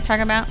director they talk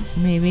about?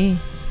 Maybe.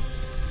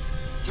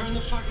 Turn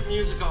the fucking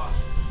music off.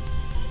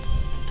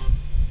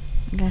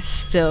 You guys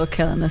still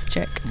killing this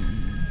chick.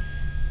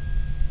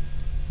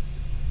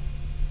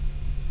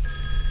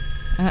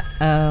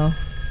 Uh-oh.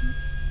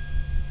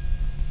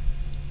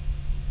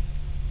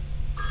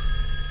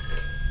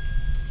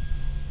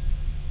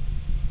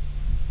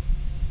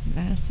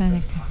 That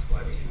sounded... Possible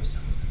everything was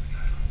done within the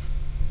guidelines.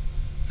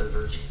 The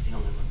Virgin's the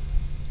only one.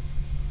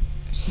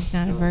 She's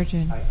not a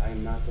virgin. I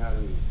am not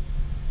doubting you.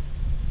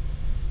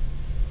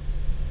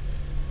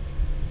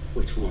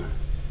 Which one?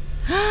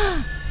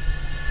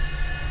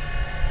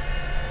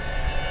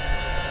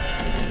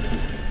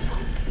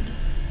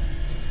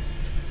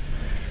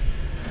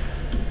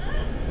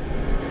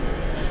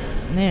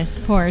 This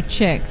poor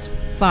chick's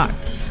fucked.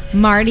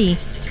 Marty,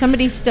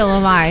 somebody's still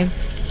alive.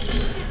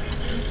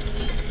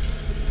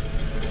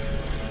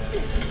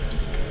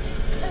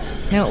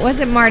 No, it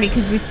wasn't Marty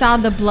because we saw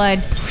the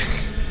blood.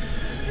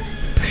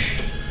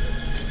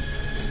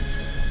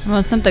 Well,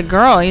 it's not the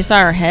girl. You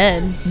saw her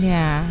head.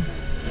 Yeah.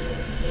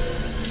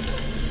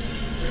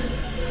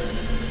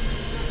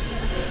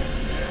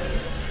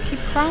 Keep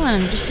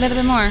crawling. Just a little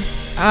bit more.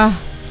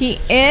 Oh, he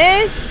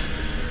is?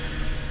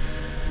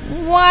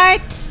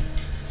 What?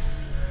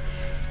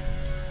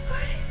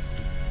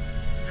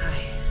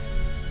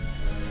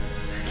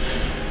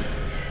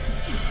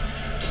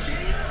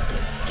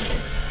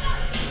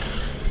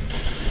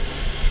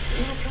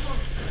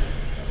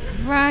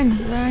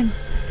 Run, run,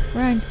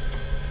 run,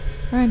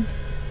 run.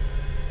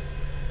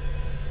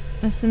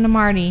 Listen to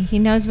Marty. He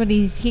knows what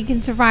he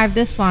can survive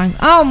this long.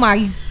 Oh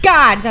my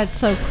God, that's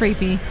so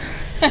creepy.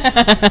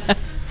 I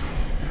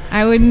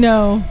would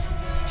know.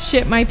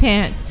 Shit my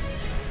pants.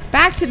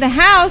 Back to the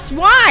house?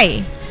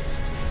 Why?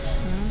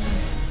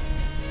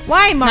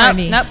 Why,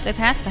 Marty? Nope, they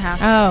passed the house.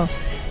 Oh,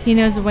 he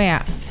knows the way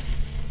out.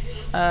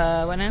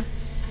 What now?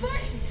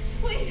 Marty,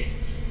 wait.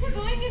 We're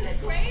going in the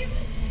grave?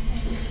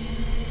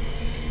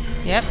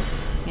 Yep.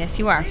 Yes,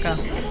 you are. Go.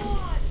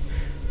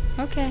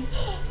 Okay.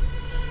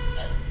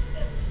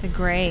 The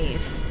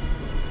grave.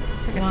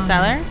 It's like a Wow.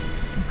 cellar.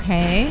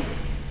 Okay.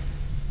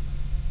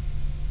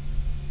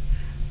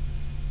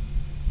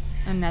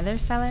 Another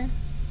cellar.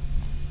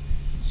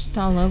 Just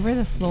all over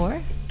the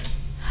floor.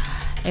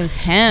 It was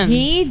him.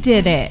 He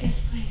did it.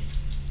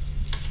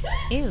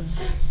 Ew.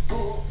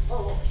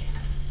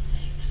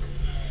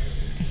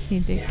 He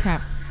did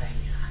cap.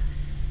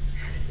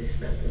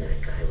 Dismember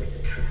that guy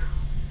with the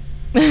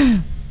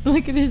trowel.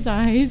 Look at his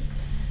eyes.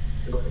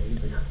 What have you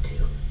been up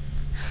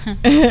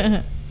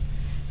to?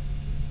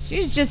 She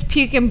was just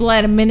puking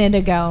blood a minute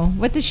ago.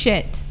 What the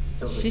shit?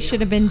 She should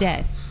have been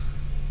dead.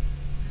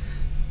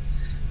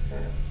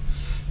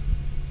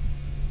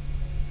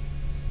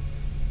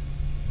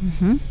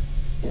 Mm-hmm.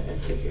 Yeah, I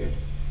figured.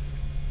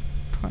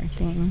 Poor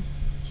thing.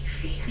 You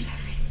figured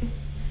everything?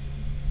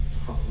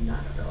 Oh,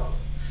 not at all.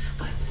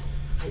 But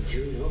I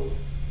do know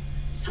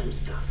some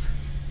stuff.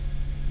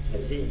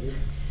 As in...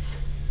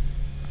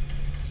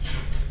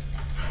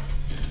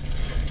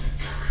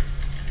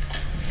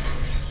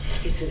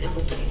 It's an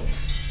elevator.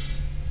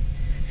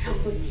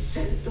 Somebody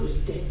sent those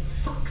dead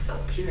fucks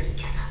up here to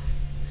get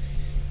us.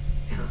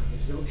 Now,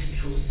 there's no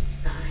controls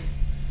inside,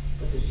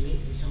 but there's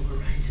maintenance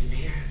overrides in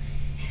there.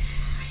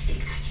 I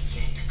think I can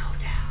get it to go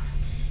down.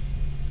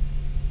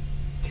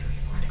 Do we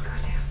want to go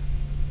down?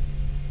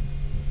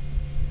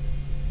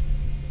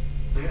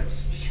 Where else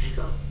are we gonna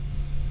go?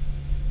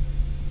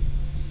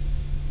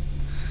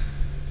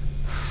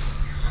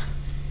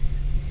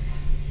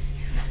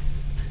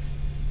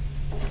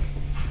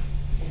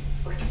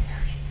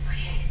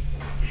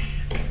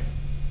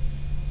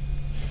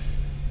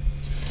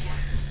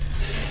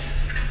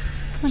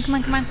 Come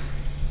on, come on.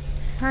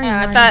 Hurry,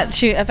 I hurry. thought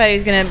he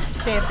was gonna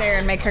stay up there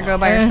and make her go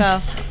by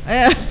herself.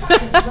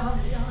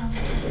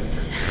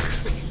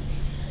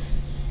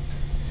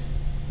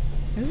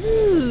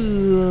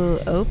 Ooh,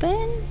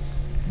 open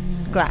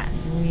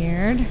glass.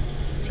 Weird.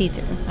 See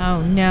through.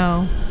 Oh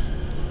no.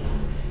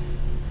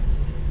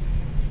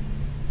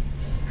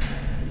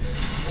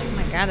 Oh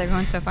my God, they're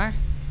going so far.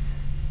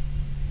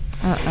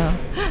 Uh-oh.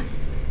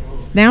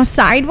 It's now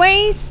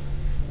sideways?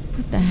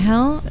 What the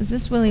hell? Is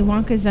this Willy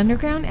Wonka's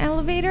underground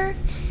elevator?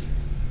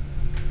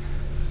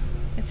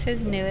 It's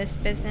his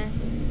newest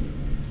business.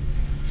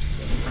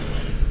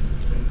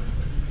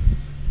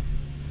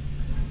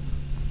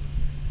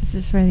 Is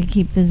this where they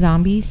keep the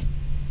zombies?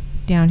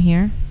 Down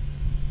here?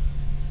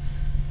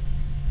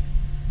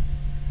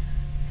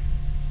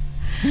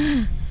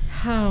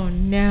 Oh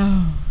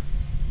no.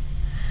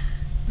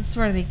 This is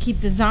where they keep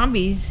the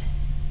zombies.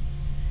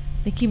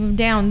 They keep them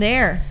down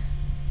there.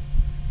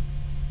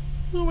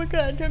 Oh my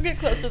God, don't get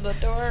close to the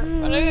door.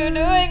 What are you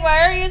doing?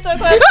 Why are you so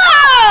close?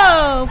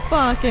 Oh,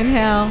 fucking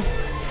hell.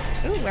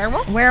 Ooh,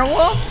 werewolf?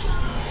 Werewolf?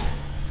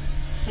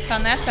 What's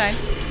on that side?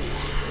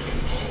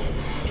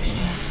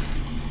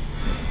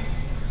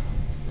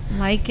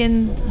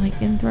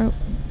 Lycanthrope.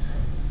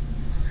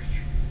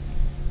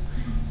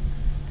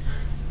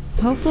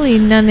 Hopefully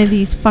none of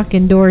these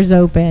fucking doors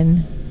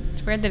open.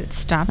 It's weird that it's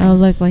stopping. Oh,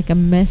 look, like a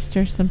mist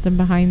or something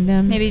behind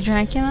them. Maybe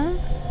Dracula?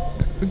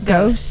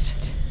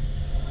 Ghost.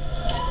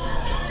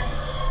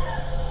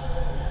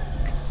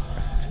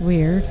 It's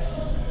weird.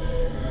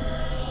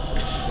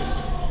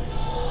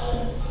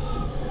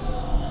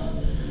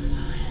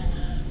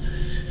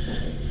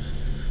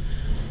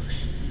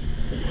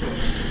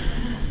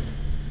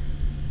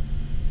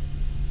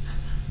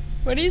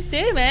 What do you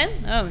see,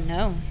 man? Oh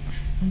no.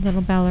 A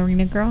little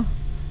ballerina girl.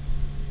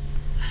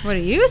 What do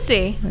you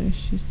see? What is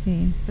she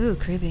seeing? Ooh,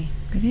 creepy.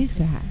 What is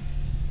that?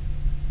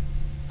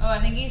 Oh,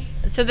 I think he's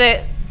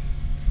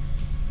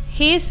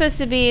supposed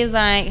to be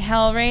like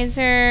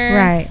Hellraiser.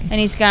 Right. And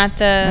he's got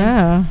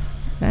Oh,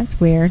 that's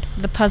weird.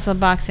 the puzzle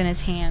box in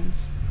his hands.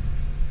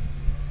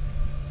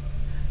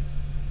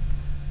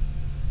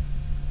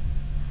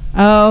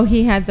 Oh,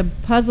 he had the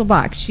puzzle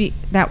box.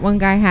 That one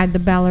guy had the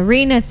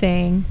ballerina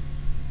thing.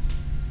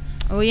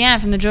 Oh yeah,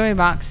 from the jewelry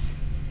box.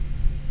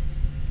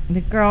 The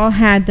girl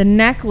had the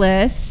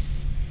necklace.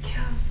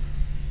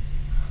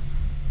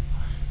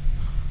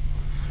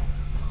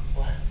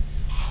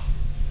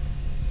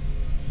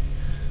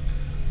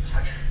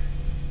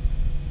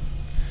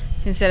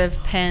 So instead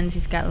of pens,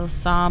 he's got little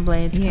saw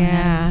blades.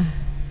 Yeah.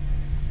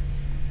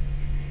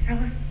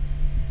 Someone.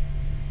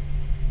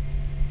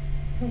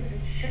 Look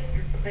at shit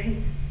you're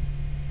playing.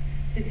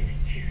 It is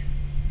tears.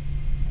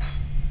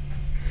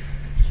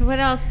 So what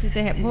else did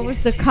they have? What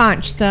was the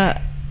conch?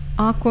 The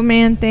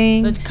Aquaman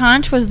thing? The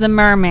conch was the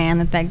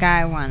merman that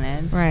guy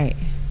wanted. Right.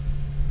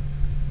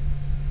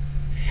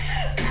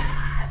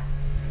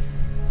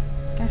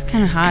 That's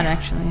kind of hot,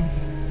 actually.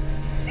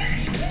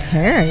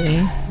 Terry.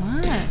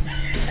 What?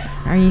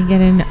 Are you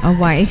getting a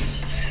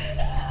wife?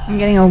 I'm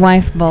getting a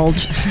wife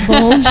bulge.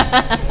 Bulge?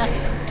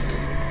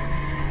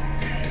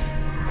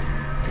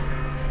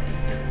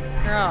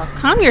 Girl,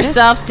 calm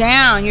yourself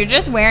down. You're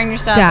just wearing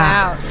yourself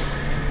Stop. out.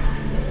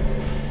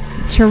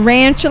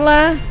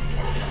 Tarantula?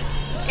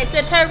 It's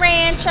a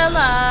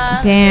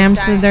tarantula. Damn,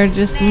 so Giant they're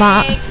just snake,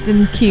 lost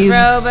in cubes.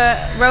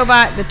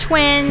 Robot, the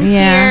twins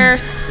Yeah.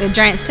 here, the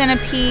giant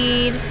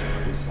centipede. We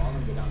saw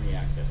them go down the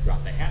access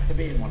drop. They have to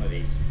be in one of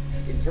these.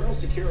 Internal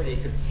security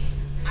could...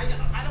 I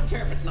don't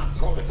care if it's not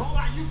protocol.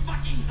 Are you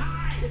fucking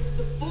high? It's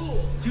the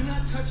fool. Do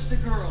not touch the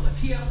girl. If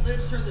he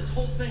outlives her, this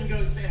whole thing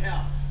goes to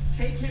hell.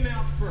 Take him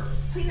out first.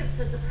 Cleanup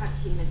says the prep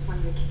team is one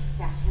of the kids'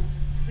 stashes.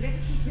 Whatever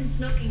he's been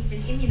smoking's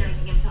been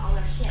immunizing him to all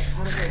our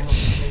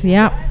shit.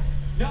 Yep.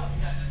 No,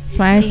 That's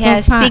why I He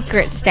has smoke pot.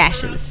 secret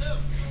stashes.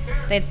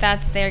 They thought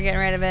they were getting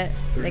rid of it.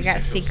 They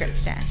got secret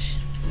stash.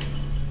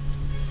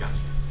 Gotcha.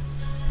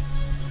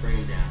 Bring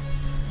him down.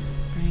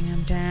 Bring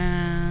him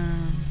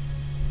down.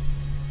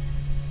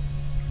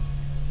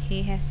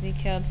 He has to be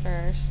killed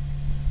first.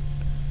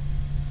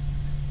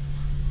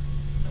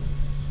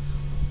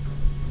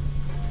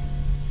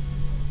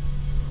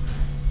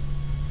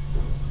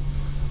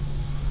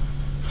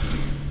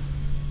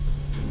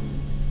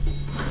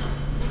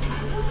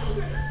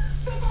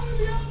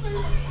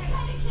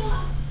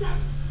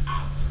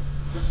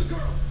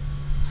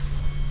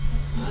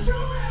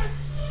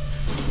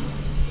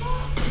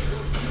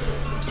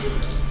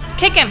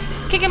 Kick him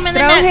in the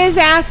Throw nuts. his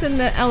ass in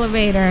the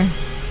elevator.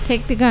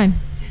 Take the gun.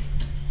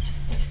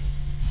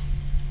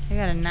 He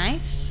got a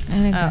knife.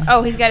 And a gun.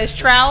 Oh, he's got his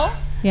trowel.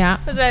 Yeah.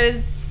 Was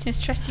that his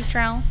trusty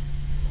trowel?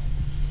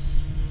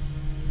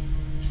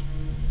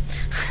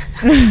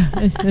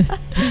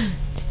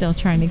 Still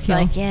trying to kill.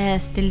 Like,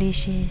 yes,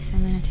 delicious.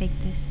 I'm gonna take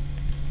this.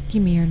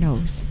 Give me your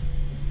nose.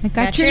 I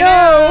got your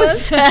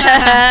nose.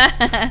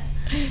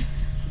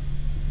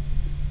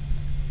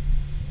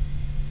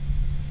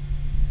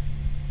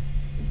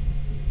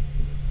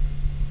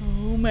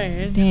 Oh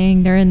man.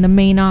 Dang, they're in the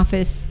main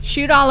office.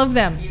 Shoot all of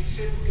them. You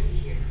shouldn't be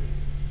here.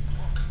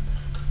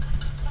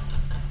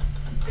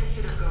 Things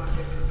should have gone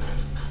differently.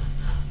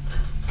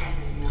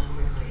 Ended more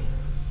quickly.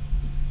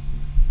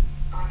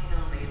 I can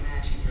only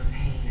imagine your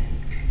pain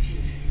and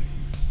confusion.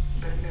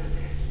 But know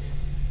this.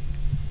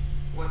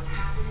 What's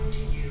happening to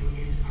you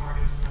is part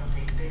of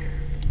something bigger.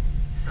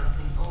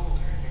 Something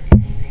older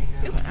than anything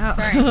known. Oops, Oh,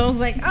 sorry. I was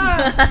like,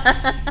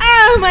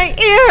 oh, my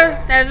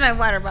ear. That was my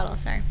water bottle,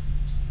 sorry.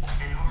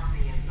 An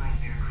army of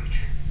nightmare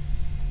creatures.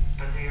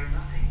 But they are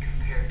nothing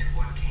compared to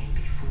what came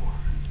before.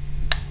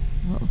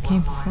 What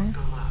came What lies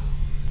before? below.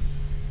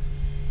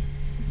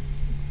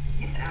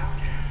 It's our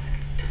task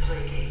to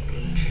placate the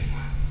ancient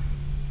ones.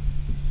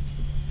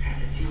 As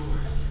it's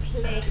yours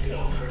to be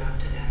offered up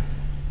to them.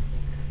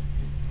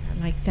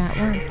 I like that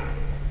word. Forgive us.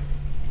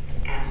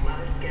 And let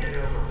us get it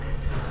over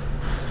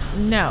with.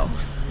 No.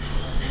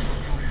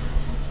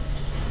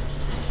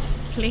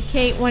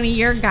 Placate one of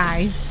your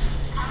guys.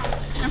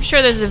 I'm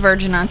sure there's a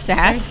virgin on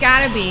staff. There's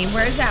gotta be.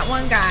 Where's that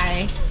one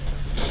guy?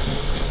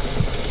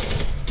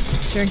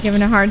 Sure,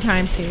 giving a hard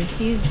time to.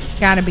 He's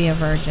gotta be a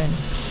virgin.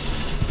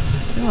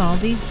 What do all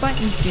these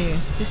buttons do?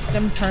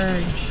 System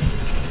purge.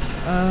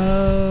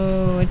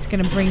 Oh, it's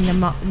gonna bring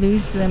them up,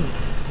 lose them.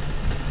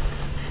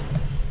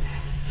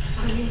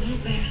 Oh, your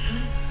nightmares, huh?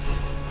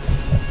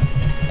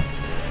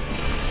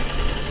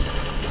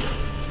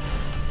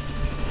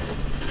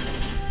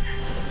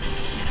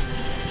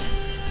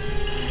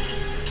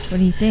 What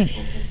do you think?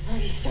 This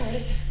party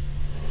started.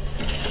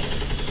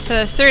 So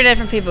there's 3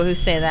 different people who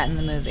say that in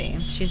the movie.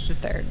 She's the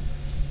 3rd.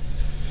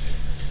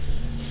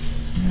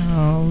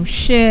 Oh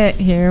shit!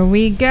 Here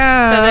we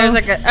go. So there's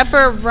like an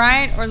upper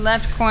right or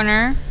left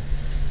corner.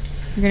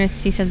 You're gonna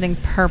see something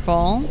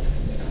purple.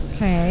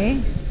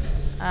 Okay.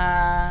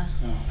 Uh,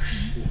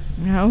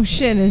 Oh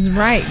shit is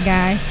right,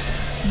 guy.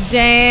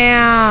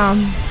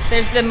 Damn.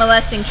 there's the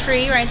molesting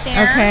tree right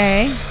there.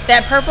 Okay.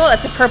 That purple,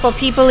 that's a purple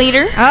people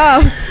eater.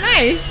 Oh,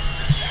 nice.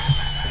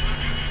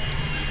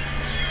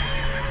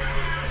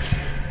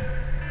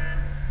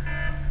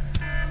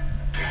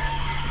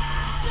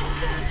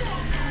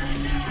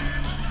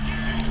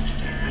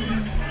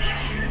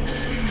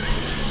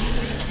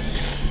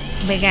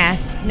 Big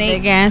ass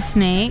snake. Big ass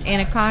snake.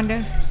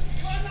 Anaconda.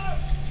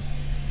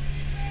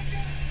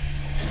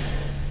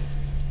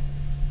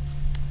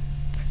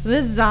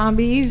 The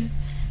zombies.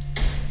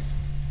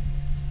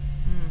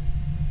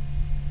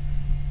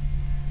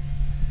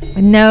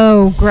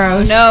 No,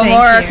 gross. No Thank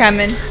more are you.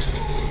 coming.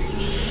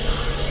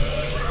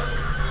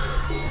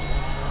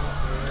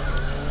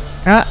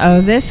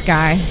 Uh-oh, this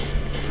guy.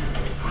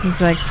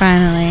 He's like,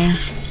 finally,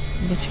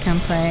 I get to come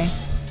play.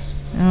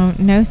 Oh,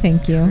 no,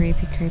 thank you.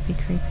 Creepy, creepy,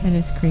 creepy. That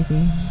is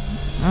creepy.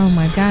 Oh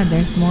my god,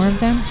 there's more of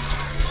them?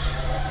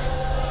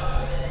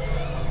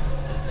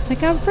 It's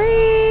like, I'm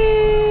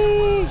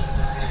free!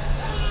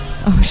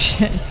 Oh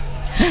shit.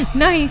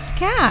 Nice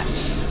catch.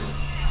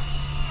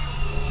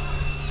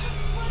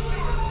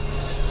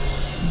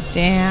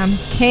 Damn.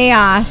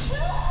 Chaos.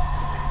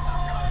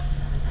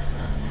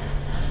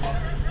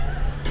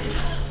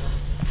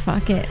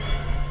 Fuck it.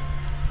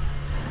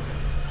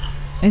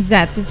 Is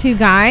that the 2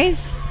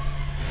 guys?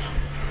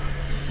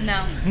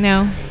 No.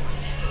 No.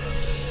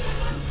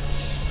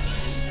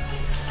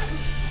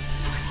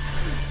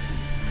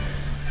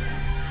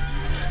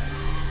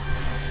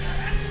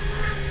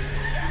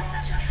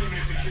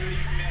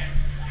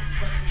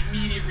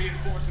 Immediate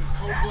reinforcements.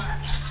 Code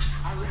black.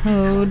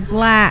 Code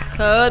black.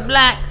 Code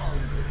black.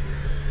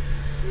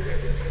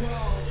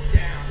 12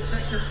 down.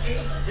 Sector 8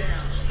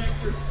 down.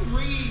 Sector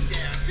 3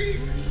 down.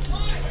 Jesus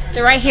Christ.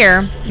 So right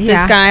here,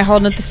 Yeah. this guy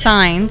holding up the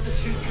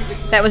signs.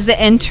 That was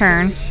the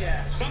intern.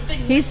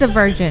 He's the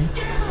virgin.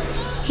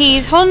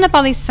 He's holding up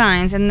all these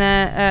signs, and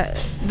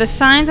the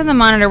signs on the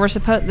monitor were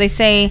supposed. They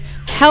say,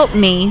 "Help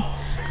me!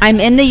 I'm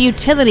in the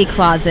utility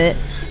closet.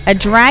 A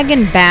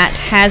dragon bat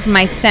has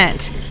my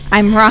scent.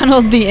 I'm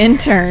Ronald the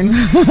intern."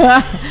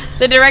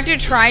 The director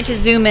tried to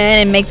zoom in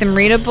and make them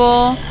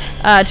readable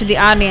to the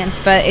audience,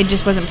 but it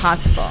just wasn't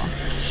possible.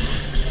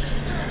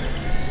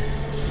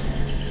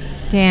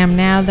 Damn,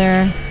 now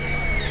they're...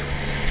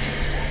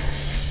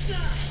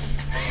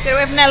 Get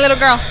away from that little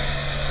girl.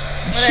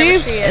 Whatever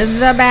Shoot she is.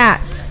 the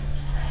bat.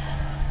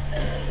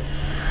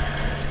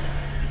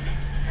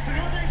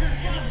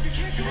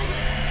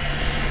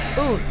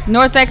 Ooh,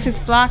 north exit's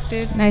blocked,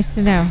 dude. Nice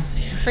to know.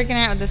 I'm freaking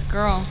out with this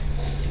girl.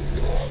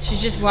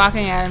 She's just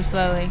walking at him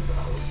slowly.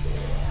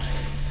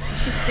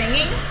 Is she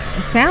singing?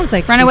 It sounds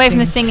like Run she's away from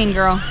the singing. singing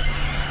girl.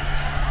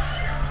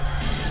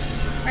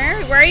 Where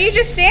Why are you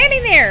just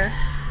standing there?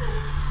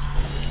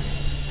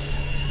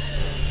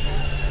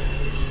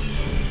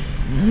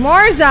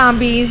 More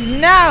zombies.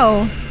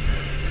 No.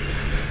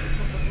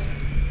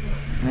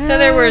 So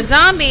there were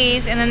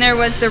zombies, and then there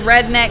was the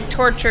redneck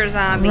torture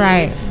zombies.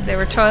 Right. They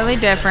were totally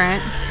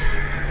different.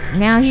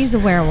 Now he's a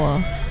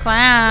werewolf.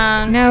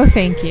 Clown. No,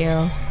 thank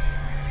you.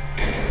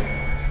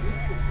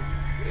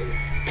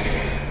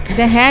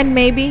 The head,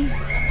 maybe?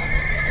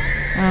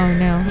 Oh,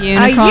 no.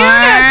 Unicorn.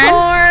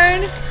 A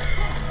unicorn!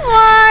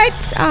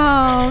 What?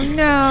 Oh,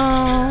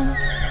 no.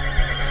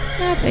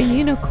 Not the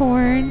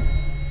unicorn.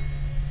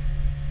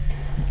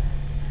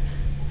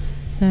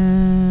 So...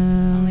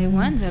 Only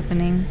one's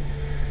opening.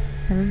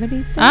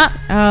 Everybody's done?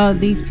 Oh,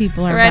 these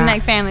people are The redneck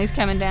back. family's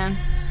coming down.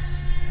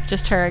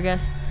 Just her, I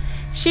guess.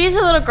 She's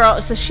a little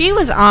girl. So she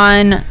was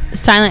on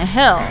Silent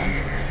Hill.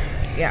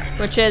 Yeah.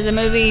 Which is a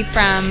movie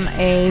from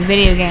a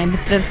video game.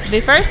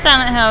 The first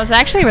Silent Hill was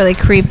actually really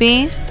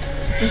creepy.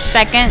 The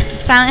second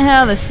Silent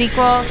Hill, the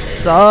sequel,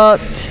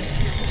 sucked.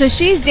 So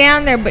she's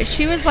down there, but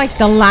she was like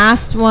the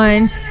last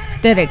one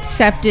that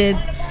accepted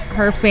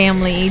her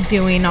family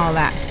doing all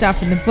that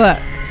stuff in the book.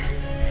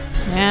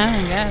 Yeah,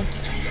 I guess.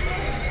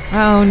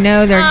 Oh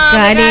no, they're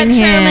gutting they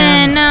got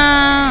him. Truman,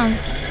 no.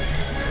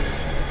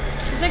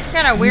 He's like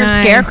got a weird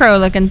scarecrow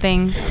looking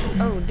thing.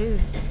 Oh, dude.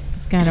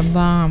 He's got a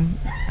bomb.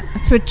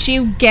 That's what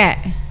you get.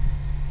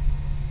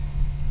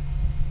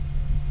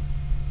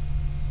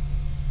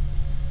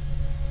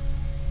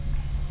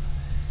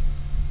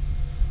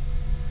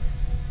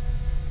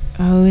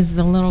 Oh, is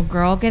the little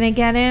girl gonna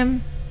get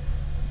him?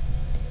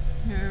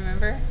 You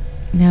remember?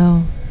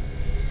 No.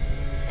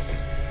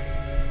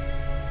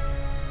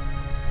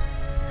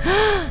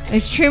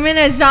 Is Truman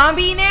a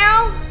zombie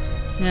now?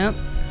 Nope.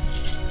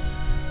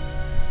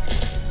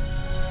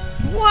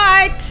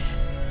 What?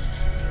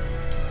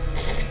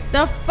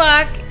 The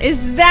fuck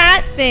is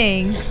that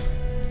thing?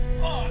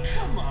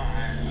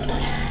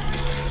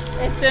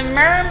 It's a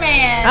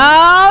merman.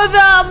 Oh,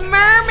 the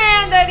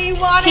merman that he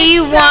wanted. He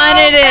so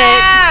wanted it.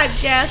 bad.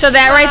 Guess So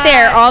that right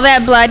there, all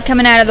that blood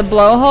coming out of the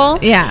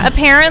blowhole. Yeah.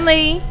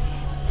 Apparently,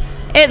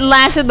 it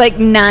lasted like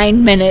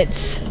 9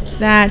 minutes.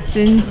 That's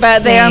insane. But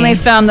they only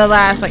filmed the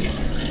last like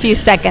few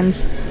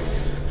seconds.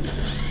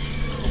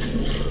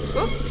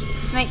 Oop,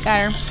 snake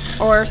got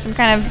her. Or some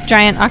kind of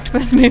giant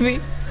octopus maybe.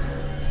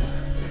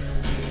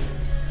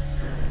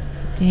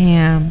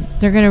 Damn,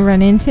 they're gonna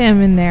run into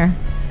him in there.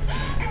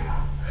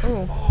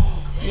 Ooh.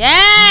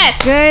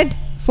 Yes! Good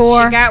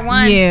for She got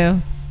one.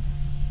 you.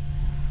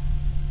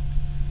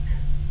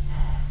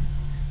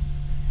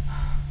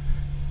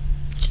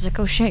 She's like,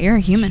 oh shit, you're a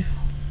human.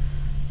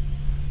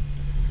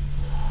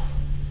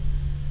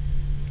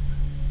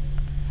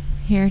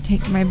 Here,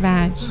 take my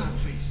badge.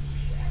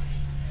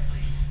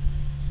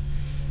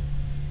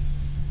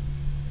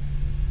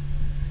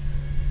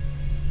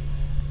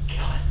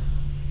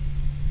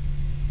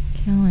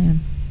 Kill him.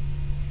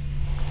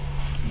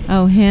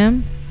 Oh,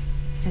 him?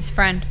 His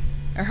friend.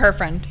 Or her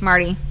friend,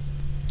 Marty.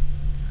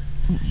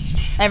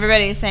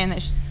 Everybody's saying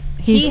that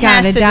he has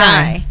gotta to die.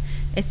 die.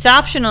 It's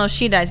optional if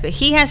she dies, but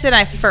he has to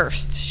die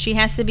first. She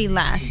has to be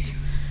last,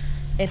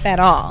 if at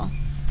all,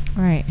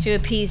 Right. to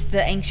appease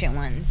the ancient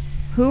ones.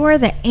 Who are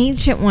the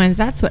ancient ones?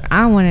 That's what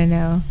I want to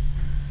know.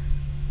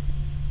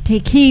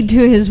 Take heed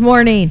to his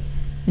warning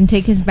and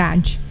take his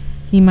badge.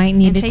 He might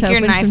need And it take to your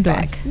open knife some doors.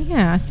 back.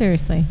 Yeah,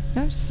 seriously.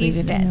 Don't just leave He's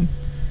it dead. in him.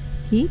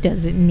 He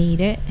doesn't need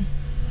it.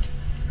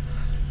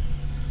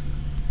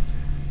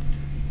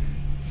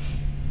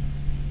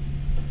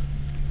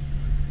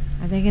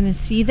 Are they going to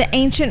see the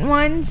ancient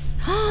ones?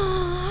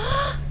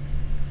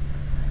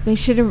 They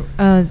should have...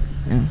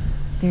 no.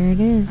 There it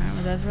is.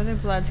 Well, that's where the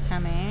blood's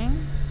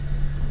coming.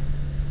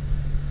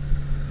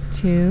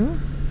 2.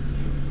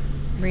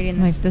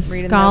 Reading Like this, the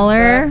reading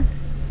scholar. book.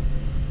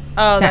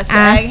 Oh, The that's the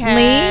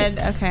athlete.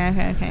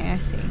 egghead. Okay, I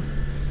see.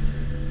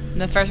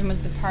 The first one was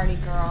the party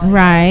girl. I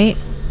Right.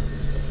 guess.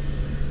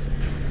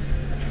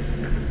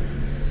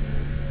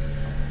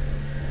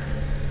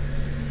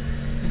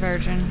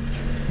 Virgin.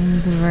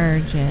 And the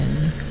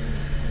virgin.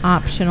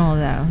 Optional,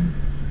 though.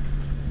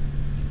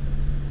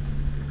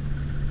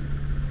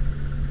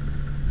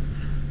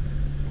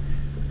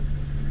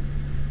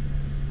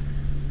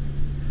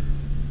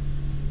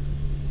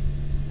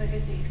 Look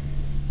at these.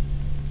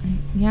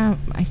 Yeah,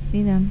 I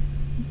see them.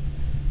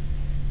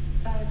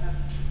 5 of them.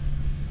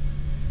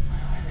 Where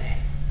are they?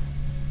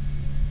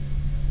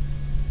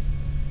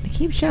 They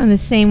keep showing the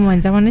same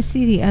ones. I want to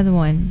see the other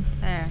one.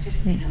 There.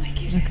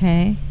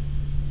 Okay.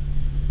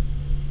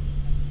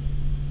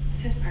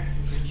 This is part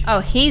of the ritual. Oh,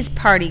 he's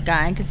party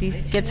guy because he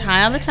gets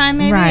high all the time,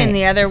 maybe, Right. and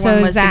the other So one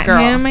is was that the girl.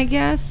 him, I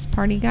guess?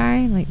 Party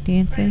guy, like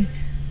dancing.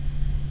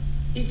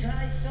 He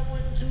ties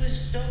someone to a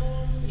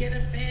stone, get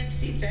a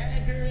fancy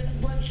dagger and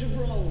a bunch of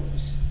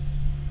robes.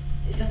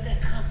 It's not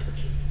that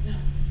complicated. No.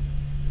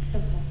 It's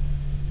simple.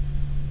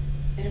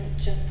 They don't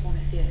just want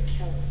to see us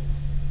killed.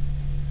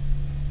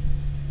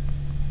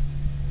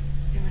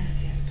 They want to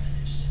see us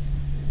punished.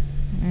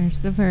 There's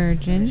the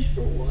virgin.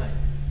 For what?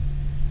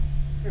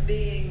 For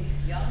being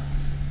young?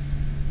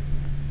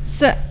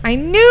 I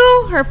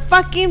knew her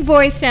fucking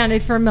voice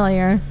sounded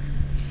familiar.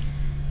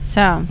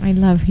 So I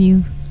love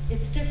you.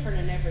 It's different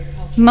in every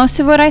culture. most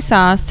of what I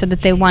saw said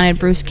that they wanted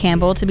Bruce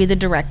Campbell to be the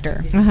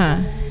director,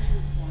 Uh-huh.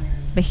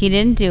 but he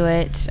didn't do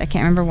it. I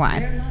can't remember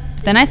why.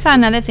 Then I saw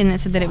another thing that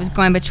said that it was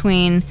going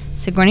between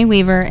Sigourney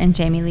Weaver and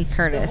Jamie Lee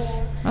Curtis.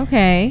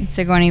 Okay.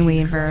 Sigourney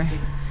Weaver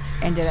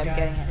ended up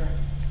getting it.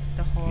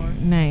 The whole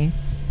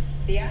Nice.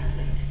 The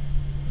athlete.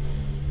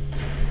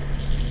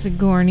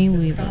 Sigourney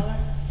Weaver. Scholar.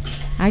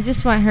 I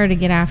just want her to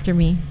get after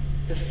me.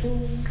 The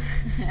fool.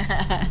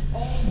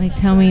 Like,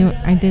 tell me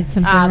I did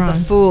something wrong.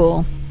 the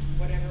fool.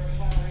 Whatever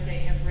horror they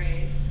have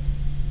raised,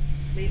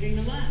 leaving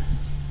the last,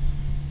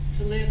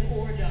 to live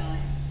or die,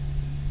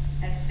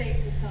 as fate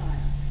decides.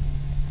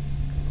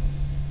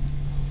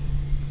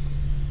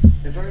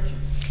 The Virgin.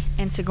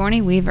 And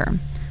Sigourney Weaver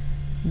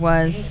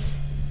was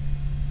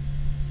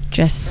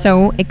just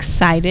so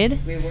excited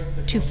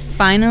to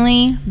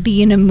finally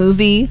be in a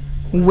movie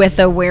with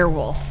a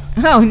werewolf.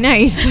 Oh,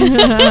 nice.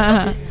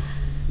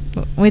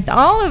 With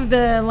all of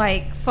the,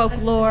 like,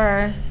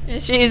 folklore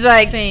She's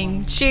like,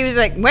 things. she was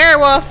like,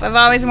 werewolf, I've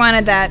always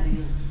wanted that.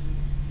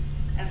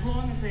 As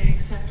long as they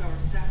accept our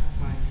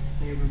sacrifice,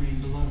 they remain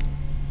below.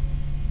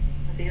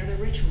 But the other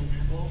rituals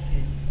have all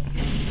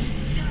failed.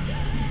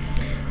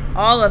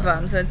 All of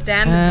them, so it's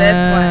down to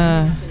this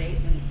one. In 8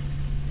 minutes.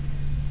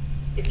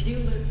 If you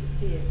live to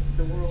see it,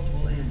 the world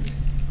will end.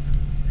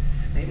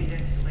 Maybe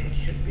that's the way it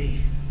should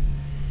be.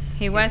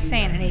 He was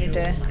saying I needed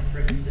to My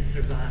friends to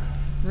survive.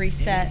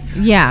 reset.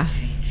 Yeah.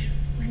 Change.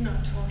 We're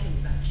not talking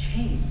about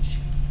change.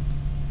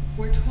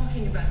 We're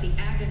talking about the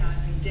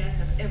agonizing death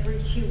of every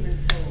human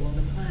soul on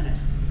the planet,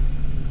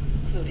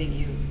 including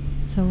you.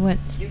 So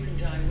what's... You can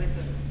die with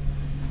them,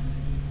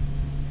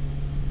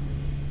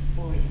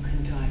 or you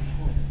can die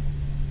for them.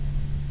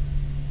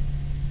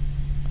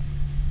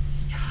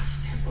 Gosh,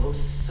 they're both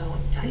so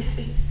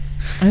enticing.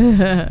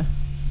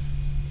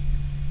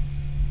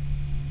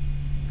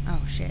 Oh,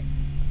 shit.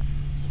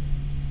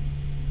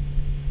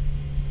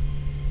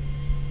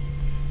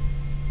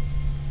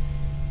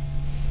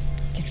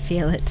 I can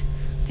feel it.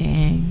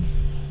 Dang.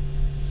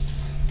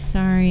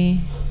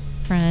 Sorry,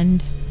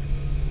 friend.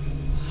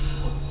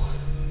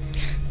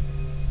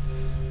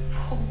 The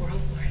whole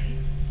world, Marty,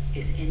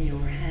 is in your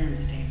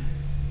hands, Dana.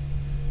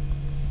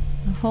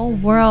 The whole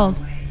There's no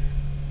world. way.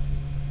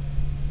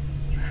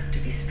 You have to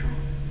be strong.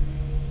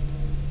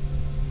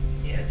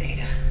 Yeah,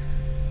 Dana.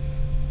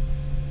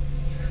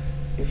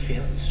 You're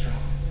feeling strong.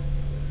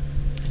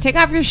 Take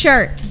off your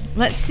shirt.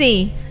 Let's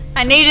see.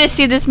 I need to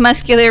see this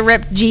muscular,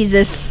 ripped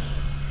Jesus.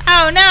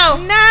 Oh, no.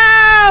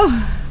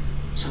 No!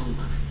 So,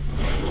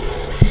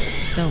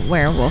 The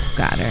werewolf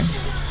got her.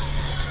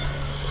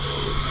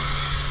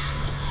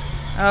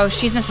 Oh,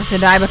 she's not supposed to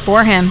die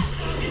before him.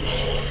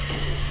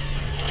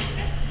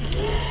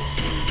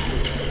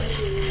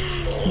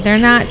 They're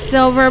not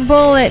silver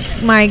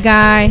bullets, my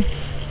guy.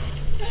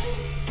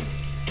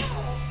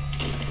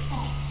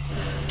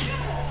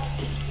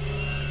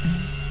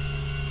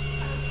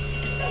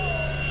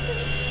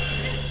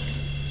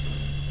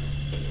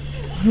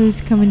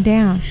 Who's coming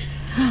down?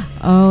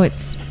 Oh,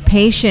 it's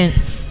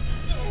Patience.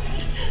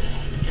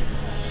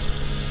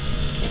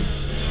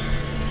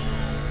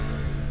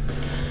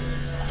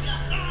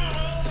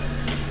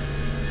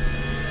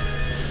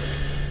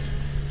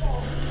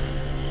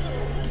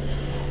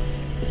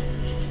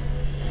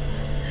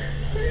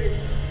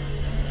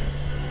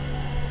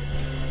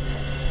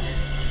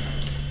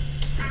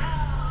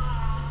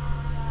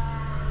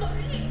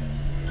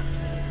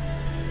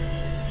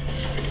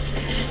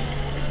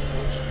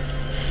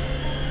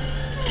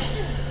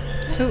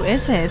 Who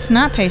is it? It's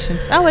not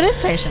Patience. Oh, it is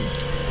Patience.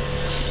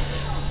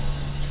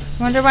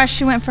 Wonder why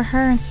she went for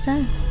her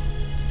instead.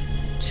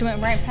 She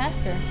went right past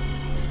her.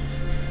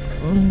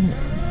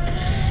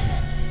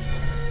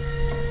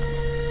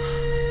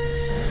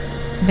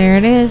 There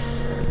it is.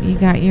 You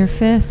got your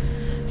fifth.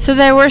 So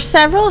there were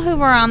several who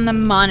were on the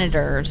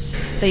monitors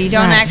that you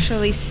don't Right.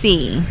 actually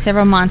see.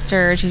 Several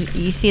monsters.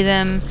 You see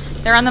them.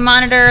 They're on the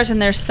monitors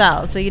and they're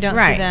cells, but you don't see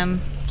Right. them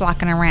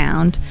flocking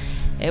around.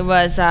 It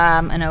was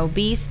an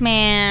obese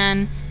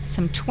man,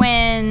 some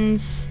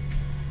twins,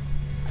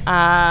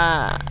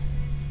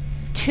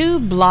 two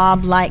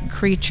blob-like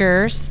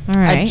creatures, All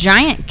right. a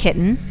giant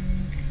kitten,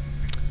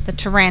 the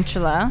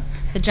tarantula,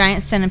 the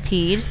giant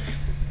centipede,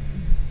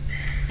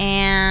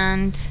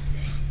 and there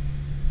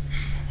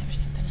was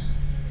something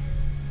else.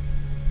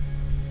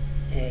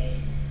 hey,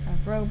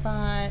 A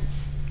robot.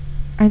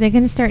 Are they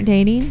going to start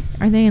dating?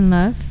 Are they in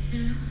love?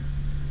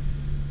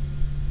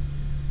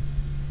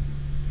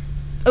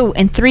 Oh,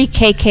 and 3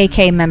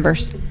 KKK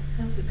members.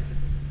 How's it,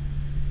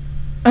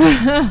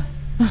 cousin?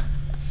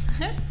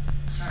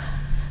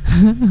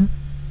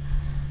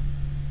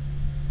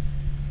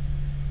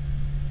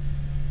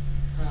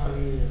 how are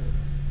you?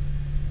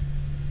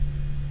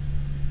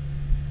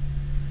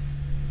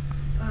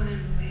 Finally.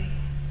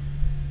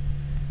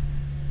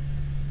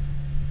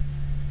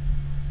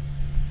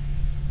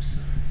 I'm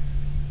sorry.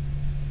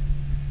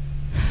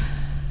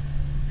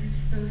 I'm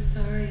so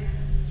sorry I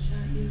almost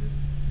shot you.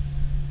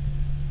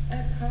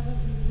 I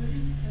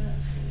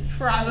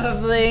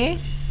Probably.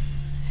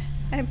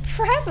 I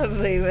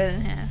probably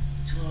wouldn't have.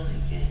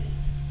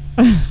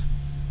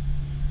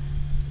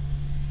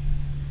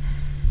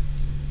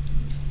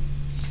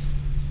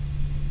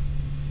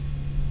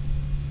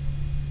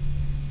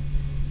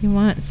 You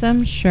want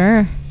some?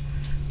 Sure.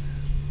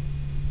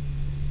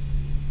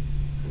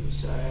 I'm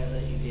sorry I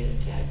let you get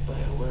attacked by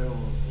a werewolf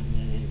and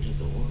then into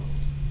the world.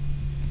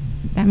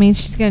 That means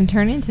she's going to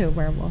turn into a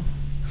werewolf.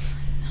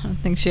 I don't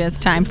think she has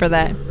time for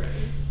that.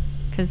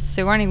 Because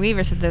Sigourney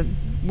Weaver said the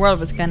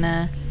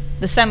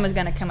sun was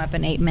gonna come up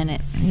in 8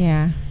 minutes.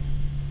 Yeah.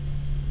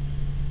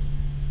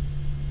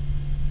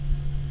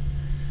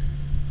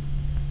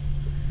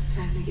 It's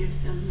time to give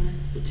someone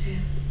else a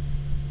chance.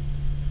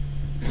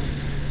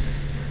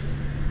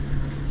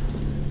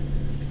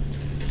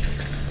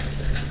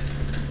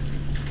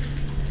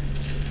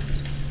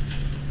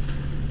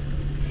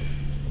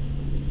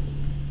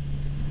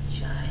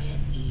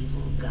 Giant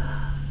evil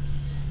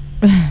gods.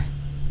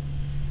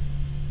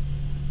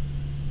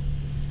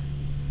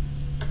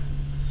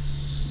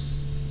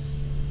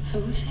 I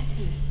wish I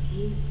could have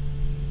seen.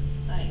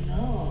 I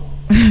know.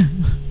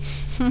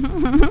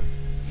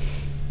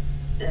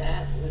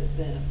 That would have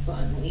been a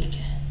fun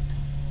weekend.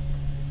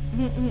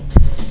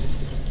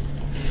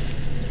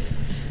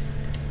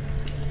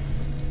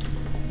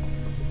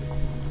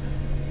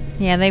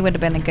 Yeah, they would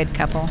have been a good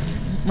couple.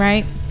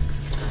 Right?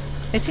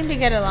 They seem to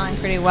get along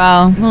pretty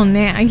well. Well,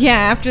 now, yeah,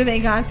 after they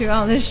got through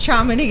all this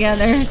trauma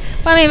together.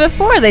 Well, I mean,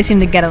 before they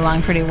seemed to get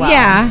along pretty well.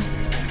 Yeah.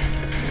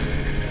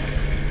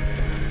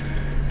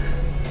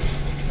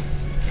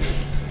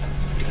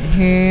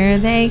 Here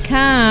they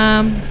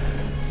come.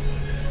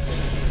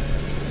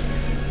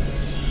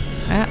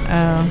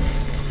 Uh-oh.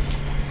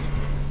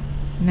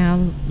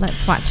 Now,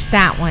 let's watch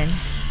that one.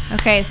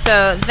 Okay,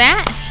 so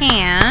that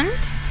hand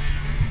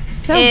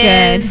So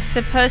is good.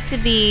 supposed to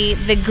be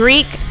the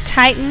Greek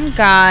Titan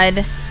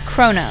god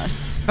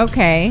Kronos,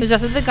 Okay. who's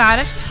also the god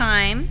of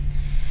time.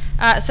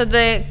 So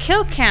the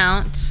kill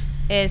count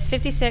is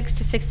 56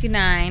 to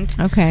 69,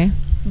 Okay.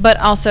 but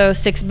also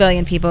 6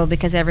 billion people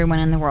because everyone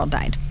in the world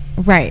died.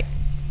 Right.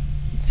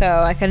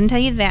 So I couldn't tell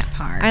you that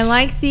part. I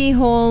like the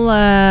whole,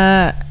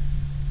 like,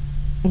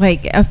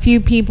 a few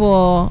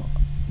people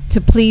to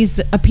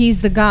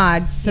appease the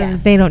gods so Yeah.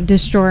 that they don't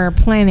destroy our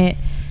planet.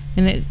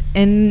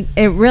 And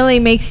it really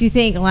makes you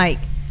think, like,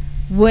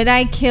 would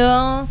I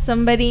kill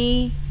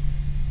somebody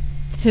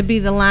to be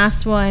the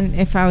last one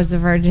if I was a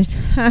virgin?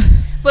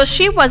 Well,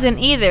 she wasn't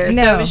either, so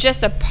No. it was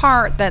just a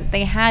part that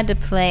they had to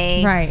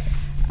play. Right.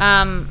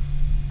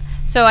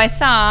 So I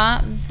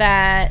saw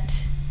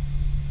that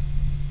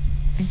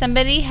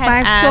somebody had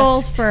 5 asked,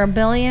 souls for $1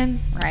 billion.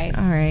 Right.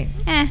 All right.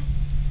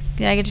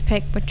 Did I get to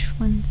pick which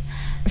ones?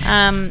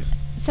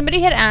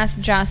 Somebody had asked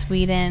Joss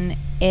Whedon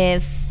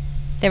if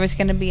there was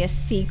going to be a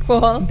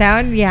sequel.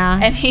 That would, yeah.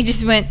 And he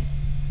just went,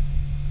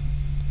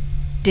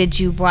 "Did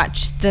you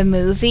watch the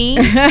movie?"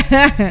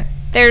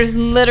 There's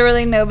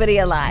literally nobody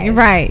alive.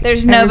 Right.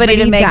 There's nobody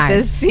to Everybody make died.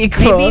 this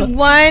sequel. Maybe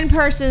one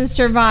person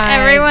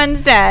survived.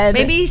 Everyone's dead.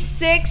 Maybe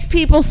 6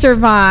 people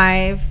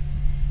survive.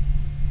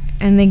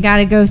 And they got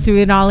to go through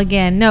it all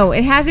again. No,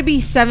 it has to be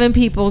 7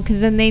 people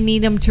because then they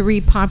need them to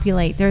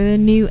repopulate. They're the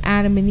new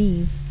Adam and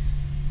Eve.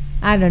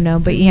 I don't know,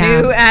 but yeah.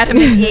 New Adam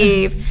and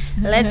Eve.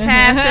 Let's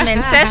have some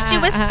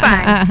incestuous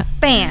fun.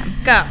 Bam.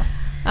 Go.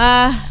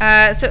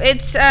 So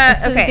it's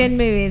It's okay. a good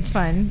movie. It's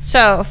fun.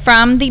 So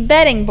from the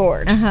betting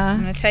board, Uh-huh.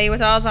 I'm gonna tell you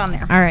what's all's on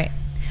there. All right.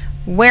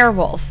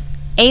 Werewolf,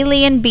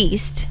 alien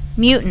beast,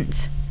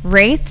 mutants,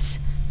 wraiths,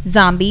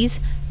 zombies,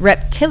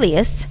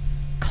 reptilius,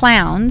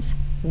 clowns,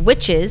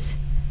 witches,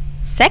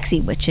 sexy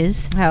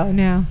witches, Oh,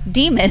 no.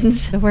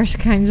 demons, The worst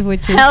kinds of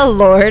witches. hell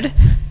lord,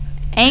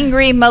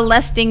 angry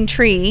molesting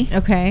tree,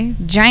 Okay.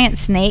 giant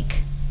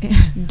snake,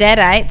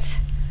 deadites,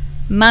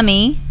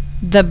 mummy,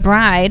 the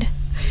bride,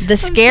 the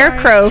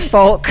scarecrow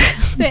folk,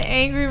 The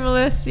angry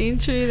molesting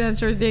tree.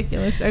 That's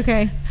ridiculous.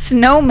 Okay.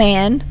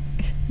 snowman,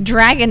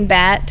 dragon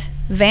bat,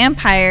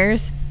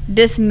 vampires,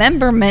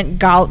 dismemberment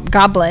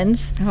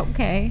goblins,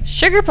 Okay.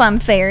 sugar plum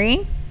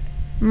fairy,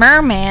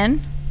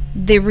 merman,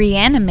 the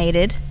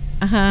reanimated,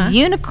 Uh-huh.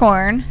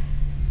 unicorn,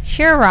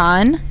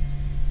 Huron,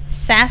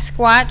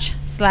 Sasquatch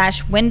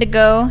 /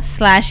 Wendigo /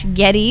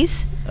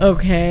 Yetis,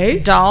 Okay.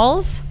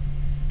 dolls,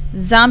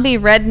 zombie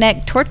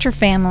redneck torture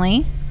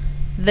family,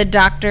 the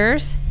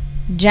doctors,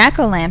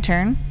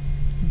 jack-o'-lantern,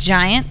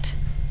 giant,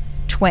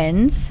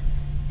 twins,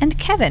 and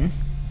Kevin.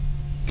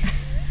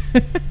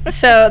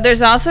 So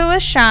there's also a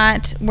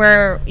shot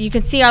where you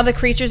can see all the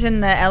creatures in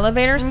the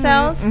elevator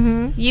cells.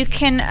 Mhm. You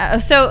can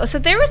so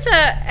there was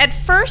at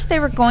first they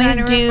were going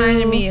Kind of to do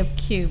reminded me of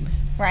Cube.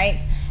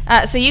 right.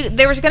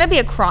 There was going to be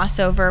a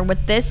crossover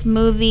with this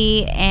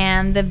movie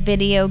and the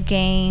video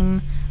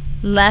game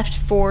Left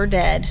 4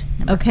 Dead.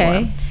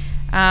 Okay.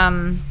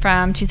 4,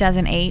 from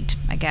 2008,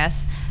 I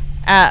guess.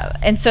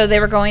 And so they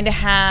were going to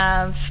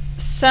have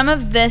some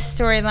of this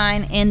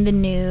storyline in the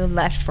new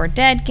Left 4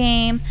 Dead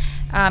game.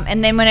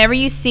 And then whenever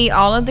you see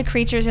all of the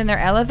creatures in their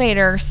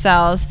elevator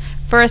cells,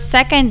 for a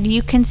second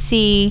you can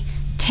see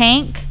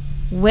Tank,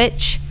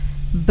 witch,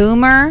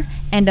 boomer,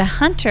 and a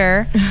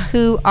hunter,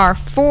 who are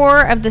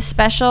 4 of the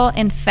special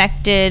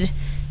infected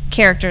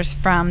characters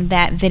from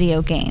that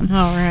video game.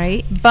 All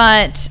right.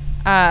 But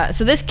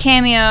so this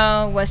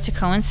cameo was to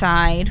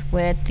coincide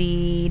with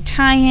the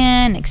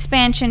tie-in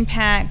expansion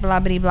pack, blah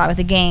blah blah, with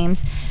the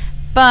games.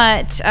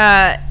 But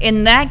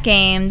in that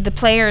game, the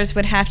players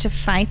would have to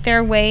fight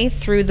their way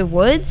through the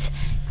woods,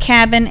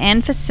 cabin,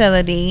 and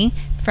facility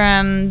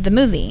from the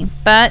movie.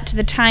 But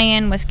the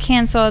tie-in was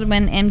canceled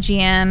when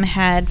MGM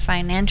had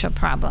financial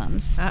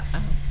problems.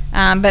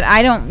 But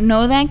I don't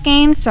know that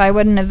game, so I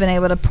wouldn't have been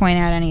able to point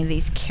out any of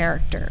these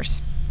characters.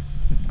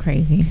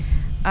 Crazy.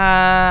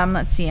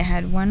 Let's see. I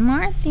had one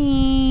more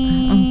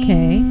thing.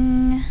 Okay.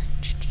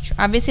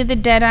 Obviously, the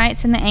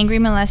Deadites and the Angry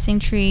Molesting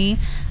Tree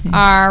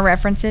are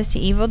references to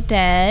Evil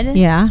Dead.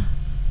 Yeah.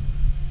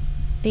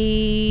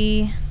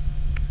 There's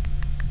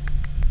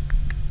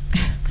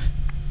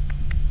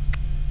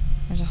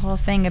a whole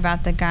thing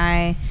about the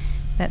guy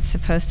that's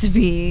supposed to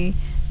be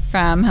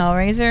from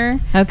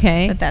Hellraiser.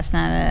 Okay. But that's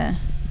not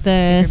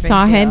the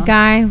sawhead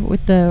guy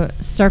with the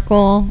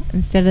circle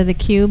instead of the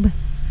cube.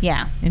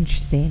 Yeah.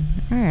 Interesting.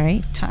 All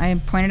right.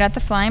 I pointed out the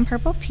flying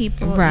purple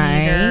people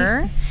Right.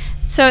 eater.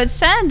 So it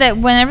said that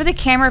whenever the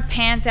camera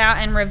pans out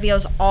and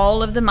reveals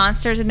all of the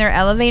monsters in their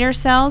elevator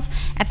cells,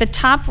 at the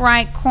top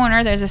right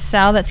corner there's a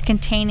cell that's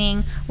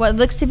containing what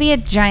looks to be a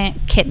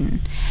giant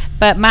kitten.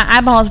 But my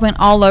eyeballs went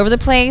all over the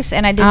place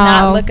and I did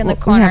not look in the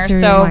corner.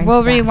 So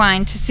we'll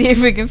rewind to see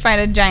if we can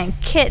find a giant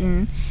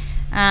kitten.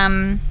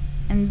 And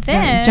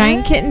then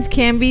giant kittens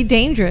can be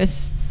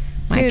dangerous.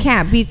 My Dude,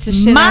 cat beats the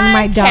shit out of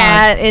my dog. My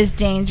cat is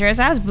dangerous.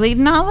 I was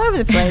bleeding all over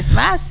the place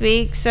last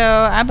week, so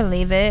I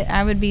believe it.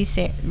 I would be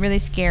really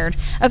scared.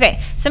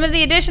 Okay, some of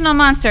the additional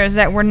monsters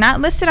that were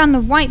not listed on the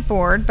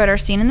whiteboard but are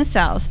seen in the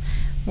cells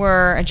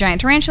were a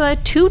giant tarantula,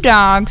 2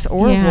 dogs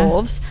or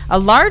wolves, a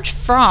large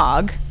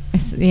frog,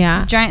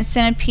 giant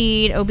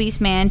centipede,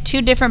 obese man,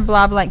 2 different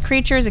blob-like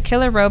creatures, a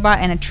killer robot,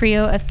 and a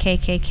trio of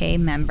KKK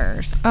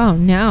members. Oh,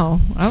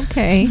 no.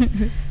 Okay.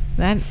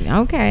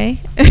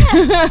 Okay.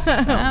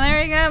 Well,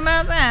 there you go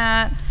about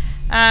that.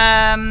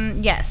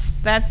 Yes,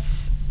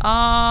 that's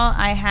all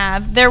I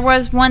have. There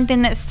was one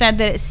thing that said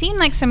that it seemed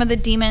like some of the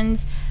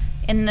demons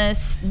in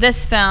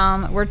this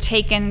film were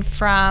taken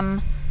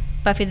from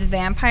Buffy the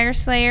Vampire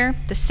Slayer,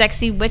 the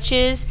sexy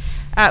witches.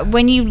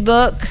 When you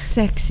look,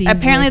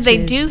 apparently witches.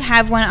 they do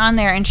have one on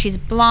there, and she's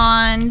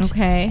blonde,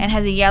 and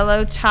has a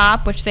yellow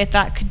top, which they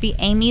thought could be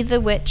Amy the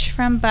Witch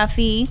from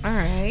Buffy. All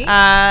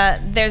right.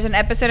 There's an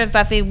episode of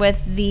Buffy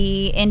with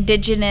the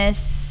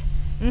indigenous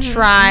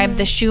tribe,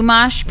 the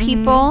Chumash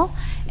people,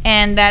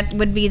 and that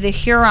would be the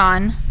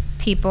Huron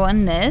people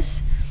in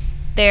this.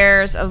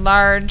 There's a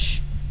large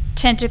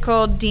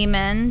tentacle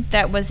demon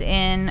that was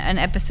in an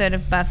episode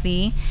of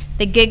Buffy.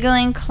 The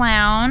giggling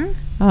clown.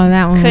 Oh,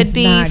 that one could was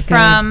be not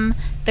from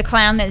the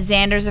clown that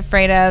Xander's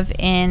afraid of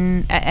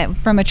in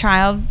from a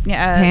child.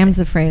 Pam's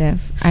afraid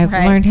of. I've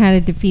learned how to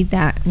defeat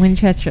that.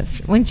 Winchester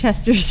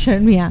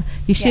showed me how.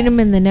 You shoot him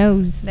in the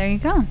nose. There you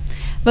go.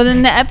 Well,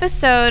 in the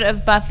episode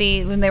of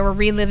Buffy, when they were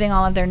reliving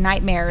all of their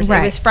nightmares,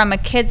 it was from a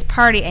kid's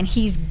party, and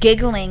he's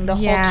giggling the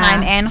whole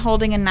time and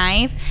holding a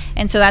knife.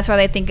 And so that's why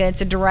they think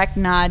it's a direct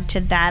nod to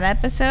that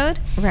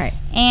episode. Right.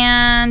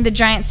 And the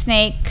giant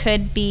snake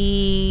could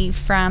be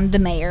from the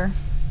mayor.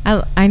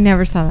 I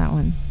never saw that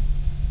one.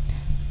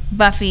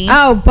 Buffy.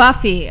 Oh,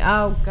 Buffy.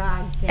 Oh,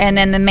 God damn. And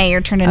then the mayor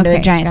turned into a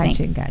giant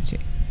snake. Got you.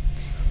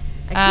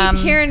 I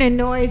keep hearing a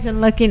noise and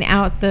looking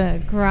out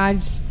the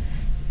garage,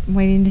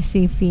 waiting to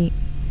see feet.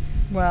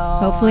 Well,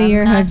 hopefully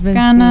your husband's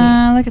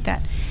gonna look at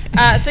that.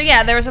 So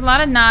yeah, there was a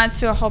lot of nods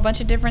to a whole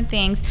bunch of different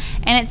things,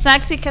 and it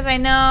sucks because I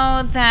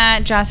know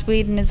that Joss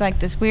Whedon is like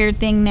this weird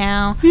thing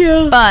now.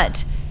 Yeah.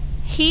 But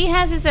he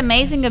has this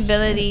amazing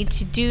ability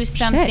to do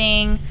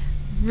something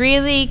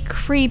really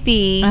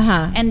creepy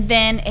and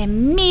then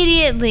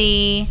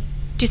immediately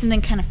do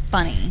something kind of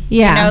funny.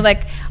 Yeah. You know,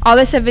 like all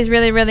this stuff is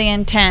really, really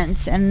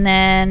intense, and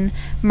then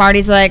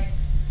Marty's like,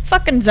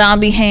 fucking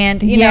zombie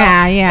hand, you know.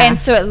 Yeah. And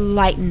so it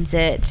lightens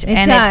it.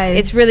 It does.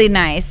 It's really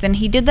nice. And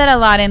he did that a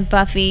lot in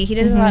Buffy. He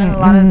did a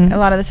lot in a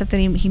lot of the stuff that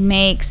he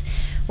makes,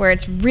 where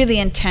it's really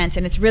intense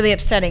and it's really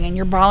upsetting and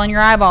you're bawling your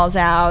eyeballs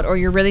out or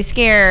you're really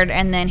scared,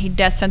 and then he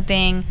does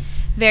something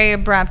very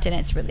abrupt and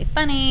it's really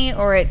funny,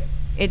 or it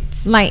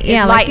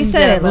lightens like you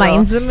said, it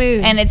lightens the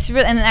mood. And it's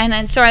really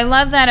and so I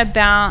love that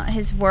about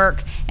his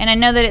work. And I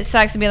know that it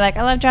sucks to be like,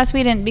 I love Joss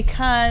Whedon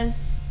because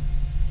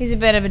he's a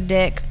bit of a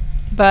dick,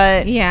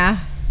 but yeah,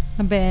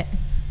 a bit.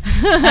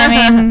 I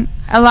mean,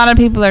 a lot of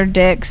people are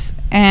dicks,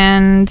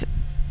 and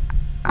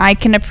I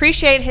can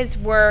appreciate his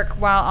work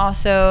while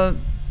also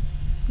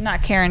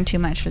not caring too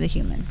much for the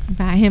human.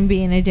 About him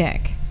being a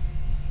dick.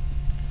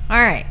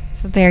 All right.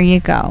 So there you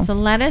go. So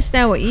let us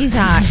know what you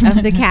thought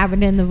of The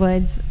Cabin in the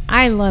Woods.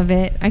 I love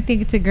it. I think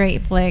it's a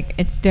great flick.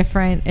 It's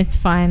different. It's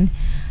fun.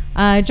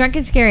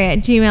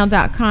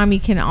 drunkandscary@gmail.com. You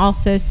can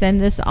also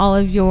send us all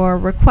of your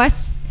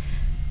requests.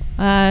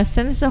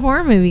 Send us a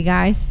horror movie,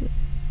 guys.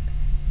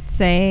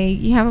 Say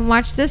you haven't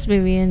watched this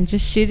movie and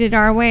just shoot it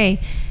our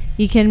way.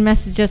 You can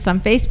message us on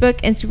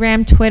Facebook,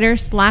 Instagram, Twitter,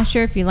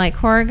 Slasher. If you like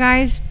horror,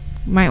 guys,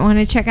 you might want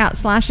to check out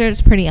Slasher.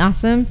 It's pretty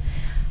awesome.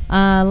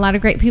 A lot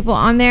of great people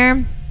on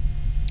there.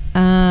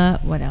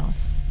 What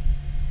else?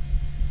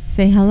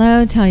 Say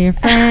hello. Tell your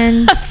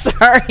friends.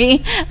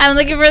 Sorry, I'm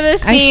looking for the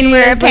scene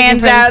where it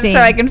pans out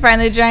so I can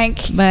find the giant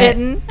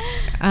kitten.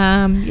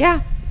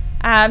 Yeah.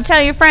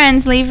 Tell your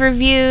friends. Leave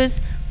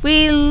reviews.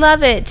 We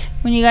love it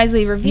when you guys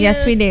leave reviews.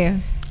 Yes, we do.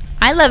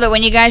 I love it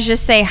when you guys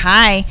just say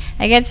hi.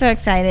 I get so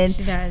excited.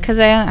 She does. Because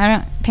I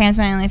don't. Pam's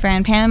my only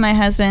friend. Pam and my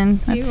husband.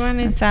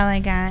 That's all I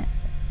got.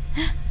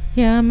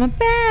 You're my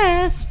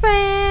best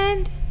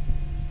friend.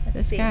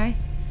 This guy.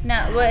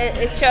 No, well,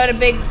 it showed a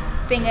big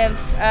thing of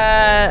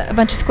a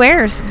bunch of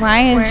squares.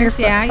 Why is your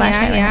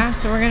flashlight? Yeah.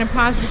 So we're gonna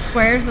pause the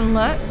squares and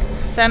look.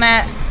 So I'm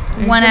at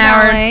 1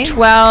 hour,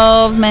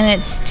 12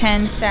 minutes,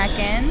 10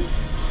 seconds.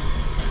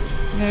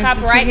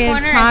 Top right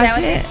corner. Is that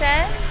what it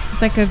said?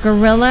 It's like a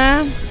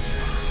gorilla.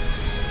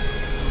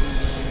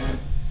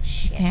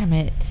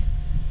 Shit.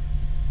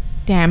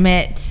 Damn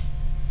it.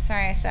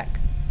 Sorry, I suck.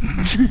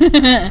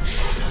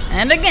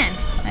 And again.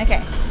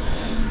 Okay.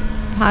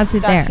 Pause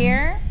it there.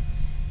 Here.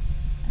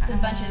 It's a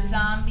bunch of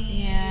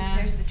zombies. Yeah.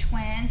 There's the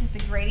twins. It's the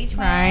Grady twins.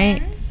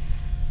 Right.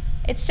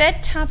 It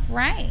said top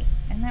right.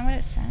 Isn't that what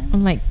it said?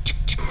 I'm like,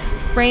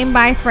 frame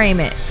by frame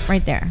it.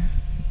 Right there.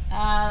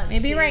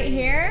 Maybe see. right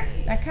here?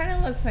 That kind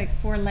of looks like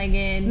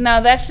four-legged.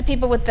 No, that's the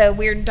people with the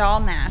weird doll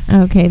mask.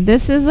 Okay,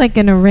 this is like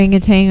an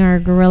orangutan or a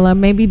gorilla.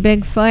 Maybe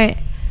Bigfoot.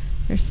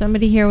 There's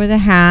somebody here with a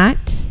hat.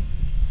 Does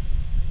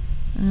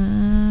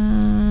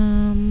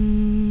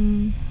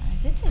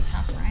it say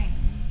top right?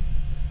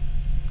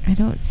 I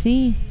don't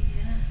see.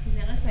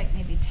 That looks like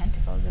maybe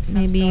tentacles of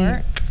some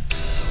sort.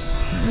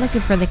 I'm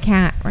looking for the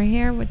cat right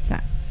here. What's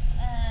that?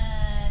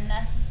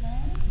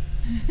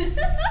 Nothing.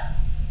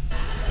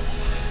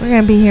 We're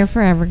gonna be here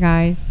forever,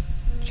 guys.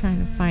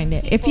 Trying to find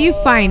it. If you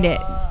find it,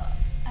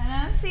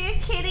 I don't see a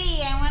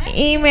kitty. I want to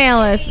email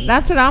us.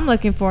 That's what I'm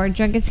looking for.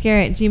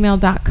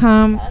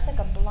 drunkandscary@gmail.com. That's like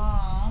a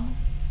blob.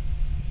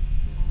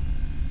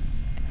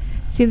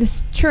 See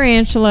this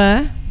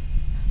tarantula?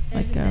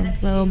 There's Like a a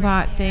centipede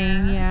robot right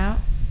thing, there. yeah.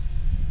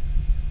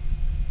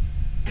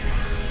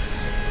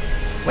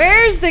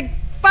 Where's the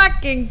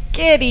fucking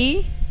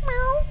kitty?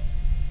 Meow.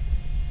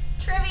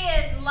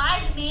 Trivia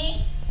lied to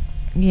me.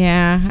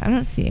 Yeah, I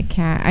don't see a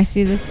cat. I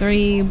see the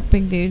three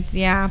big dudes.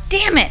 Yeah.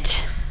 Damn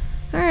it.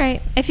 All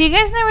right. If you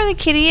guys know where the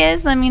kitty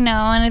is, let me know.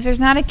 And if there's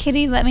not a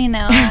kitty, let me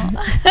know.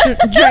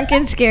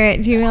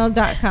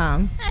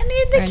 drunkandscary@gmail.com. I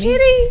need the Ready?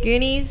 kitty.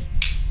 Goonies,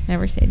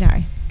 never say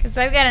die. Because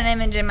I've got an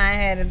image in my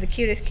head of the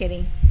cutest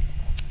kitty.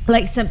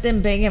 Like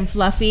something big and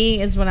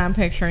fluffy is what I'm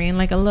picturing.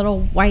 Like a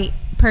little white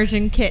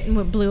Persian kitten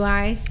with blue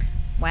eyes.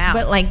 Wow.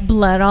 But like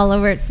blood all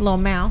over its little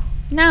mouth.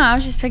 No, I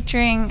was just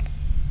picturing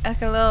like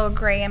a little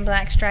gray and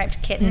black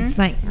striped kitten. It's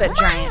like, but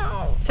giant.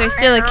 So he's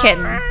still a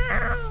kitten.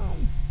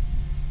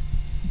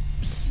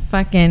 It's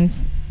fucking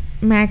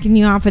smacking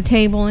you off a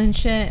table and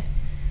shit.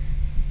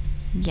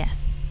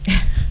 Yes.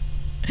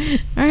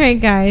 All right,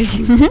 guys.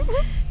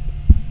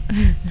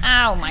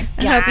 Oh my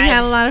god. I hope you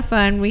had a lot of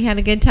fun. We had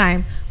a good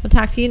time. We'll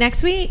talk to you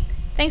next week.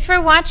 Thanks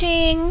for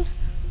watching.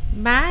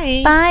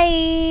 Bye.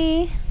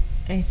 Bye.